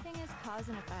 everything is cause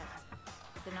and effect.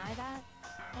 Deny that,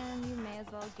 and you may as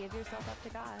well give yourself up to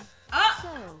God. Oh!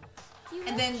 So, you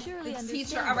And then surely the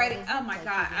teacher understand already. all the Oh my hints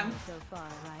God! I've given I'm you so far,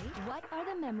 right? What are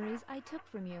the memories I took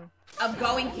from you? of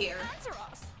going here. Answer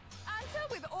us. Answer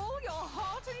with all your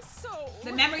heart and soul.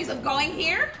 The memories of going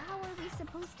here. How are we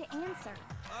supposed to answer?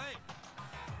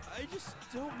 I just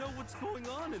don't know what's going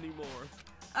on anymore.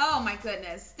 Oh my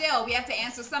goodness. Still, we have to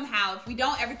answer somehow. If we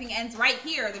don't, everything ends right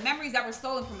here. The memories that were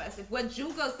stolen from us. If what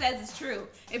Junko says is true.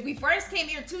 If we first came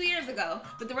here 2 years ago,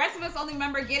 but the rest of us only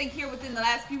remember getting here within the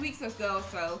last few weeks or so.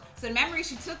 So the memory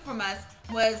she took from us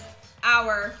was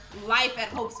our life at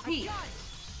Hope's Peak.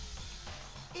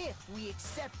 If we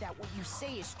accept that what you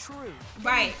say is true,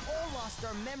 Right. we've all lost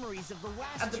our memories of the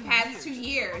last Of the 2 past years. 2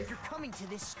 years. You're coming to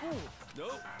this school.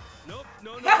 Nope. Nope.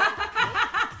 No.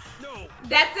 No.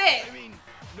 That's it. I mean,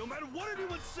 no matter what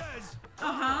anyone says.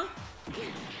 Uh-huh.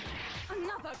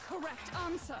 Another correct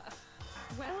answer.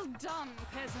 Well done,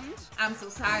 peasant. I'm so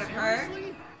tired of her.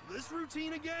 Seriously? This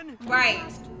routine again? Right.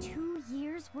 2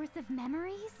 years worth of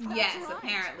memories? Yes, That's right.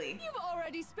 apparently. You've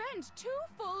already spent 2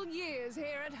 full years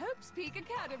here at Hope's Peak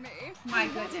Academy. My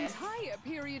And goodness. That entire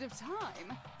period of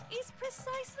time is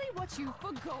precisely what you've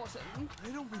forgotten. I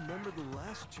don't remember the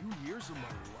last 2 years of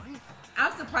my life.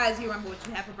 I'm surprised you remember what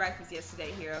you had for breakfast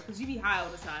yesterday, Hero, because you be high all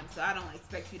the time, so I don't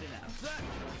expect you to know.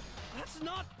 That's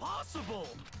not possible.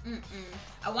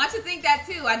 I want to think that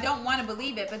too. I don't want to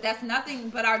believe it, but that's nothing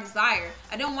but our desire.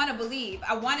 I don't want to believe.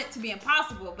 I want it to be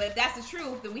impossible, but if that's the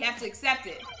truth, then we have to accept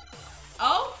it.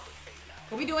 Oh?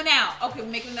 What we doing now? Okay, we're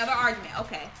making another argument.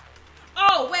 Okay.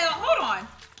 Oh, well, hold on.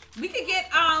 We could get,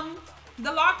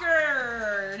 the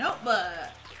locker notebook.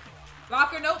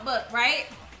 Locker notebook, right?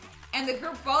 And the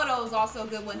group photo is also a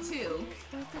good one too.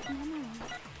 Worth of memories.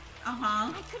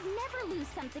 Uh-huh. I could never lose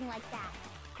something like that.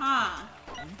 Huh.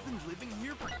 You've been living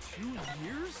here for 2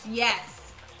 years?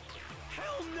 Yes.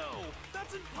 Hell no!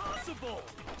 That's impossible!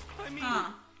 I mean,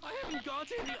 Huh. I haven't gone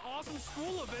to any awesome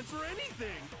school events or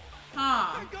anything.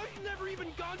 Huh. My God, you've never even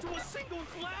gone to a single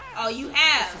class! Oh, you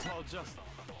have. This is all just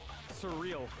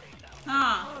surreal.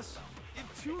 Huh. Plus,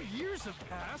 if 2 years have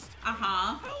passed,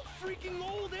 Uh-huh. how freaking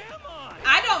old am I?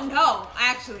 I don't know,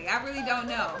 actually. I really don't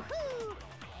know. Woohoo!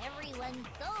 Everyone's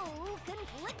so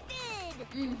conflicted.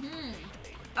 Mm-hmm.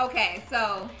 Okay,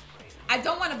 so I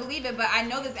don't want to believe it, but I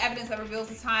know there's evidence that reveals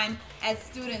the time as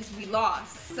students we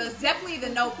lost. So it's definitely the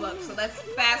notebook. So let's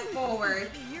fast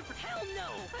forward. Hell no!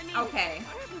 I mean, Okay.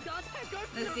 I haven't got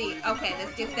Let's see. Okay,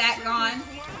 let's get that gone.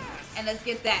 And let's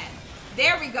get that.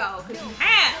 There we go. Because you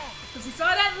have. Because you saw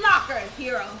that locker,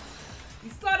 Hero.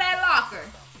 You saw that locker.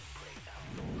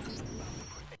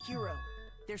 Hero,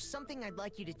 there's something I'd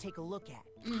like you to take a look at.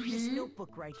 This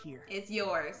notebook right here. It's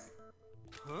yours.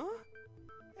 Huh?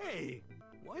 Hey,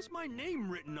 why is my name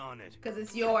written on it? Because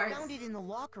it's yours. I found it in the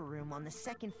locker room on the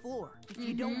 2nd floor. If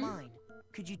you don't mind,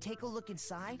 could you take a look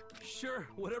inside? Sure,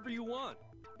 whatever you want.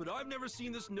 But I've never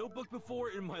seen this notebook before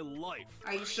in my life.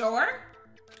 Are you sure?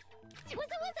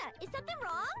 What's is something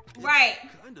wrong? Right.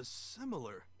 Kinda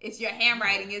similar. It's your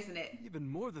handwriting, isn't it? Even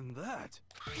more than that.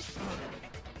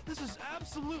 This is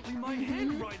absolutely my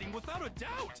handwriting, without a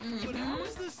doubt. But how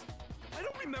is this? I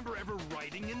don't remember ever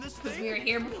writing in this Because thing. we were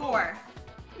here before.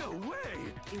 No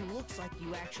way. It looks like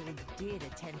you actually did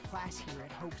attend class here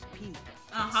at Hope's Peak.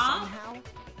 Uh-huh. Somehow,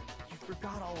 you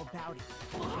forgot all about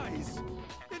it. Lies.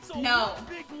 It's all No. one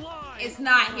big lie. It's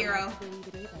not, I don't Hero. like to believe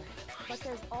it either. But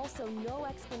there's also no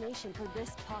explanation for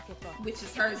this pocketbook. Which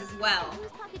is hers as well.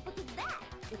 Whose pocketbook is that?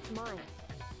 It's mine.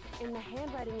 And the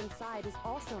handwriting inside is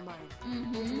also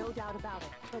mine. There's no doubt about it.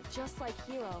 But just like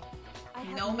Hero, I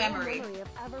have No memory. of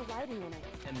ever writing in it.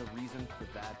 And the reason for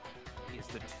that is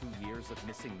the 2 years of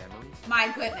missing memories? My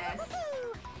goodness.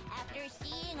 Woohoo! After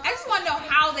seeing all I just want to know this,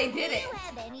 how they do did it. you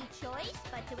have any choice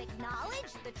but to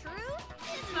acknowledge the truth?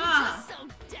 Isn't Huh. it just so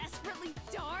desperately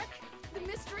dark? The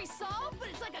mystery solved, but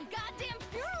it's like a goddamn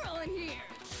funeral in here.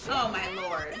 Oh my Hey,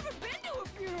 lord. I've never been to a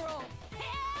funeral.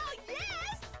 Hell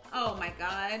yes! Oh my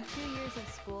god. 2 years of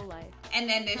school life. And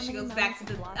then there How she many goes back to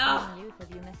moments the. of Oh. blossoming youth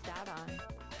have you missed out on?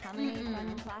 How many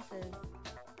fun classes?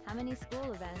 How many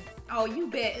school events? Oh, you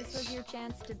This was bitch. your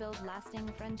chance to build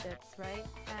lasting friendships, right?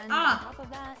 And Ah. on top of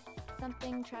that,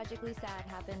 something tragically sad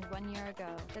happened 1 year ago.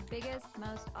 The biggest,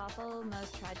 most awful,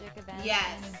 most tragic event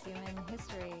in human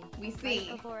history. We see.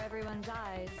 Right before everyone's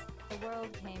eyes, the world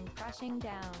came crashing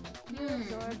down. You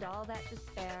absorbed all that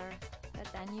despair,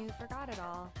 but then you forgot it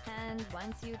all. And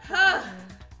once you'd forgotten,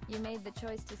 you made the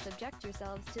choice to subject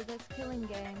yourselves to this killing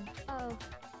game. Oh,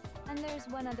 and there's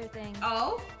one other thing.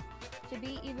 Oh? To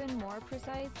be even more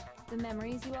precise, the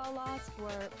memories you all lost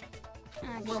were...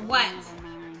 what?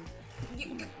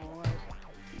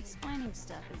 Explaining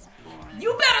stuff is boring.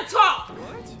 You better talk!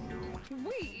 What?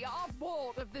 We are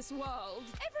bored of this world.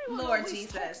 Everyone Lord always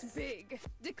Jesus. talks big,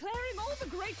 declaring all the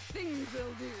great things they'll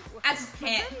do. I just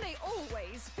can't. But then they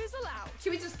always fizzle out.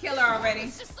 Can we just kill her already?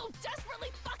 It's just so desperately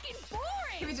fucking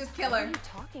boring. Can we just kill her? What are you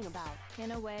talking about?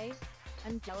 In a way,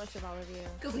 I'm jealous of all of you.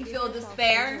 Because we You feel yourself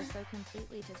despair? over so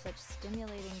completely to such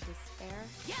stimulating despair.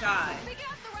 Yeah, God. so figure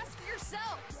out the rest for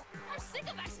yourselves. I'm sick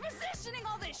of expositioning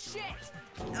all this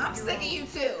shit. I'm sick of you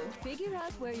too. Figure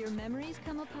out where your memories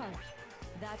come apart.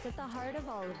 That's at the heart of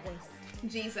all of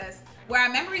this. Jesus. Where our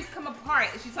memories come apart.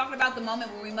 Is she talking about the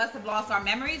moment where we must have lost our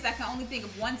memories? I can only think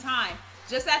of one time.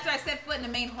 Just after I set foot in the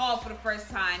main hall for the first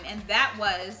time. And that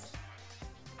was...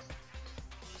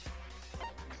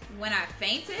 when I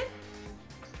fainted?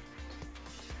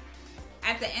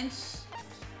 At the inch...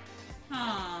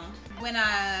 When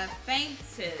I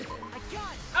fainted.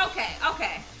 Okay,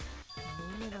 okay.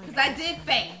 Because I did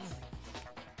faint.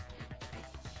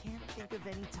 Can't think of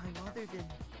any time other than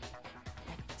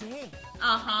that day.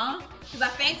 Because I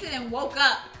fainted and woke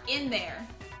up in there.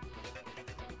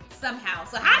 Somehow.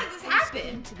 So how did this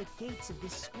happen? To the gates of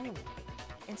this school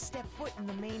and stepped foot in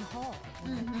the main hall.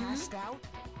 When I passed out,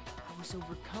 I was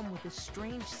overcome with a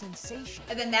strange sensation.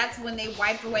 And then that's when they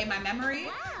wiped away my memory?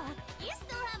 Wow, you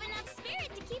still have enough spirit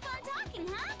to keep on talking,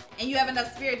 huh? And you have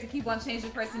enough spirit to keep on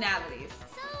changing personalities.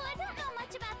 So, I don't know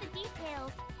much about the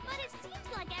details, but it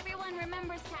seems like everyone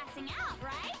remembers passing out,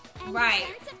 right? And Right.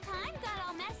 your sense of time got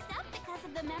all messed up because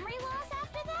of the memory loss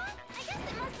after that? I guess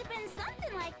it must have been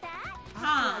something like that.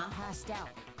 After I passed out,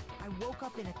 I woke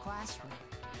up in a classroom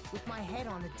with my head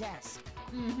on a desk.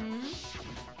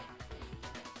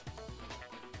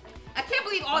 I can't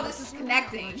believe all this is How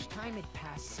connecting. much time had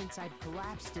passed since I'd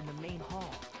collapsed in the main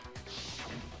hall.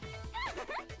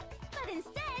 But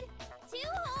instead, 2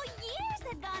 whole years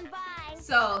had gone by.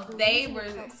 So they reason were...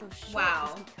 it felt so short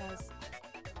wow. was because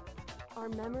our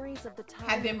memories of the time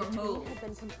Had been between removed. had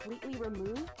been completely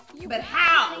removed. But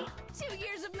how? 2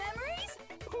 years of memories?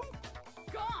 Poof,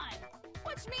 gone.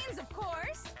 Which means, of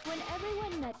course, When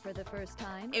everyone met for the first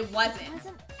time, It wasn't.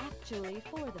 actually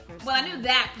for the first Well, I time. knew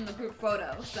that from the group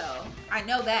photo, so I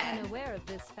know that. Unaware of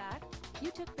this fact,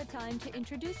 you took the time to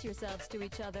introduce yourselves to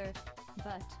each other,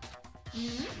 but...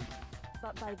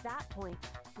 But by that point,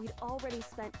 we'd already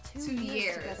spent 2 2 years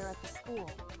years. together at the school.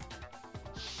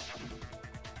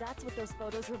 That's what those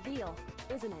photos reveal,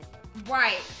 isn't it?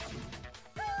 Right.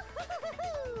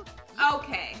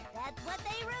 Okay. That's what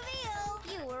they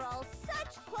reveal. You were all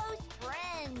such close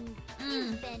friends.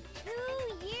 You spent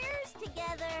 2 years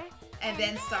together. And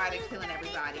then started you killing started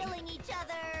everybody. killing each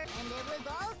other. And it was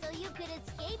all so you could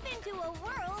escape into a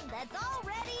world that's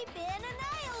already been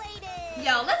annihilated.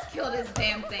 Yo, let's kill this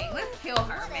damn thing. Let's kill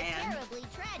her, What a man. terribly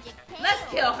tragic tale. Let's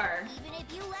kill her. Even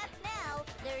if you left now,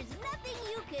 there's nothing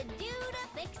you could do to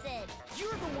fix it.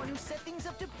 You're the one who set things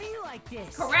up to be like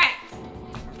this. Correct.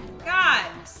 God.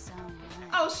 So much.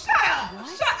 Oh, shut up.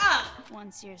 What? Shut up.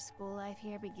 Once your school life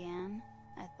here began,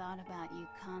 I thought about you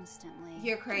constantly.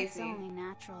 You're It's crazy. only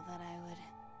natural that I would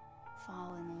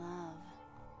fall in love.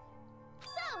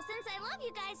 So, since I love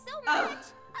you guys so Ugh. much,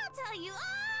 I'll tell you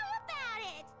all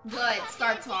about it. Good. About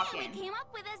Start the idea talking. We came up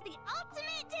with as the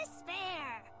ultimate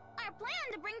despair. Our plan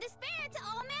to bring despair to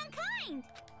all mankind.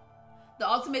 The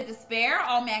ultimate despair,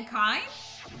 all mankind.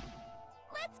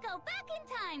 Let's go back in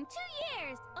time 2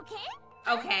 years, okay?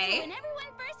 Okay. To when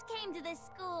everyone first came to this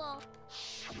school.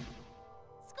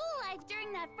 School life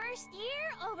during that first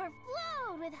year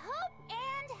overflowed with hope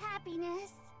and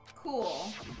happiness.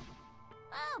 Cool.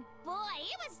 Oh boy,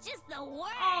 it was just the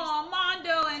worst. Oh,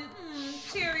 Mondo and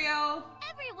Cheerio.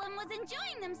 Everyone was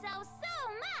enjoying themselves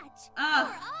so much. Ugh.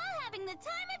 We're all having the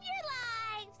time of your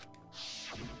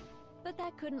lives. But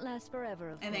that couldn't last forever,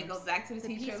 of And then course. goes back to the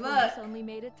teacher. peacefulness Look. only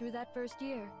made it through that first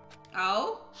year.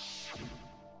 Oh?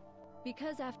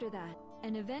 Because after that,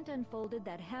 an event unfolded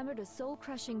that hammered a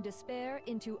soul-crushing despair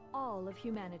into all of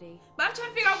humanity. But I'm trying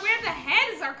to figure out where the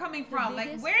heads are coming The from. Like,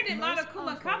 biggest, where did most Monokuma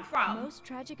awful, come from? Most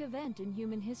tragic event in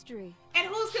human history. And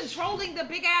who's controlling the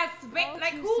big ass space? All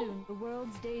Like, too who? soon, the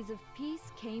world's days of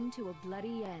peace came to a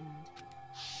bloody end.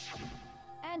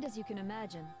 And And as you can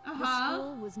imagine, the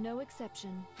school was no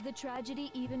exception. The tragedy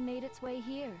even made its way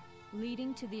here,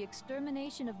 leading to the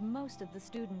extermination of most of the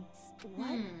students.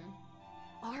 What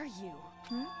are you?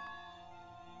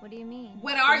 What do you mean?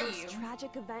 What are the you? most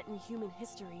tragic event in human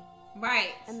history.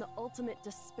 Right. And the ultimate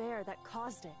despair that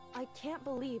caused it. I can't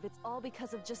believe it's all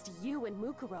because of just you and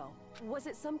Mukuro. Was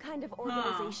it some kind of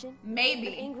organization? Maybe.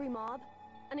 An angry mob?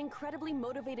 An incredibly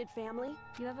motivated family?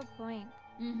 You have a point.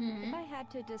 If I had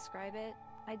to describe it,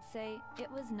 I'd say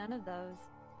it was none of those.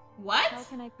 What? How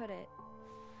can I put it?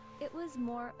 It was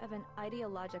more of an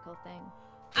ideological thing.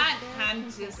 I'm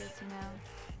just... You know,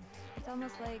 it's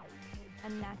almost like a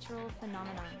natural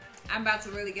phenomenon. I'm about to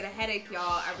really get a headache,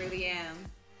 y'all. I really am.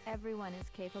 Everyone is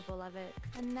capable of it,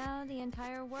 and now the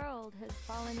entire world has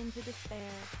fallen into despair.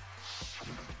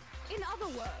 In other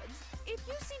words, if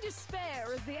you see despair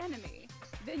as the enemy,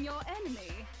 then your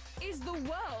enemy is the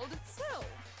world itself.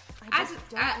 I just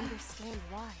don't understand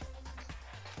why.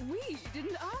 We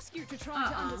didn't ask you to try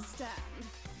to understand.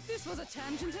 This was a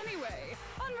tangent anyway,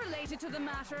 unrelated to the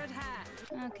matter at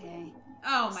hand. Okay.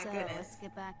 Oh my so, goodness. Let's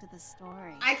get back to the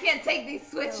story. I can't take these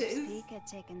switches. Hope's Peak had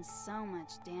taken so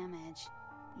much damage.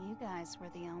 You guys were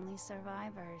the only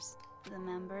survivors. The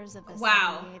members of the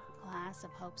 78th class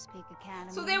of Hope's Peak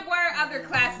Academy. So there were other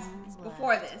classes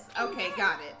before this. Okay,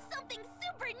 got it. Something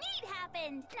super neat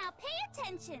happened. Now pay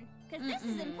attention, because this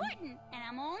is important, and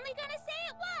I'm only gonna say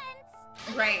it once.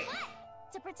 So right. guess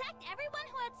what? To protect everyone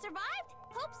who had survived,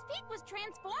 Hope's Peak was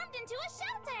transformed into a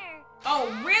shelter.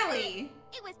 Oh, really?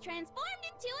 It was transformed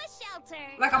into a shelter.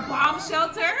 Like a bomb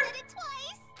shelter? I said it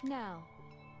twice. Now,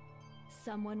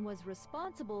 someone was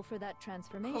responsible for that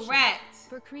transformation. Correct.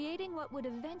 For creating what would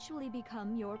eventually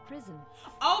become your prison.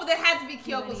 Oh, that had to be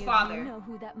Kyoko's father. You know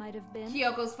who that might have been?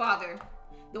 Kyoko's father.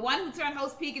 The one who turned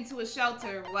Hope's Peak into a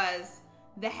shelter was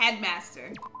the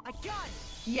headmaster. I got it.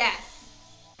 Yes.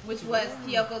 Which was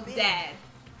Kyoko's dad.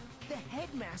 The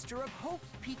headmaster of Hope's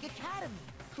Peak Academy.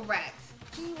 Correct.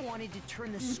 He wanted to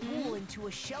turn the school into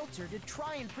a shelter to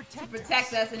try and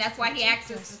protect us, and that's why he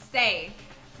asked us to stay.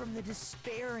 From the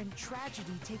despair and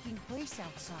tragedy taking place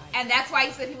outside. And that's why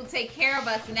he said he will take care of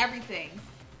us and everything.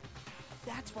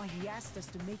 That's why he asked us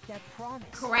to make that promise.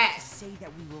 Correct. To say that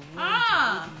we were willing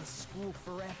to live in this school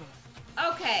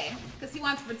forever. Okay, because he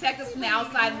wants to protect us from the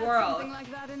outside world. Something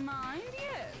like that in mind,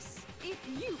 yes. If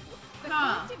you, the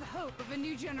collective hope of a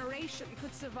new generation,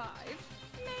 could survive,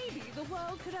 maybe the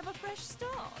world could have a fresh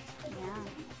start. Yeah,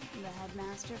 the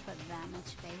headmaster put that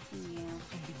much faith in you.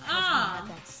 And because we had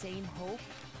that same hope,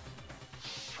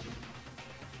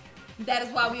 that is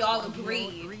why we all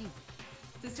agreed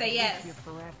to say yes.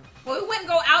 Forever. Well, we wouldn't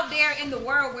go out there in the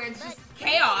world where it's just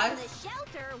chaos. The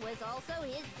shelter was also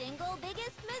his single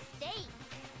biggest mistake.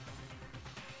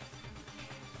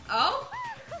 Oh?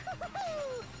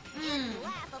 It's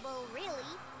laughable, really.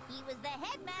 He was the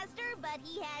headmaster, but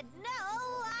he had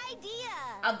no idea.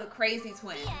 Of the crazy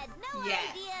twins. He had no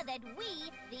idea that we,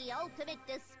 the ultimate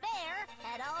despair,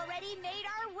 had already made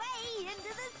our way into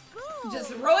the school.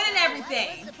 Just ruining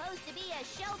everything. What was supposed to be a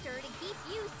shelter to keep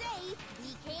you safe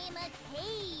became a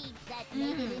cage that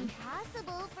made it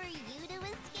impossible for you to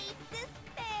escape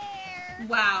despair.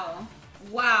 Wow.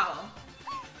 Wow.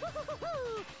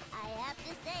 I have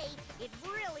to say, it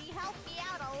really helped me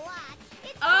out a lot.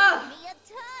 It saved me a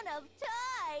ton of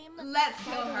time. Let's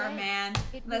kill her, man.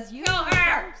 Let's you kill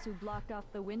her. yourselves who blocked off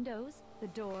the windows, the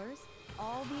doors,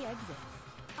 all the exits.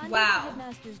 Under Wow. the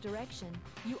headmaster's direction,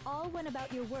 you all went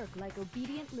about your work like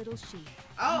obedient little sheep.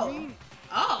 Oh.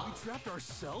 Oh. We trapped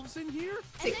ourselves in here?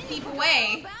 To keep All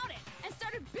away. about it and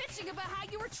started bitching about how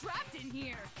you were trapped in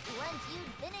here. Once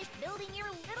you'd finished building your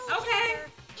little Okay.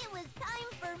 shelter, it was time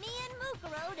for me and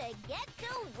Mukuro to get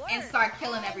to work. And start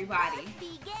killing everybody. Thus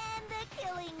began the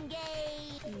killing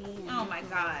game. Oh my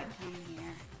god.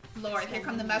 Lord, here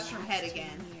come the mushroom head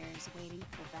again. Years waiting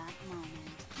for that moment.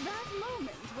 That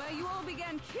moment where you all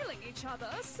began killing each other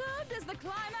served as the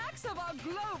climax of our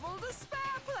global despair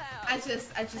plan. I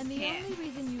just And the can't. only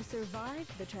reason you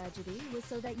survived the tragedy was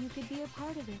so that you could be a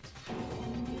part of it.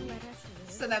 And you let us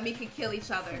live. So that we could kill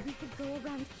each other. We could go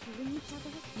around killing each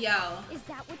other? Yo. Is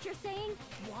that what you're saying?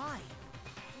 Why?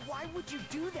 Why would you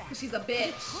do that? She's a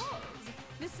bitch. Because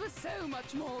this was so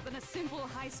much more than a simple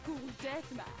high school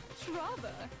deathmatch.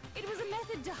 Rather, it was a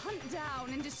method to hunt down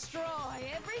and destroy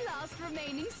every last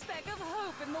remaining speck of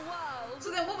hope in the world.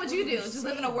 So then what would you do? Just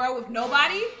live in a world with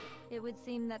nobody? It would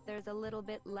seem that there's a little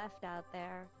bit left out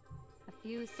there. A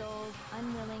few souls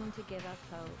unwilling to give up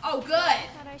hope. Oh, good. I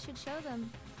thought I should show them,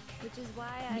 which is why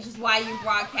Which is why you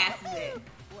broadcasted it.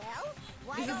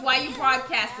 Well, This is why you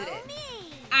broadcasted it.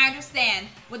 me? I understand.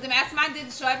 What the Mastermind did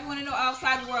to show everyone in the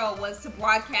outside world was to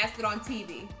broadcast it on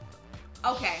TV.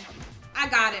 Okay. I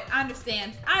got it. I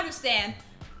understand. I understand.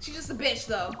 She's just a bitch,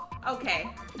 though. Okay.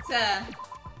 To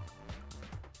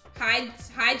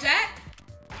hijack?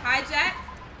 Hijack?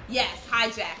 Yes,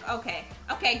 hijack. Okay.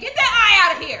 Okay, get that eye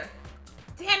out of here.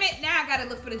 Damn it. Now I gotta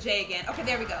look for the J again. Okay,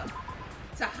 there we go.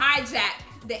 To hijack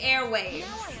the airwaves.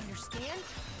 Now I understand.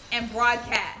 And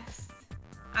broadcast.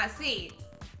 I see.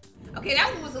 Okay,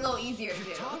 that one was a little easier to do.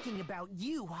 You're talking about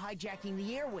you hijacking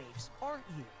the airwaves, aren't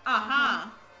you? Uh-huh.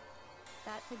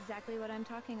 That's exactly what I'm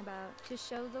talking about. To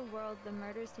show the world the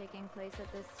murders taking place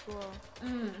at this school.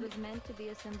 Which was meant to be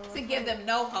a symbol of to give them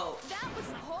no hope. That was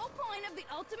the whole point of the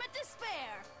ultimate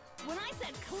despair. When I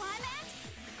said climax,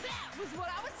 that was what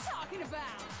I was talking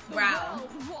about. The world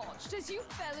watched as you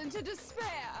fell into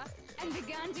despair and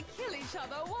began to kill each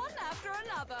other one after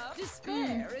another.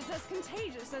 Despair is as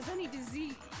contagious as any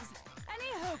disease.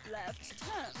 Any hope left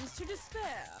turns to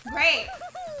despair. Great.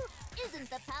 Isn't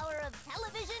the power of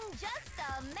television just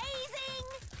amazing?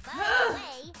 By the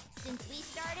way, since we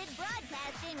started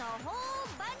broadcasting, a whole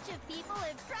bunch of people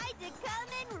have tried to come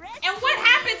and rescue. And what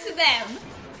happened to them?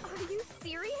 Are you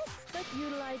serious? But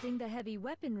utilizing the heavy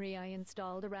weaponry I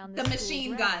installed around the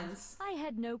machine guns, I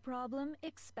had no problem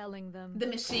expelling them. The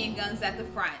machine guns at the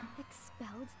front.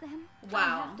 Expelled them?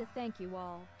 Wow. I have to thank you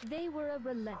all. They were a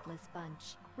relentless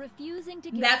bunch, refusing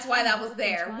to give. That's why that was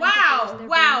there. Wow,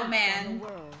 wow, man.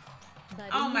 But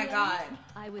oh my God.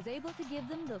 I was able to give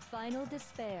them the final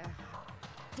despair.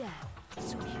 Death.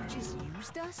 So you just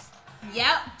used us?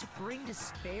 Yep. To bring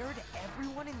despair to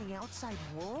everyone in the outside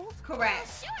world?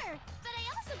 Correct. Sure, but I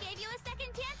also gave you a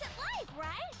second chance at life,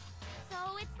 right?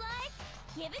 So it's like,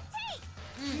 give and take.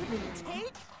 Give and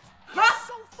take? You're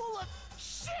so full of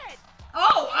shit!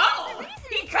 Oh,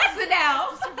 he cussing now.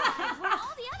 When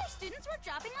all the other students were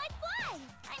dropping like flies.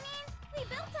 I mean, we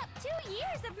built up 2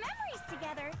 years of memories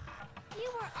together. You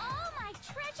were all my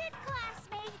treasured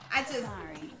classmates.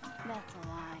 Sorry, that's a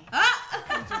lie.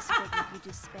 I just figured you'd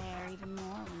despair even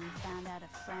more when you found out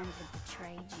a friend had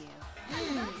betrayed you.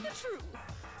 And that's the truth,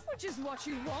 which is what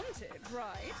you wanted,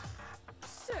 right?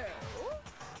 So,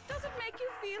 does it make you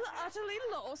feel utterly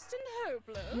lost and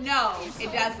hopeless? No, you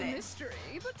it doesn't. The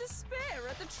mystery, but despair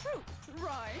at the truth,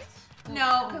 right?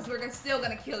 No, because we're still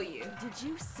gonna kill you. Did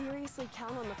you seriously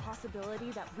count on the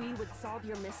possibility that we would solve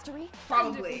your mystery?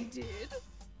 Probably. And if we did,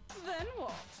 then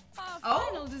what? Our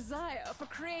final desire for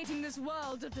creating this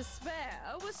world of despair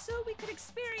was so we could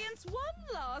experience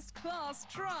one last class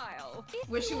trial.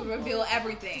 Where she would reveal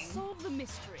everything. To solve the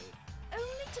mystery,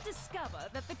 only to discover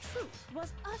that the truth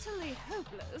was utterly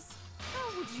hopeless.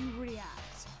 How would you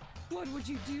react? What would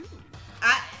you do?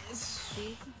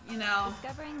 You know.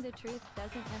 Discovering the truth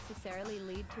doesn't necessarily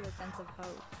lead to a sense of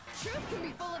hope. Truth can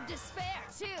be full of despair,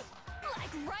 too.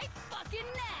 Like right fucking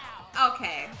now.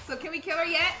 Okay, so can we kill her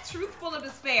yet? Truthful of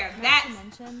despair. Not to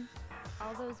mention,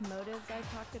 all those motives I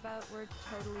talked about were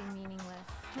totally meaningless.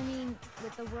 I mean,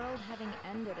 with the world having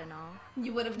ended and all.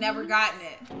 You would have never gotten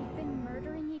it. We've been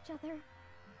murdering each other.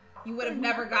 You would have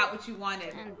never got what you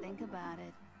wanted. And think about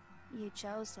it. You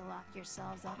chose to lock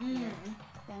yourselves up here.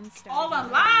 Then all our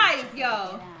lives,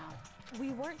 yo.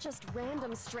 We weren't just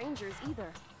random strangers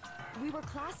either. We were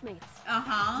classmates.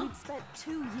 We'd spent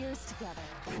 2 years together.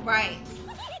 Right.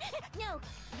 No,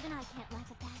 even I can't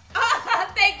laugh at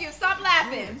that. Thank you. Stop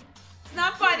laughing. It's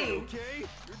not funny. Okay,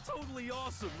 you're totally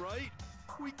awesome, right?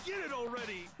 We get it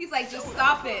already. He's like, just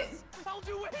stop it. I'll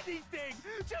do anything.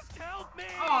 Just help me.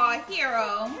 Aw,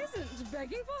 hero. Isn't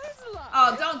begging for his life.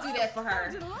 Oh, don't do that for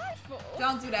her. Delightful.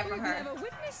 Don't do that for We've her. never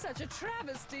witnessed such a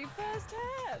travesty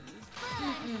firsthand. But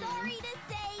I'm sorry to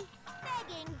say,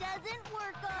 begging doesn't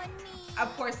work on me.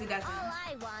 Of course it doesn't. All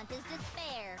I want is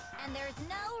despair, and there's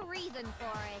no reason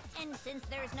for it. And since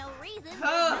there's no reason, there's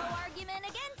no argument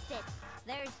against it.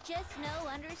 There's just no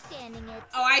understanding it.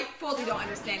 Oh, I fully don't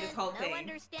understand this whole thing. No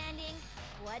understanding.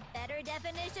 What better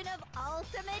definition of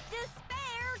ultimate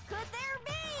despair could there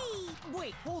be?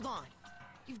 Wait, hold on.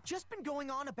 You've just been going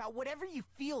on about whatever you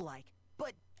feel like,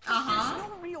 but there's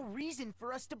no real reason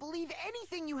for us to believe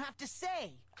anything you have to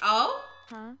say. Oh?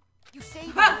 Huh? You say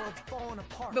the world's falling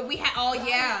apart. But we had, I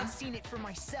haven't seen it for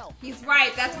myself. He's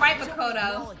right. That's right,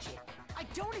 Makoto. I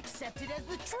don't accept it as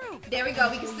the truth. There we go.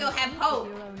 We can still have hope.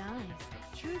 Your own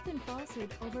eyes. Truth and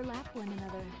falsehood overlap one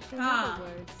another. In other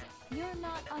words, you're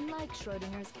not unlike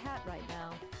Schrodinger's cat right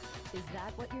now. Is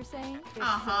that what you're saying? If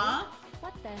so,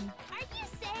 what then? Are you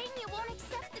saying you won't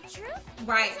accept the truth?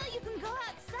 Right. So you can go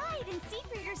outside and see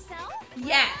for yourself?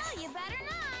 Yes. Well, you better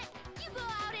not. You go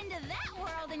out into that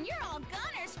world and you're all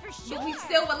gunners for sure. But we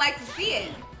still would like to see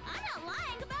it. I'm not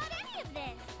lying about any of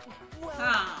this.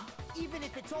 Well, even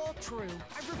if it's all true,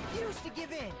 I refuse to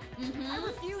give in. I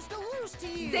refuse to lose to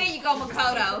you. There you go,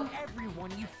 Makoto.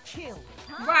 Everyone you've killed.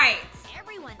 Huh? Right.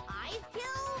 Everyone I've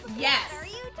killed? Yes. What are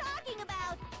you talking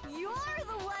about? You're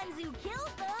the ones who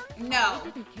killed them. No. I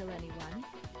didn't kill anyone.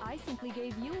 I simply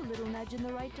gave you a little nudge in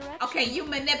the right direction. Okay, you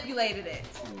manipulated it.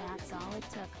 And that's all it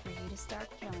took for you to start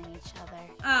killing each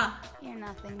other. You're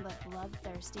nothing but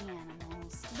bloodthirsty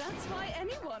animals. That's why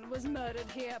anyone was murdered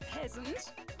here, peasant.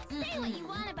 Say what you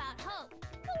want about hope,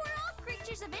 but we're all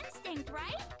creatures of instinct,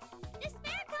 right?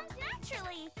 Despair comes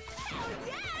naturally. Oh,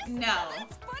 yes! No.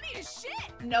 That's funny as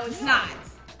shit! No, it's not.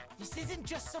 This isn't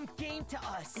just some game to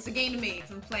us. It's a game to me,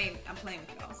 because I'm playing with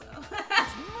you also.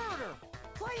 It's murder!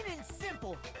 Plain and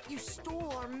simple. You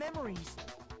stole our memories.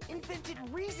 Invented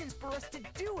reasons for us to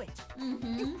do it.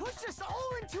 You pushed us all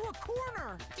into a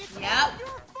corner. It's all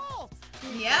your fault. You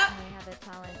certainly have a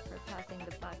talent for passing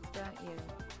the buck, don't you?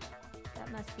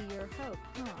 That must be your hope,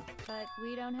 huh? But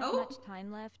we don't have much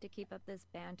time left to keep up this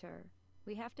banter.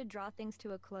 We have to draw things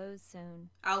to a close soon.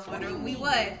 I was wondering we would.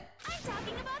 I'm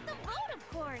talking about the vote, of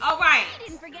course. All right. You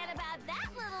didn't forget about that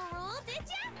little rule, did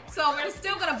you? So we're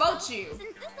still gonna vote you.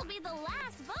 Since this will be the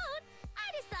last vote, I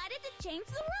decided to change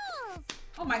the rules.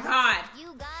 Oh my God.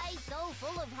 You guys so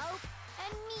full of hope,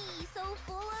 and me so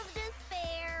full of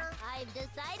despair. I've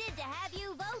decided to have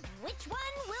you vote which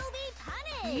one will be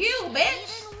punished. You,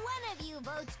 bitch. Even one of you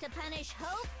votes to punish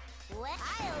hope. Well,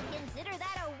 I'll consider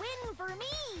that a win for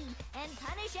me, and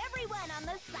punish everyone on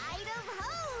the side of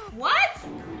hope. What?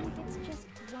 If it's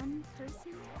just one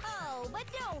person? Oh, but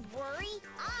don't worry.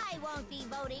 I won't be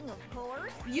voting, of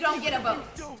course. You don't get a vote.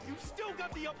 You've still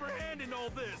got the upper hand in all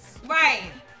this. Right.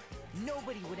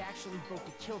 Nobody would actually vote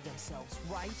to kill themselves,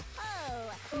 right? Oh,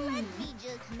 let me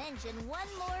just mention one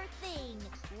more thing.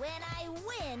 When I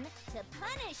win, to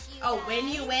punish you Oh, when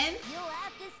you win? you'll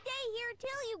have to stay here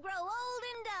till you grow old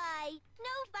and die.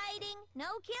 No fighting, no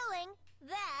killing.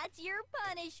 That's your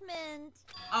punishment.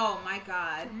 Oh my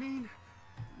God. I mean,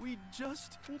 we'd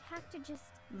have to just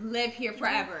live here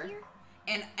forever.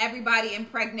 And everybody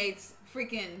impregnates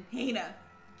freaking Hina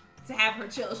to have her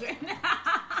children.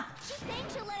 She's saying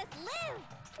she'll let us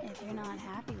live. If you're not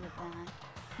happy with that,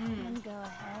 then go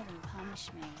ahead and punish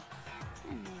me.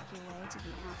 And make your way to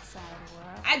the outside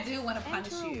world. I do want to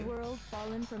punish Enter you. a world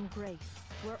fallen from grace,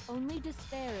 where only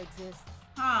despair exists,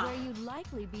 where you'd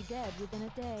likely be dead within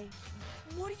a day.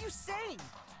 What are you saying?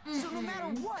 So no matter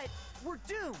what, we're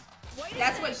doomed.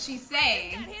 That's what she's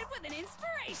saying. Got hit with an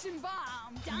inspiration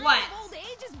bomb. Dying What? of old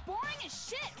age is boring as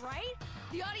shit, right?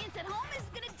 The audience at home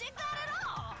isn't gonna dig that at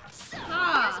all. So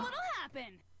here's what'll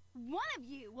happen. One of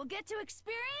you will get to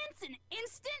experience an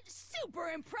instant, super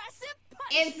impressive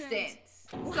punishment.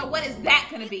 Instant. So what is that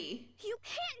gonna be? You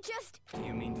can't just... Do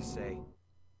you mean to say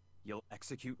you'll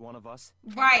execute one of us?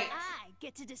 Right. I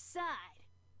get to decide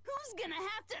who's gonna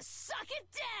have to suck it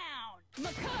down.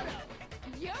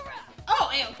 Makoto, you're up. Oh,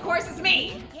 and of course it's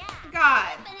me. Yeah.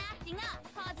 God. You've been acting up,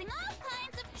 causing all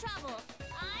kinds of trouble.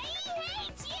 I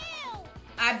hate you.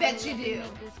 I bet you do.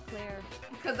 Make this clear.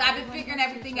 Because I've been figuring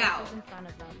everything out. In front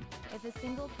of them. If a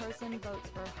single person votes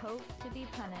for hope to be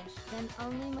punished, then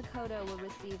only Makoto will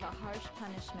receive a harsh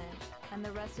punishment, and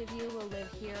the rest of you will live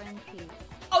here in peace.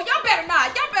 Oh, y'all better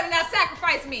not. Y'all better not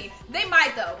sacrifice me. They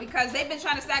might, though, because they've been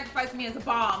trying to sacrifice me as a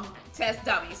bomb test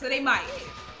dummy, so they might.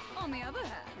 On the other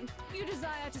hand, you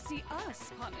desire to see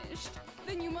us punished,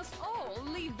 then you must all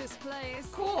leave this place.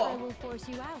 I Cool. will force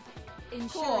you out,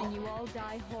 ensuring you all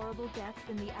die horrible deaths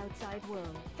in the outside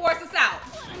world. Force us out.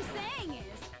 What I'm saying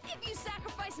is, if you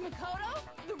sacrifice Makoto,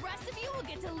 the rest of you will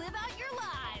get to live out your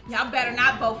lives. Y'all better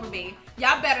not vote for me.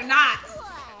 Y'all better not.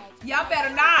 What? Y'all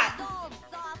better not. Resolve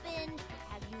softened.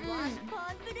 Have you lost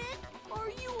confidence? Are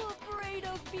you afraid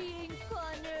of being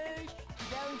punished?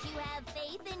 Don't you have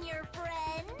faith in your friend?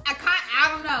 I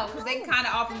don't know, because they kind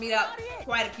of offered me up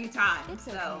quite a few times, It's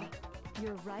so. okay.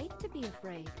 You're right to be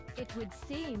afraid. It would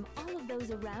seem all of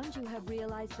those around you have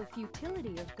realized the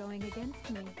futility of going against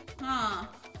me. Huh.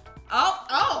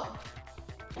 Oh.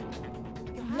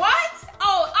 What?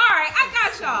 Oh, alright, I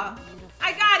got y'all.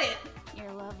 I got it.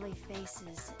 Your lovely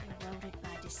faces eroded by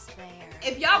despair.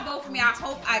 If y'all vote for me, I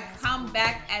hope I come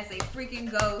back as a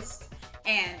freaking ghost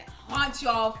and haunt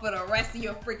y'all for the rest of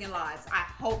your freaking lives. I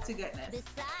hope to goodness.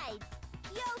 Besides,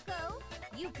 Yoko,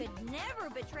 you could never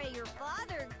betray your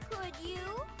father, could you?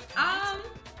 I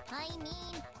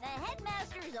mean, the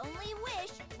headmaster's only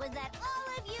wish was that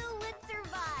all of you would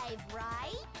survive,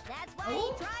 right? That's why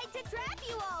he tried to trap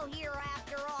you all here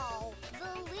after all.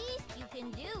 The least you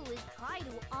can do is try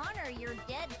to honor your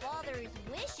dead father's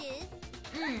wishes.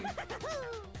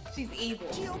 She's evil.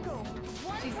 Kyoko,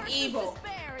 One She's person's evil.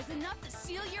 despair is enough to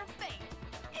seal your fate.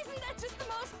 just the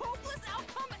most hopeless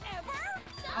outcome ever?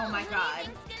 So, oh my God. Who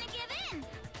do you think's gonna give in?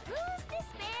 Whose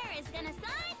despair is gonna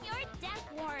sign your death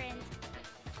warrant?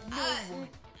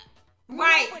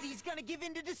 Right. Nobody's gonna give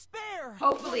in to despair.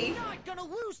 Hopefully. We're not gonna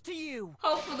lose to you.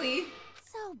 Hopefully.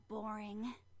 So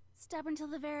boring. Stubborn till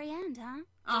the very end, huh?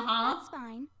 Uh-huh. That's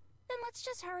fine. Then let's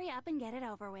just hurry up and get it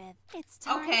over with. It's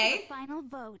time for the final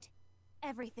vote.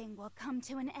 Everything will come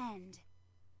to an end.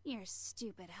 Your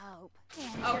stupid hope.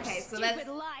 And okay, your so stupid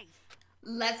life.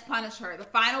 Let's punish her. The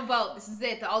final vote. This is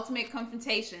it. The ultimate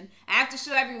confrontation. I have to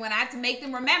show everyone. I have to make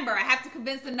them remember. I have to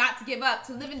convince them not to give up,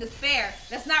 to live in despair.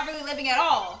 That's not really living at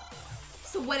all.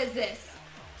 So what is this?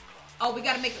 Oh, we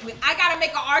gotta make. I gotta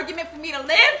make an argument for me to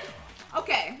live?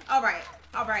 Okay. All right.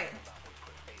 All right.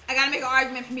 I gotta make an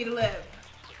argument for me to live.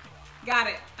 Got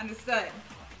it. Understood.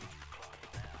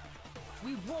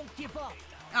 We won't give up.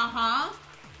 Uh-huh.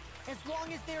 As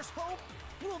long as there's hope,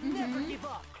 we'll never give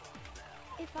up.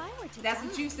 If I were to That's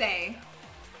what you say.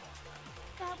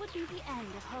 That would be the end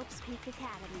of Hope's Peak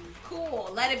Academy. Cool.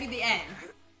 Let it be the end.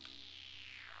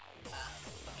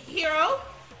 Hero?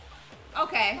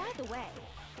 Okay. By the way,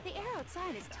 the air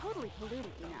outside is totally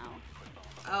polluted, you know.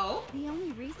 Oh? The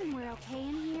only reason we're okay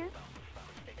in here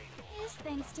is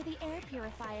thanks to the air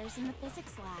purifiers in the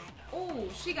physics lab. Oh,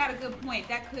 she got a good point.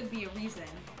 That could be a reason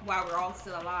why we're all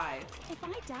still alive. If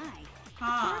I die,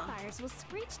 huh. the purifiers will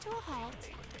screech to a halt.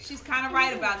 She's kind of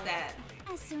right about that.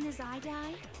 As soon as I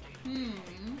die,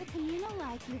 the communal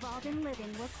life you've all been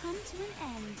living will come to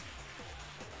an end.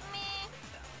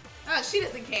 Oh, she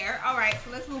doesn't care. All right,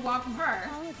 so let's move on from her.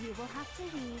 All of you will have to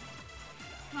leave.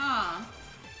 Huh.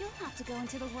 You'll have to go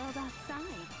into the world outside,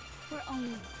 where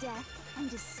only death and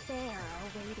despair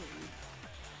are waiting.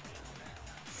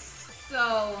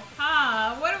 So,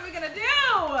 what are we gonna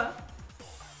do?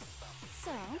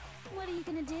 So, what are you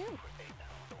gonna do?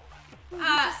 Will you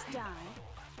just die?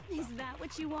 Is that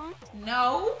what you want?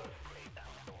 No.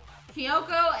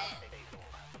 Kyoko,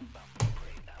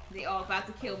 they all about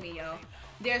to kill me, yo.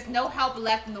 There's no help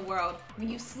left in the world. When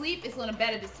you sleep, it's on a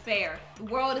bed of despair. The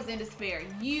world is in despair.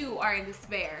 You are in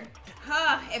despair.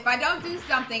 If I don't do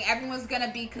something, everyone's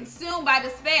gonna be consumed by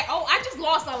despair. Oh, I just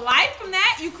lost a life from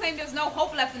that? You claim there's no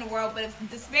hope left in the world, but if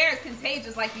despair is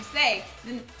contagious, like you say,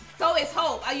 then so is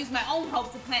hope. I use my own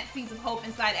hope to plant seeds of hope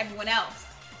inside everyone else.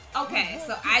 Okay,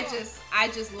 so I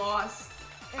just lost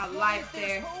a life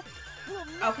there.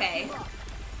 Okay,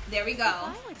 there we go.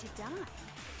 If I were to die,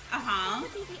 uh-huh.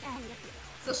 that would be the end.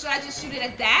 So should I just shoot it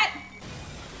at that?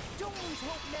 Don't lose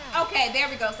hope now. Okay, there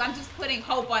we go. So I'm just putting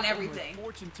hope on everything. My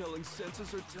fortune-telling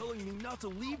senses are telling me not to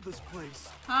leave this place.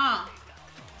 Huh.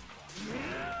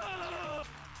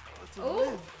 But to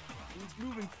live means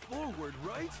moving forward,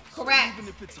 right? Correct. So even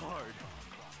if it's hard,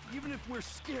 even if we're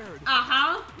scared,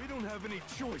 we don't have any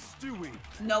choice, do we?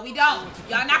 No, we don't.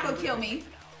 Y'all not gonna kill me.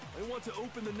 I want to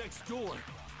open the next door.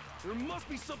 There must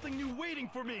be something new waiting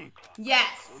for me.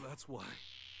 Yes. So that's why.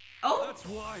 Oh. That's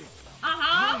why.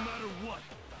 Uh-huh. No matter what,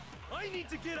 I need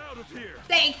to get out of here.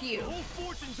 Thank you. The whole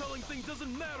fortune-telling thing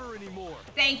doesn't matter anymore.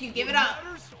 Thank you. Give it what up.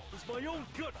 Matters is my own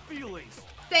gut feelings.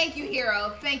 Thank you,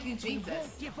 hero. Thank you, Jesus. We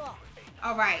won't give up.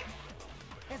 All right.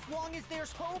 As long as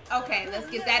there's hope. Okay, let's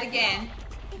get that again.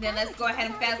 Then let's go ahead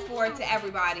and fast forward to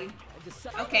everybody.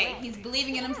 Okay, he's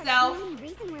believing in himself.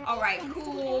 All right,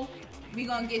 cool. We're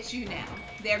gonna get you now.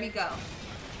 There we go.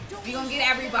 We're gonna get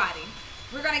everybody.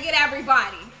 We're gonna get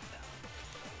everybody.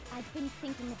 I've been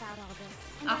thinking about all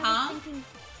this. And Uh-huh. I was thinking,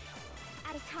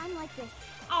 at a time like this,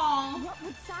 what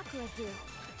would Sakura do?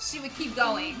 She would keep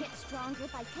going. Get stronger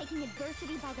by taking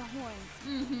adversity by the horns.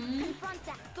 Mm-hmm. Confront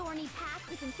that thorny path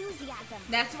with enthusiasm.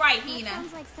 That's right, That Hina.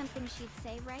 sounds like something she'd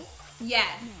say, right? Yes.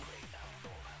 No.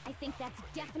 I think that's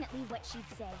definitely what she'd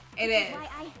say. It Which is.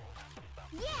 Why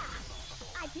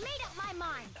I've made up my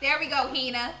mind. There we go,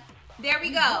 Hina. There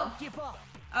we go. Give up.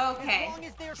 Okay. As long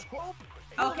as there's hope,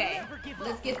 Okay. never give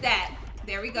Let's up. get that.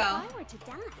 There we go. If I were to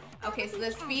die, Okay, so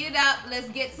let's speed it up. Let's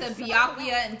get to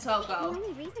Byakuya and the Toko.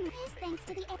 only reason is thanks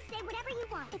to the say whatever you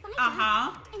want. If I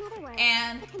Uh-huh. die, in other words,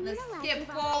 And the communal let's life skip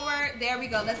involves- forward. There we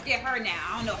go. Let's get her now.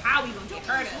 I don't know how we gonna get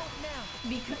her to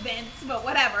be convinced, but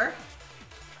whatever.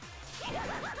 I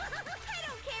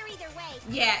don't care either way.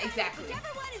 Yeah, exactly. Whichever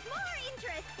one is more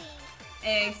interesting.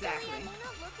 Exactly. Silly, I may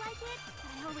not look like it, but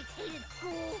I always hated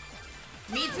school.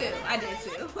 Me too. I did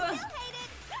too. Still hate it.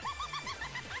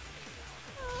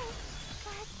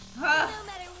 But Huh. no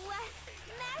matter what,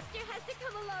 Master has to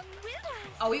come along with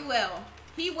us. Oh, he will.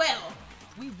 He will.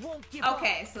 We won't give up.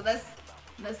 Okay, so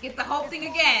let's get the hope thing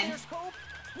again. There's hope,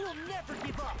 we'll never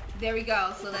give up. There we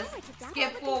go. So let's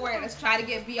skip forward. Let's try to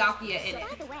get Byakuya in By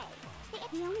it. the way,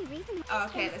 The only reason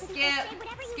okay, let's skip.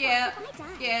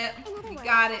 We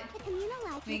got it.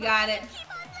 We got it.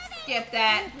 Skip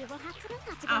that.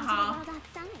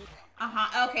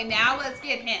 Okay, now let's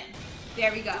get him.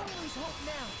 There we go.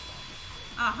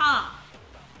 Oh.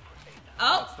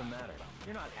 What's the matter?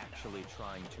 You're not actually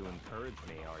trying to encourage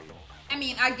me, are you? I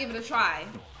mean, I'd give it a try.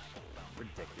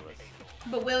 Ridiculous.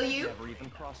 But will you? It never even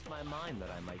crossed my mind that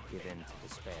I might give in to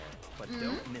despair. But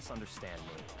don't misunderstand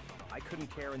me. I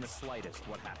couldn't care in the slightest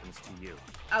what happens to you.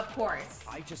 Of course.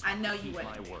 I know you would.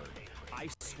 wouldn't. My word. I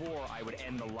swore I would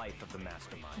end the life of the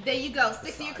Mastermind. There you go.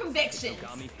 Stick to your convictions. The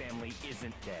Togami family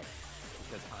isn't dead.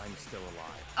 Because I'm still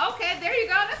alive. Okay, there you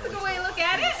go. That's a good way to look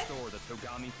at it. Restore the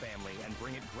Togami family and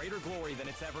bring it greater glory than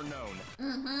it's ever known.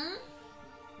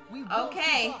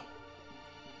 Okay.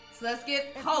 So let's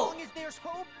get hope. As long as there's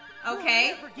hope,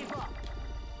 okay. we'll never give up.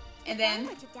 And then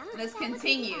let's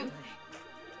continue.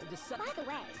 By the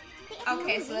way,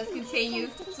 okay, so let's continue.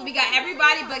 So we got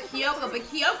everybody but Kyoko, but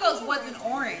Kyoko's wasn't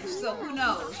orange, so who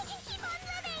knows?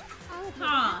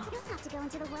 Huh. You don't have to go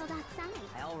into the world outside.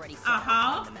 I already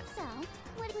saw So,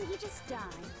 why don't you just die?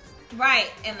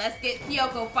 Right, and let's get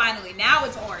Kyoko finally. Now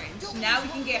it's orange. Now we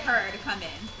can get her to come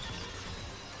in.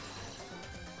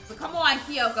 So come on,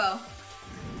 Kyoko.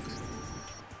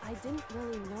 I didn't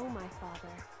really know my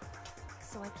father,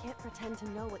 so I can't pretend to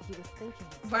know what he was thinking.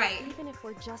 Right. Even if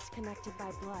we're just connected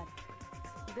by blood.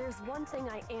 There's one thing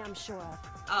I am sure of.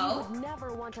 Oh? He would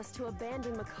never want us to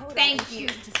abandon Makoto Thank and you.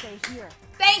 choose to stay here.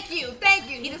 Thank you, thank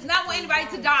you. He does not want anybody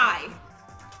to die.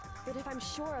 But if I'm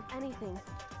sure of anything,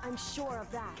 I'm sure of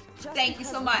that. Just Thank you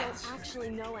so much. We don't actually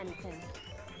know anything.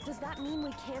 Does that mean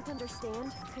we can't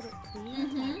understand? Could it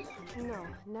be? No,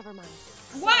 never mind.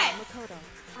 What? So, Makoto,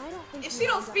 I don't think If you she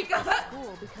don't ended speak up up. at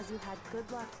school because you had good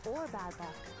luck or bad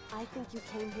luck. I think you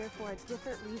came here for a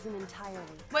different reason entirely.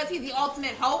 Was he the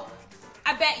ultimate hope?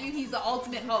 I bet you he's the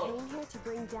ultimate hope. You came here to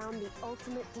bring down the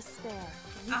ultimate despair.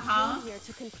 You came here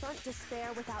to confront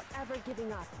despair without ever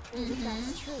giving up. And if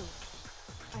that's true,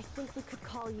 I think we could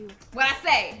call you... What I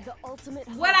say? The ultimate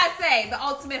hope. What I say? The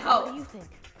ultimate hope. What do you think?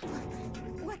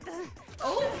 What the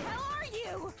Oh. hell are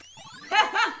you?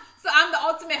 So I'm the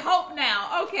ultimate hope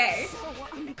now. Okay. So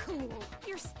uncool.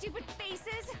 Your stupid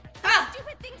faces, the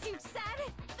stupid things you've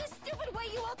said, the stupid way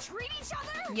you all treat each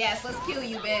other. Yes, let's kill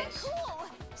you, bitch. Cool.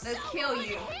 Let's kill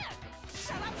you.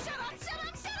 Shut up, shut up, shut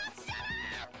up, shut up, shut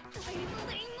up! Lame,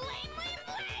 lame, lame, lame,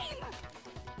 lame!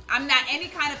 I'm not any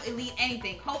kind of elite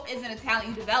anything. Hope isn't a talent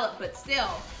you develop, but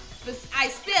I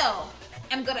still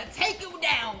am gonna take you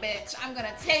down, bitch. I'm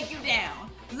gonna take you down.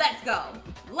 Let's go.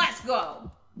 Let's go.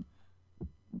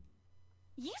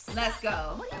 You suck. Let's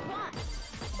go. What do you want?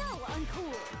 So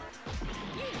uncool.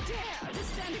 You dare to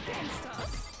stand against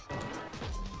us?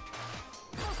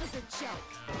 Hope is a joke.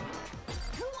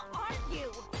 Who are you?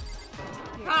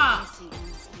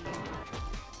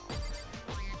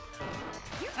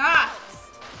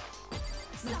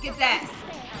 Let's get that.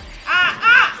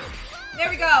 There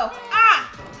we go.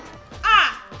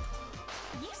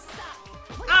 You suck.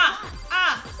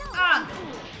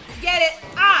 Get it.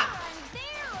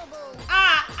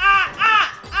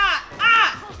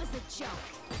 Hope is a joke.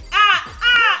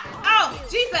 Oh,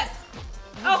 Jesus.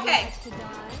 Okay.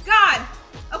 God.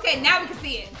 Okay, now we can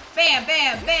see it. Bam,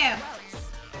 bam, bam.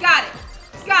 Got it.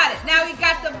 Got it. Now we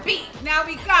got the beat. Now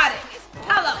we got it.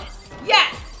 Hello.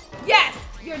 Yes. Yes.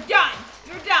 You're done.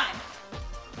 You're done.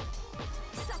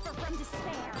 Suffer from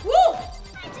despair. Woo.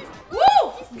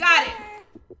 Woo. Got it.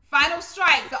 Final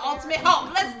strike. The ultimate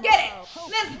hope. Let's get it.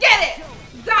 Let's get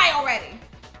it. Die already.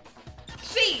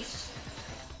 Sheesh.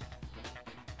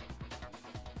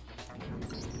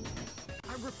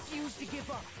 I refuse to give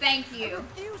up. Thank you. I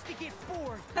refuse to get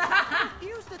bored. I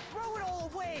refuse to throw it all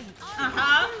away.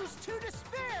 I refuse to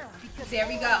despair. Because there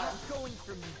we go. all I have going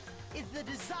for me is the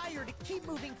desire to keep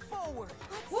moving forward.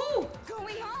 What's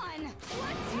going on?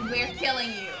 We're killing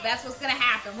you. That's what's gonna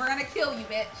happen. We're gonna kill you,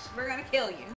 bitch. We're gonna kill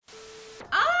you.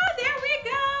 Oh, there we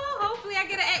go. Hopefully I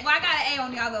get an A. Well, I got an A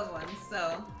on the other ones,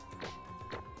 so.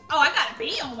 Oh, I got a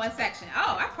B on one section.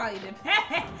 Oh, I probably did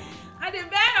bad. I did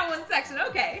bad on one section.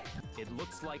 Okay. It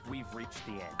looks like we've reached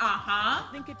the end. I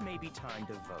think it may be time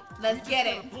to vote. Let's get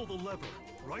it. Pull the lever,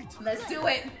 right? Let's do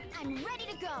it. I'm ready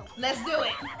to go. Let's do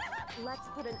it. Let's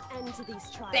put an end to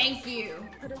these trials. Thank you.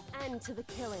 Put an end to the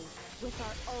killing with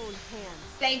our own hands.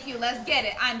 Thank you. Let's get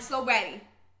it. I'm so ready.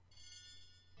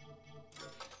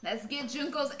 Let's get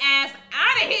Junko's ass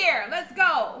out of here. Let's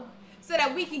go. So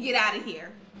that we can get out of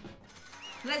here.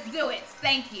 Let's do it.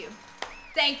 Thank you.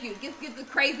 Thank you. Get the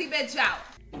crazy bitch out.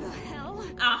 The hell?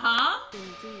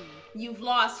 Indeed. You've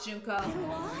lost, Junko.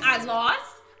 I lost?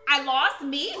 I lost?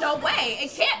 Me? No way.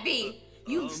 It can't be.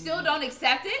 You still don't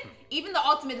accept it? Even the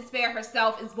ultimate despair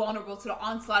herself is vulnerable to the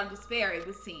onslaught of despair, it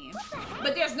would seem.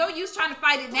 But there's no use trying to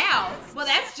fight it now. Well,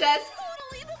 that's just...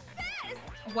 Totally the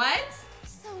best! What?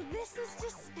 So this is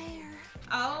despair.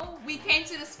 Oh, we came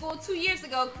to the school 2 years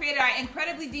ago, created our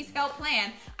incredibly detailed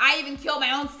plan. I even killed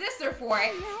my own sister for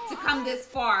it to come this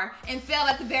far and fail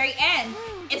at the very end.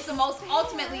 It's the most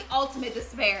ultimate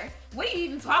despair. What are you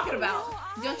even talking about?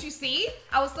 Don't you see?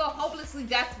 I was so hopelessly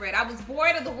desperate. I was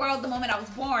bored of the world the moment I was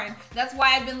born. That's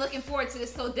why I've been looking forward to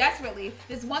this so desperately.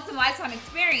 This once-in-a-lifetime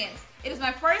experience. It is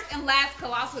my first and last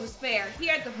colossal despair,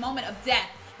 here at the moment of death,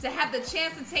 to have the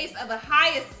chance to taste of the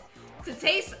highest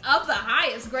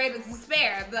grade of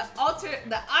despair, the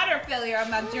utter failure of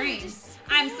my dreams.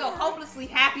 I'm so hopelessly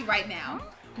happy right now.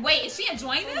 Wait, is she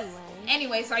enjoying this?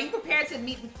 Anyway, so are you prepared to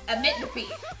admit defeat?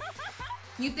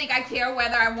 You think I care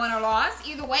whether I won or lost?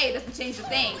 Either way, it doesn't change a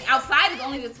thing. Outside is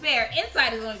only despair,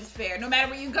 inside is only despair. No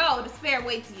matter where you go, despair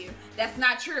waits you. That's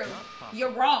not true. You're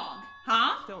wrong.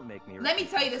 Huh? Don't make me. Let me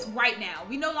tell you this right now.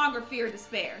 We no longer fear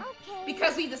despair.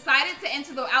 Because we decided to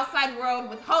enter the outside world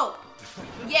with hope.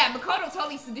 Yeah, Makoto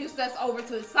totally seduced us over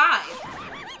to his side.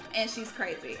 And she's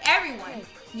crazy. Everyone,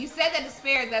 you said that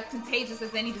despair is as contagious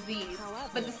as any disease.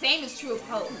 But the same is true of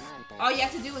hope. All you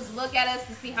have to do is look at us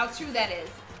to see how true that is.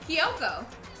 Kyoko.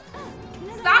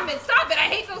 Stop it, I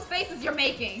hate those faces you're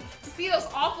making. To see those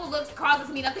awful looks causes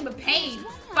me nothing but pain.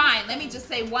 Fine, let me just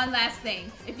say one last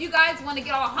thing. If you guys want to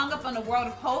get all hung up on the world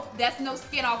of hope, that's no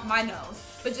skin off my nose.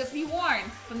 But just be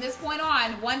warned, from this point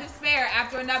on, one despair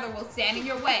after another will stand in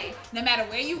your way. No matter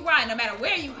where you run, no matter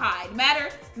where you hide,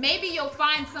 maybe you'll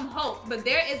find some hope, but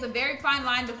there is a very fine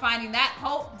line dividing that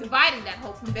hope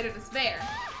from bitter despair.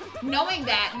 Knowing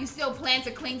that, you still plan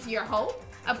to cling to your hope?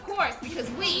 Of course, because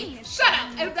shut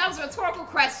up! If that was a rhetorical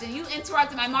question, you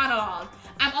interrupted my monologue.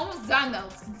 I'm almost done though,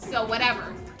 so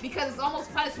whatever. Because it's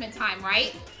almost punishment time,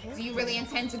 right? Do you really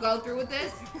intend to go through with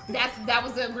this? That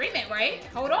was the agreement, right?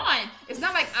 Hold on. It's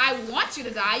not like I want you to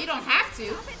die. You don't have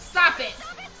to. Stop it!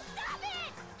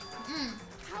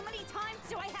 How many times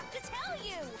do I have to tell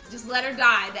you? Just let her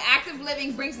die. The act of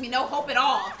living brings me no hope at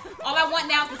all. All I want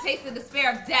now is to taste the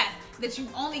despair of death that you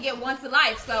only get once in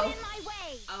life, so... Get in my way.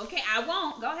 Okay, I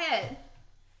won't. Go ahead.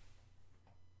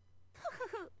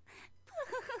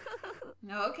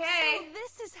 Okay. So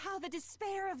this is how the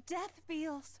despair of death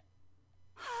feels.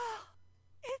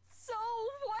 It's so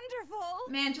wonderful.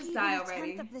 Man, just die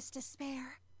already. Even 1/10 of this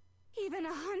despair. Even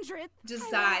 100th. Just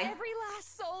I die. want every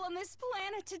last soul on this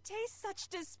planet to taste such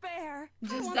despair.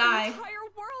 Just I die. want the entire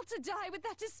world to die with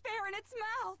that despair in its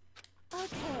mouth.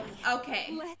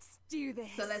 Okay. Let's do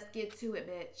this. So let's get to it,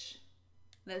 bitch.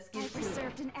 Let's get I've to it.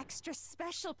 reserved an extra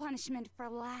special punishment for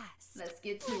last. Let's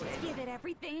get to Let's it. give it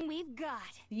everything we've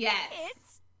got. Yes.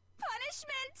 It's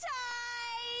punishment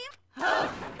time!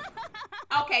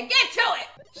 Okay, get to it!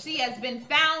 She has been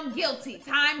found guilty.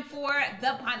 Time for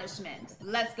the punishment.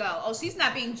 Let's go. Oh, she's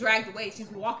not being dragged away.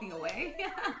 She's walking away.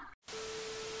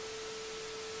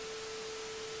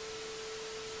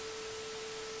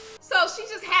 So she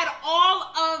just had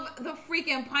all of the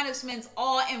freaking punishments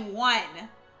all in one.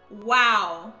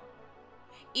 Wow.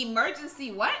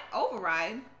 Emergency what?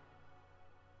 Override?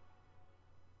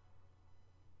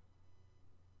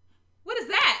 What is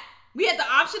that? We had the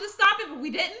option to stop it, but we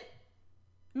didn't?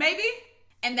 Maybe?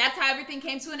 And that's how everything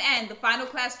came to an end. The final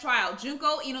class trial.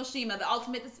 Junko Enoshima, the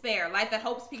ultimate despair. Life at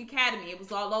Hope's Peak Academy. It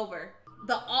was all over.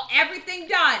 Everything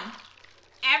done.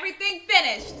 Everything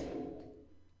finished.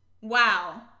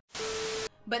 Wow.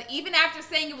 But even after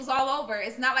saying it was all over,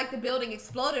 it's not like the building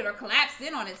exploded or collapsed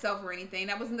in on itself or anything.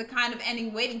 That wasn't the kind of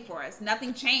ending waiting for us.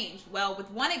 Nothing changed. Well, with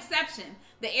one exception,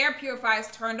 the air purifiers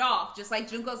turned off. Just like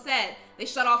Junko said, they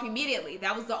shut off immediately.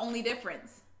 That was the only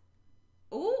difference.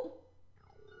 Ooh.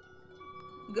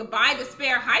 Goodbye,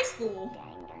 Despair High School.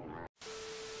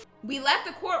 We left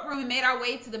the courtroom and made our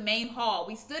way to the main hall.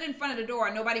 We stood in front of the door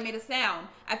and nobody made a sound.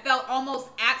 I felt almost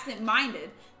absent-minded.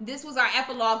 This was our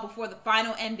epilogue before the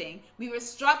final ending. We were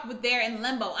struck with there in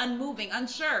limbo, unmoving,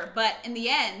 unsure. But in the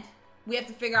end, we have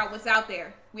to figure out what's out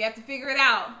there. We have to figure it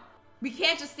out. We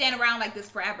can't just stand around like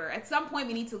this forever. At some point,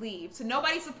 we need to leave. To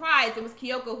nobody's surprise, it was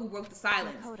Kyoko who broke the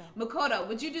silence. Makoto,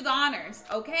 would you do the honors?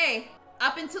 Okay.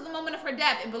 Up until the moment of her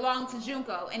death, it belonged to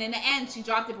Junko. And in the end, she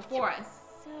dropped it before us.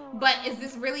 But is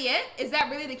this really it? Is that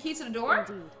really the key to the door?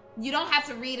 Indeed. You don't have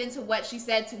to read into what she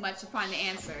said too much to find the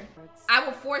answer. I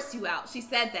will force you out. She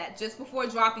said that just before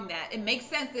dropping that. It makes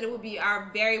sense that it would be our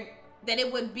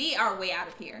way out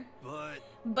of here.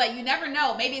 But you never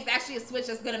know. Maybe it's actually a switch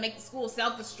that's gonna make the school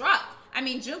self-destruct. I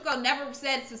mean, Junko never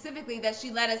said specifically that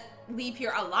she let us leave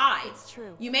here alive. It's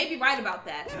true. You may be right about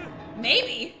that.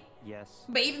 Maybe. Yes.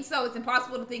 But even so, it's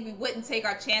impossible to think we wouldn't take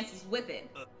our chances with it.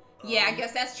 Yeah, I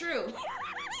guess that's true.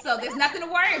 So there's nothing to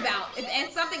worry about.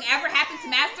 If something ever happened to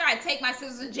Master, I'd take my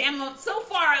scissors and jam them so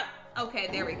far up. Okay,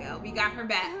 there we go. We got her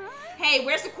back. Hey,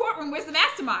 where's the courtroom? Where's the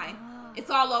Mastermind?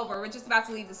 It's all over. We're just about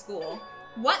to leave the school.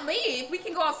 What, leave? We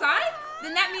can go outside?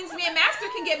 Then that means me and Master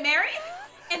can get married?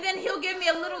 And then he'll give me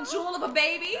a little jewel of a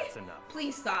baby? That's enough.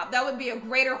 Please stop. That would be a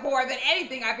greater whore than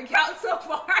anything I've encountered so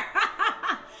far.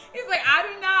 He's like, I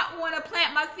do not want to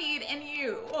plant my seed in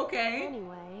you, okay?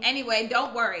 Anyway,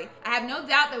 don't worry. I have no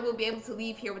doubt that we'll be able to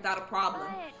leave here without a problem.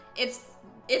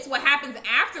 It's what happens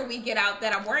after we get out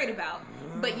that I'm worried about.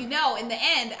 But you know, in the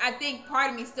end, I think part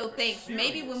of me still thinks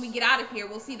maybe when we get out of here,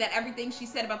 we'll see that everything she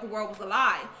said about the world was a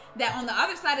lie. That on the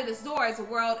other side of this door is a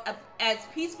world as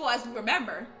peaceful as we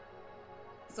remember.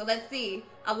 So let's see.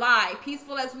 A lie.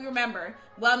 Peaceful as we remember.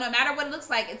 Well, no matter what it looks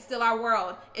like, it's still our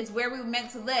world. It's where we were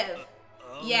meant to live.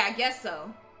 Yeah, I guess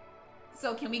so.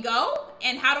 So can we go?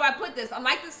 And how do I put this?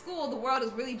 Unlike the school, the world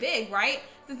is really big, right?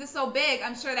 Since it's so big,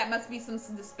 I'm sure that must be some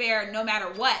despair no matter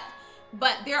what.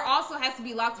 But there also has to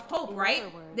be lots of hope, right?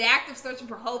 The act of searching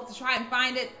for hope to try and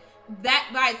find it, that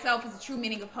by itself is the true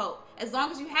meaning of hope. As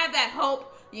long as you have that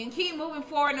hope, you can keep moving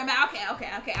forward no matter.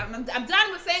 Okay. I'm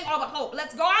done with saying all the hope.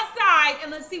 Let's go outside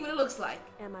and let's see what it looks like.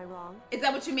 Am I wrong? Is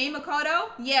that what you mean, Makoto?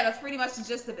 Yeah, that's pretty much the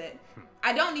gist of it.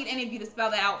 I don't need any of you to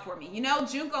spell that out for me. You know,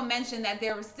 Junko mentioned that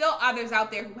there were still others out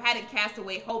there who hadn't cast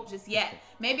away hope just yet.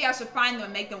 Maybe I should find them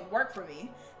and make them work for me.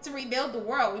 To rebuild the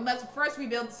world, we must first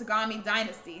rebuild the Sagami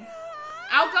dynasty.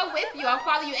 I'll go with you. I'll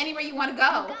follow you anywhere you want to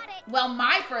go. Well,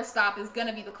 my first stop is going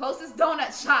to be the closest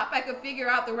donut shop. I could figure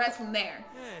out the rest from there.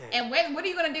 And what are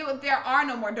you going to do if there are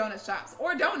no more donut shops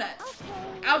or donuts?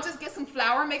 I'll just get some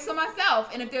flour and make some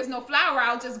myself. And if there's no flour,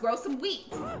 I'll just grow some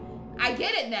wheat. I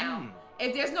get it now.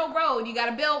 If there's no road, you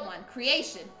gotta build one.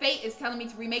 Creation. Fate is telling me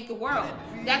to remake the world.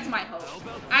 That's my hope.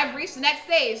 I've reached the next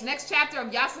stage. Next chapter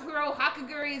of Yasuhiro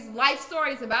Hakaguri's life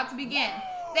story is about to begin.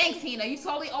 Thanks, Hina. You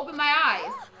totally opened my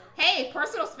eyes. Hey,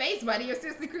 personal space, buddy. You're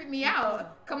seriously creeping me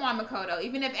out. Come on, Makoto.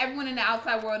 Even if everyone in the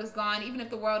outside world is gone, even if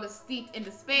the world is steeped in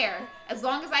despair, as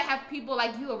long as I have people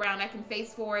like you around, I can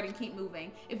face forward and keep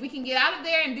moving. If we can get out of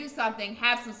there and do something,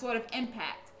 have some sort of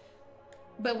impact.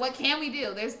 But what can we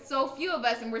do? There's so few of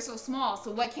us and we're so small.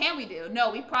 So what can we do?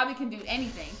 No, we probably can do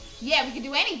anything. Yeah, we can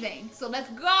do anything. So let's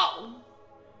go.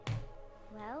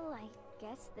 Well, I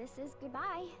guess this is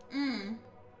goodbye. And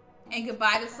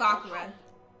goodbye to Sakura.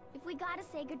 If we gotta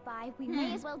say goodbye, we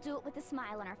may as well do it with a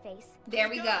smile on our face. There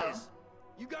we go.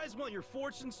 You guys want your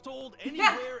fortunes told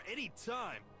anywhere,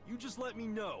 anytime. You just let me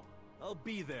know. I'll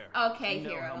be there. Okay, you know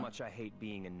hero. How much I hate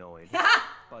being annoyed.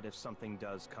 But if something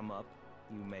does come up,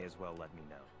 you may as well let me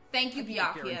know. Thank you, I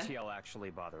can't Byakuya. guarantee I'll actually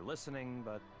bother listening,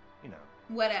 but, you know.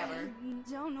 Whatever. I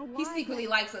don't know why. He secretly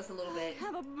likes us a little bit. I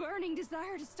have a burning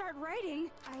desire to start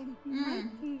writing. I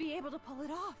might be able to pull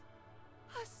it off.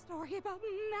 A story about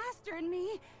Master and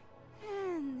me.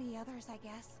 And the others, I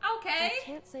guess. Okay. I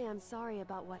can't say I'm sorry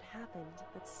about what happened,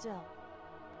 but still.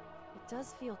 It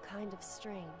does feel kind of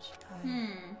strange.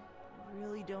 I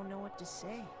really don't know what to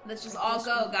say. Let's just all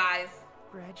go, guys.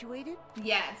 Graduated?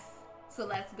 Yes. So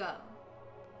let's go.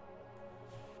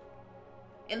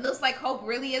 It looks like hope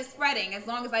really is spreading. As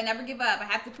long as I never give up, I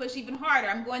have to push even harder.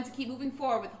 I'm going to keep moving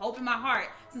forward with hope in my heart.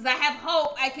 Since I have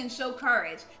hope, I can show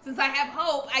courage. Since I have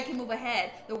hope, I can move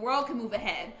ahead. The world can move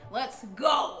ahead. Let's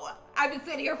go. I've been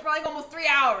sitting here for like almost 3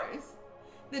 hours.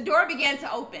 The door began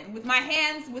to open. With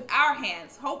our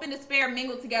hands, hope and despair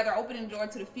mingled together, opening the door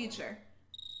to the future.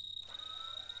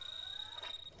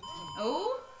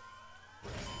 Oh?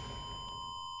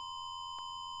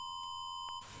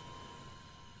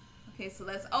 Okay, so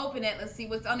let's open it. Let's see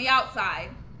what's on the outside.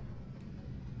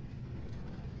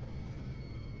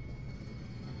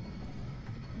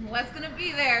 What's gonna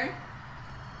be there?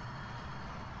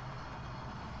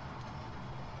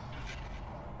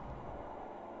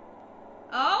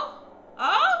 Oh?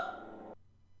 Oh?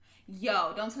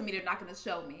 Yo, don't tell me they're not gonna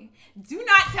show me. Do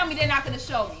not tell me they're not gonna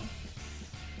show me.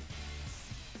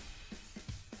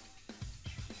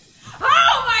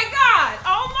 Oh my god!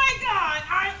 Oh my god!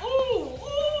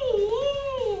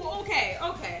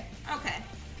 Okay.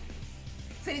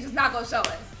 So he's just not gonna show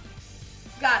us.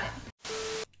 Got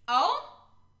it. Oh?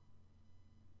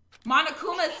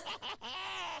 Monokuma's...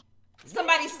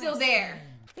 Somebody's still there.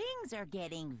 Things are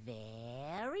getting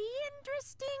very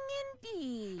interesting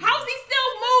indeed. How's he still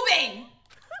moving?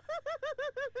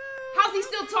 How's he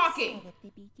still talking? At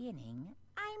the beginning,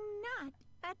 I'm not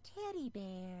a teddy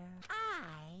bear.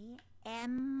 I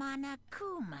am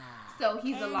Monokuma. So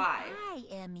he's alive.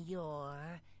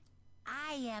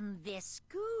 I am this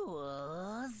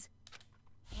school's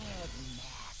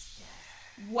headmaster.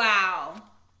 Wow.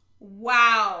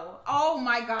 Wow. Oh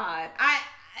my god.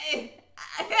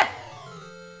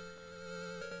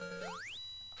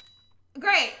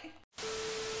 Great.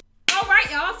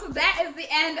 Alright, y'all. So that is the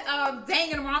end of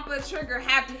Danganronpa Trigger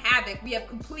Happy Havoc. We have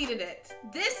completed it.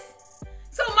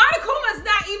 So Monokuma is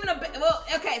not even a bear. Well,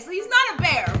 okay, so he's not a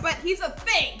bear, but he's a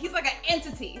thing. He's like an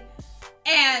entity.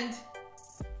 And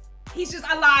he's just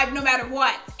alive no matter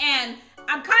what. And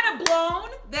I'm kind of blown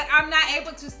that I'm not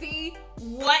able to see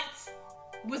what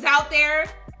was out there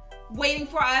waiting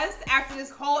for us after this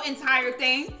whole entire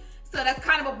thing. So that's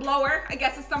kind of a blower. I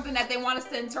guess it's something that they want us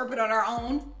to interpret on our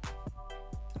own.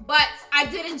 But I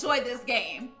did enjoy this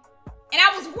game. And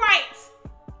I was right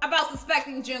about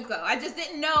suspecting Junko. I just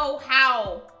didn't know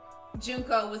how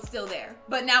Junko was still there.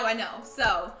 But now I know.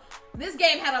 So this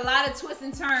game had a lot of twists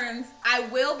and turns. I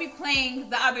will be playing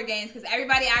the other games because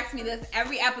everybody asks me this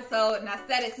every episode, and I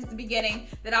said it since the beginning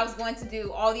that I was going to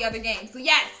do all the other games. So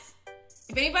yes,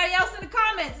 if anybody else in the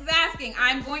comments is asking,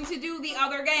 I'm going to do the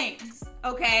other games,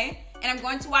 okay? And I'm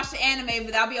going to watch the anime,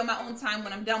 but that'll be on my own time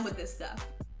when I'm done with this stuff,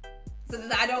 so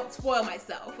that I don't spoil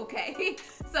myself, okay?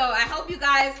 So I hope you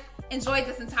guys enjoyed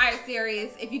this entire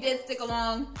series. If you did stick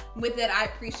along with it, I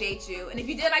appreciate you. And if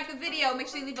you did like the video, make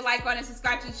sure you leave a like button and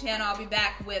subscribe to the channel. I'll be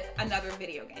back with another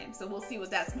video game. So we'll see what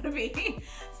that's gonna be.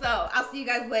 So I'll see you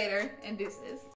guys later, and deuces.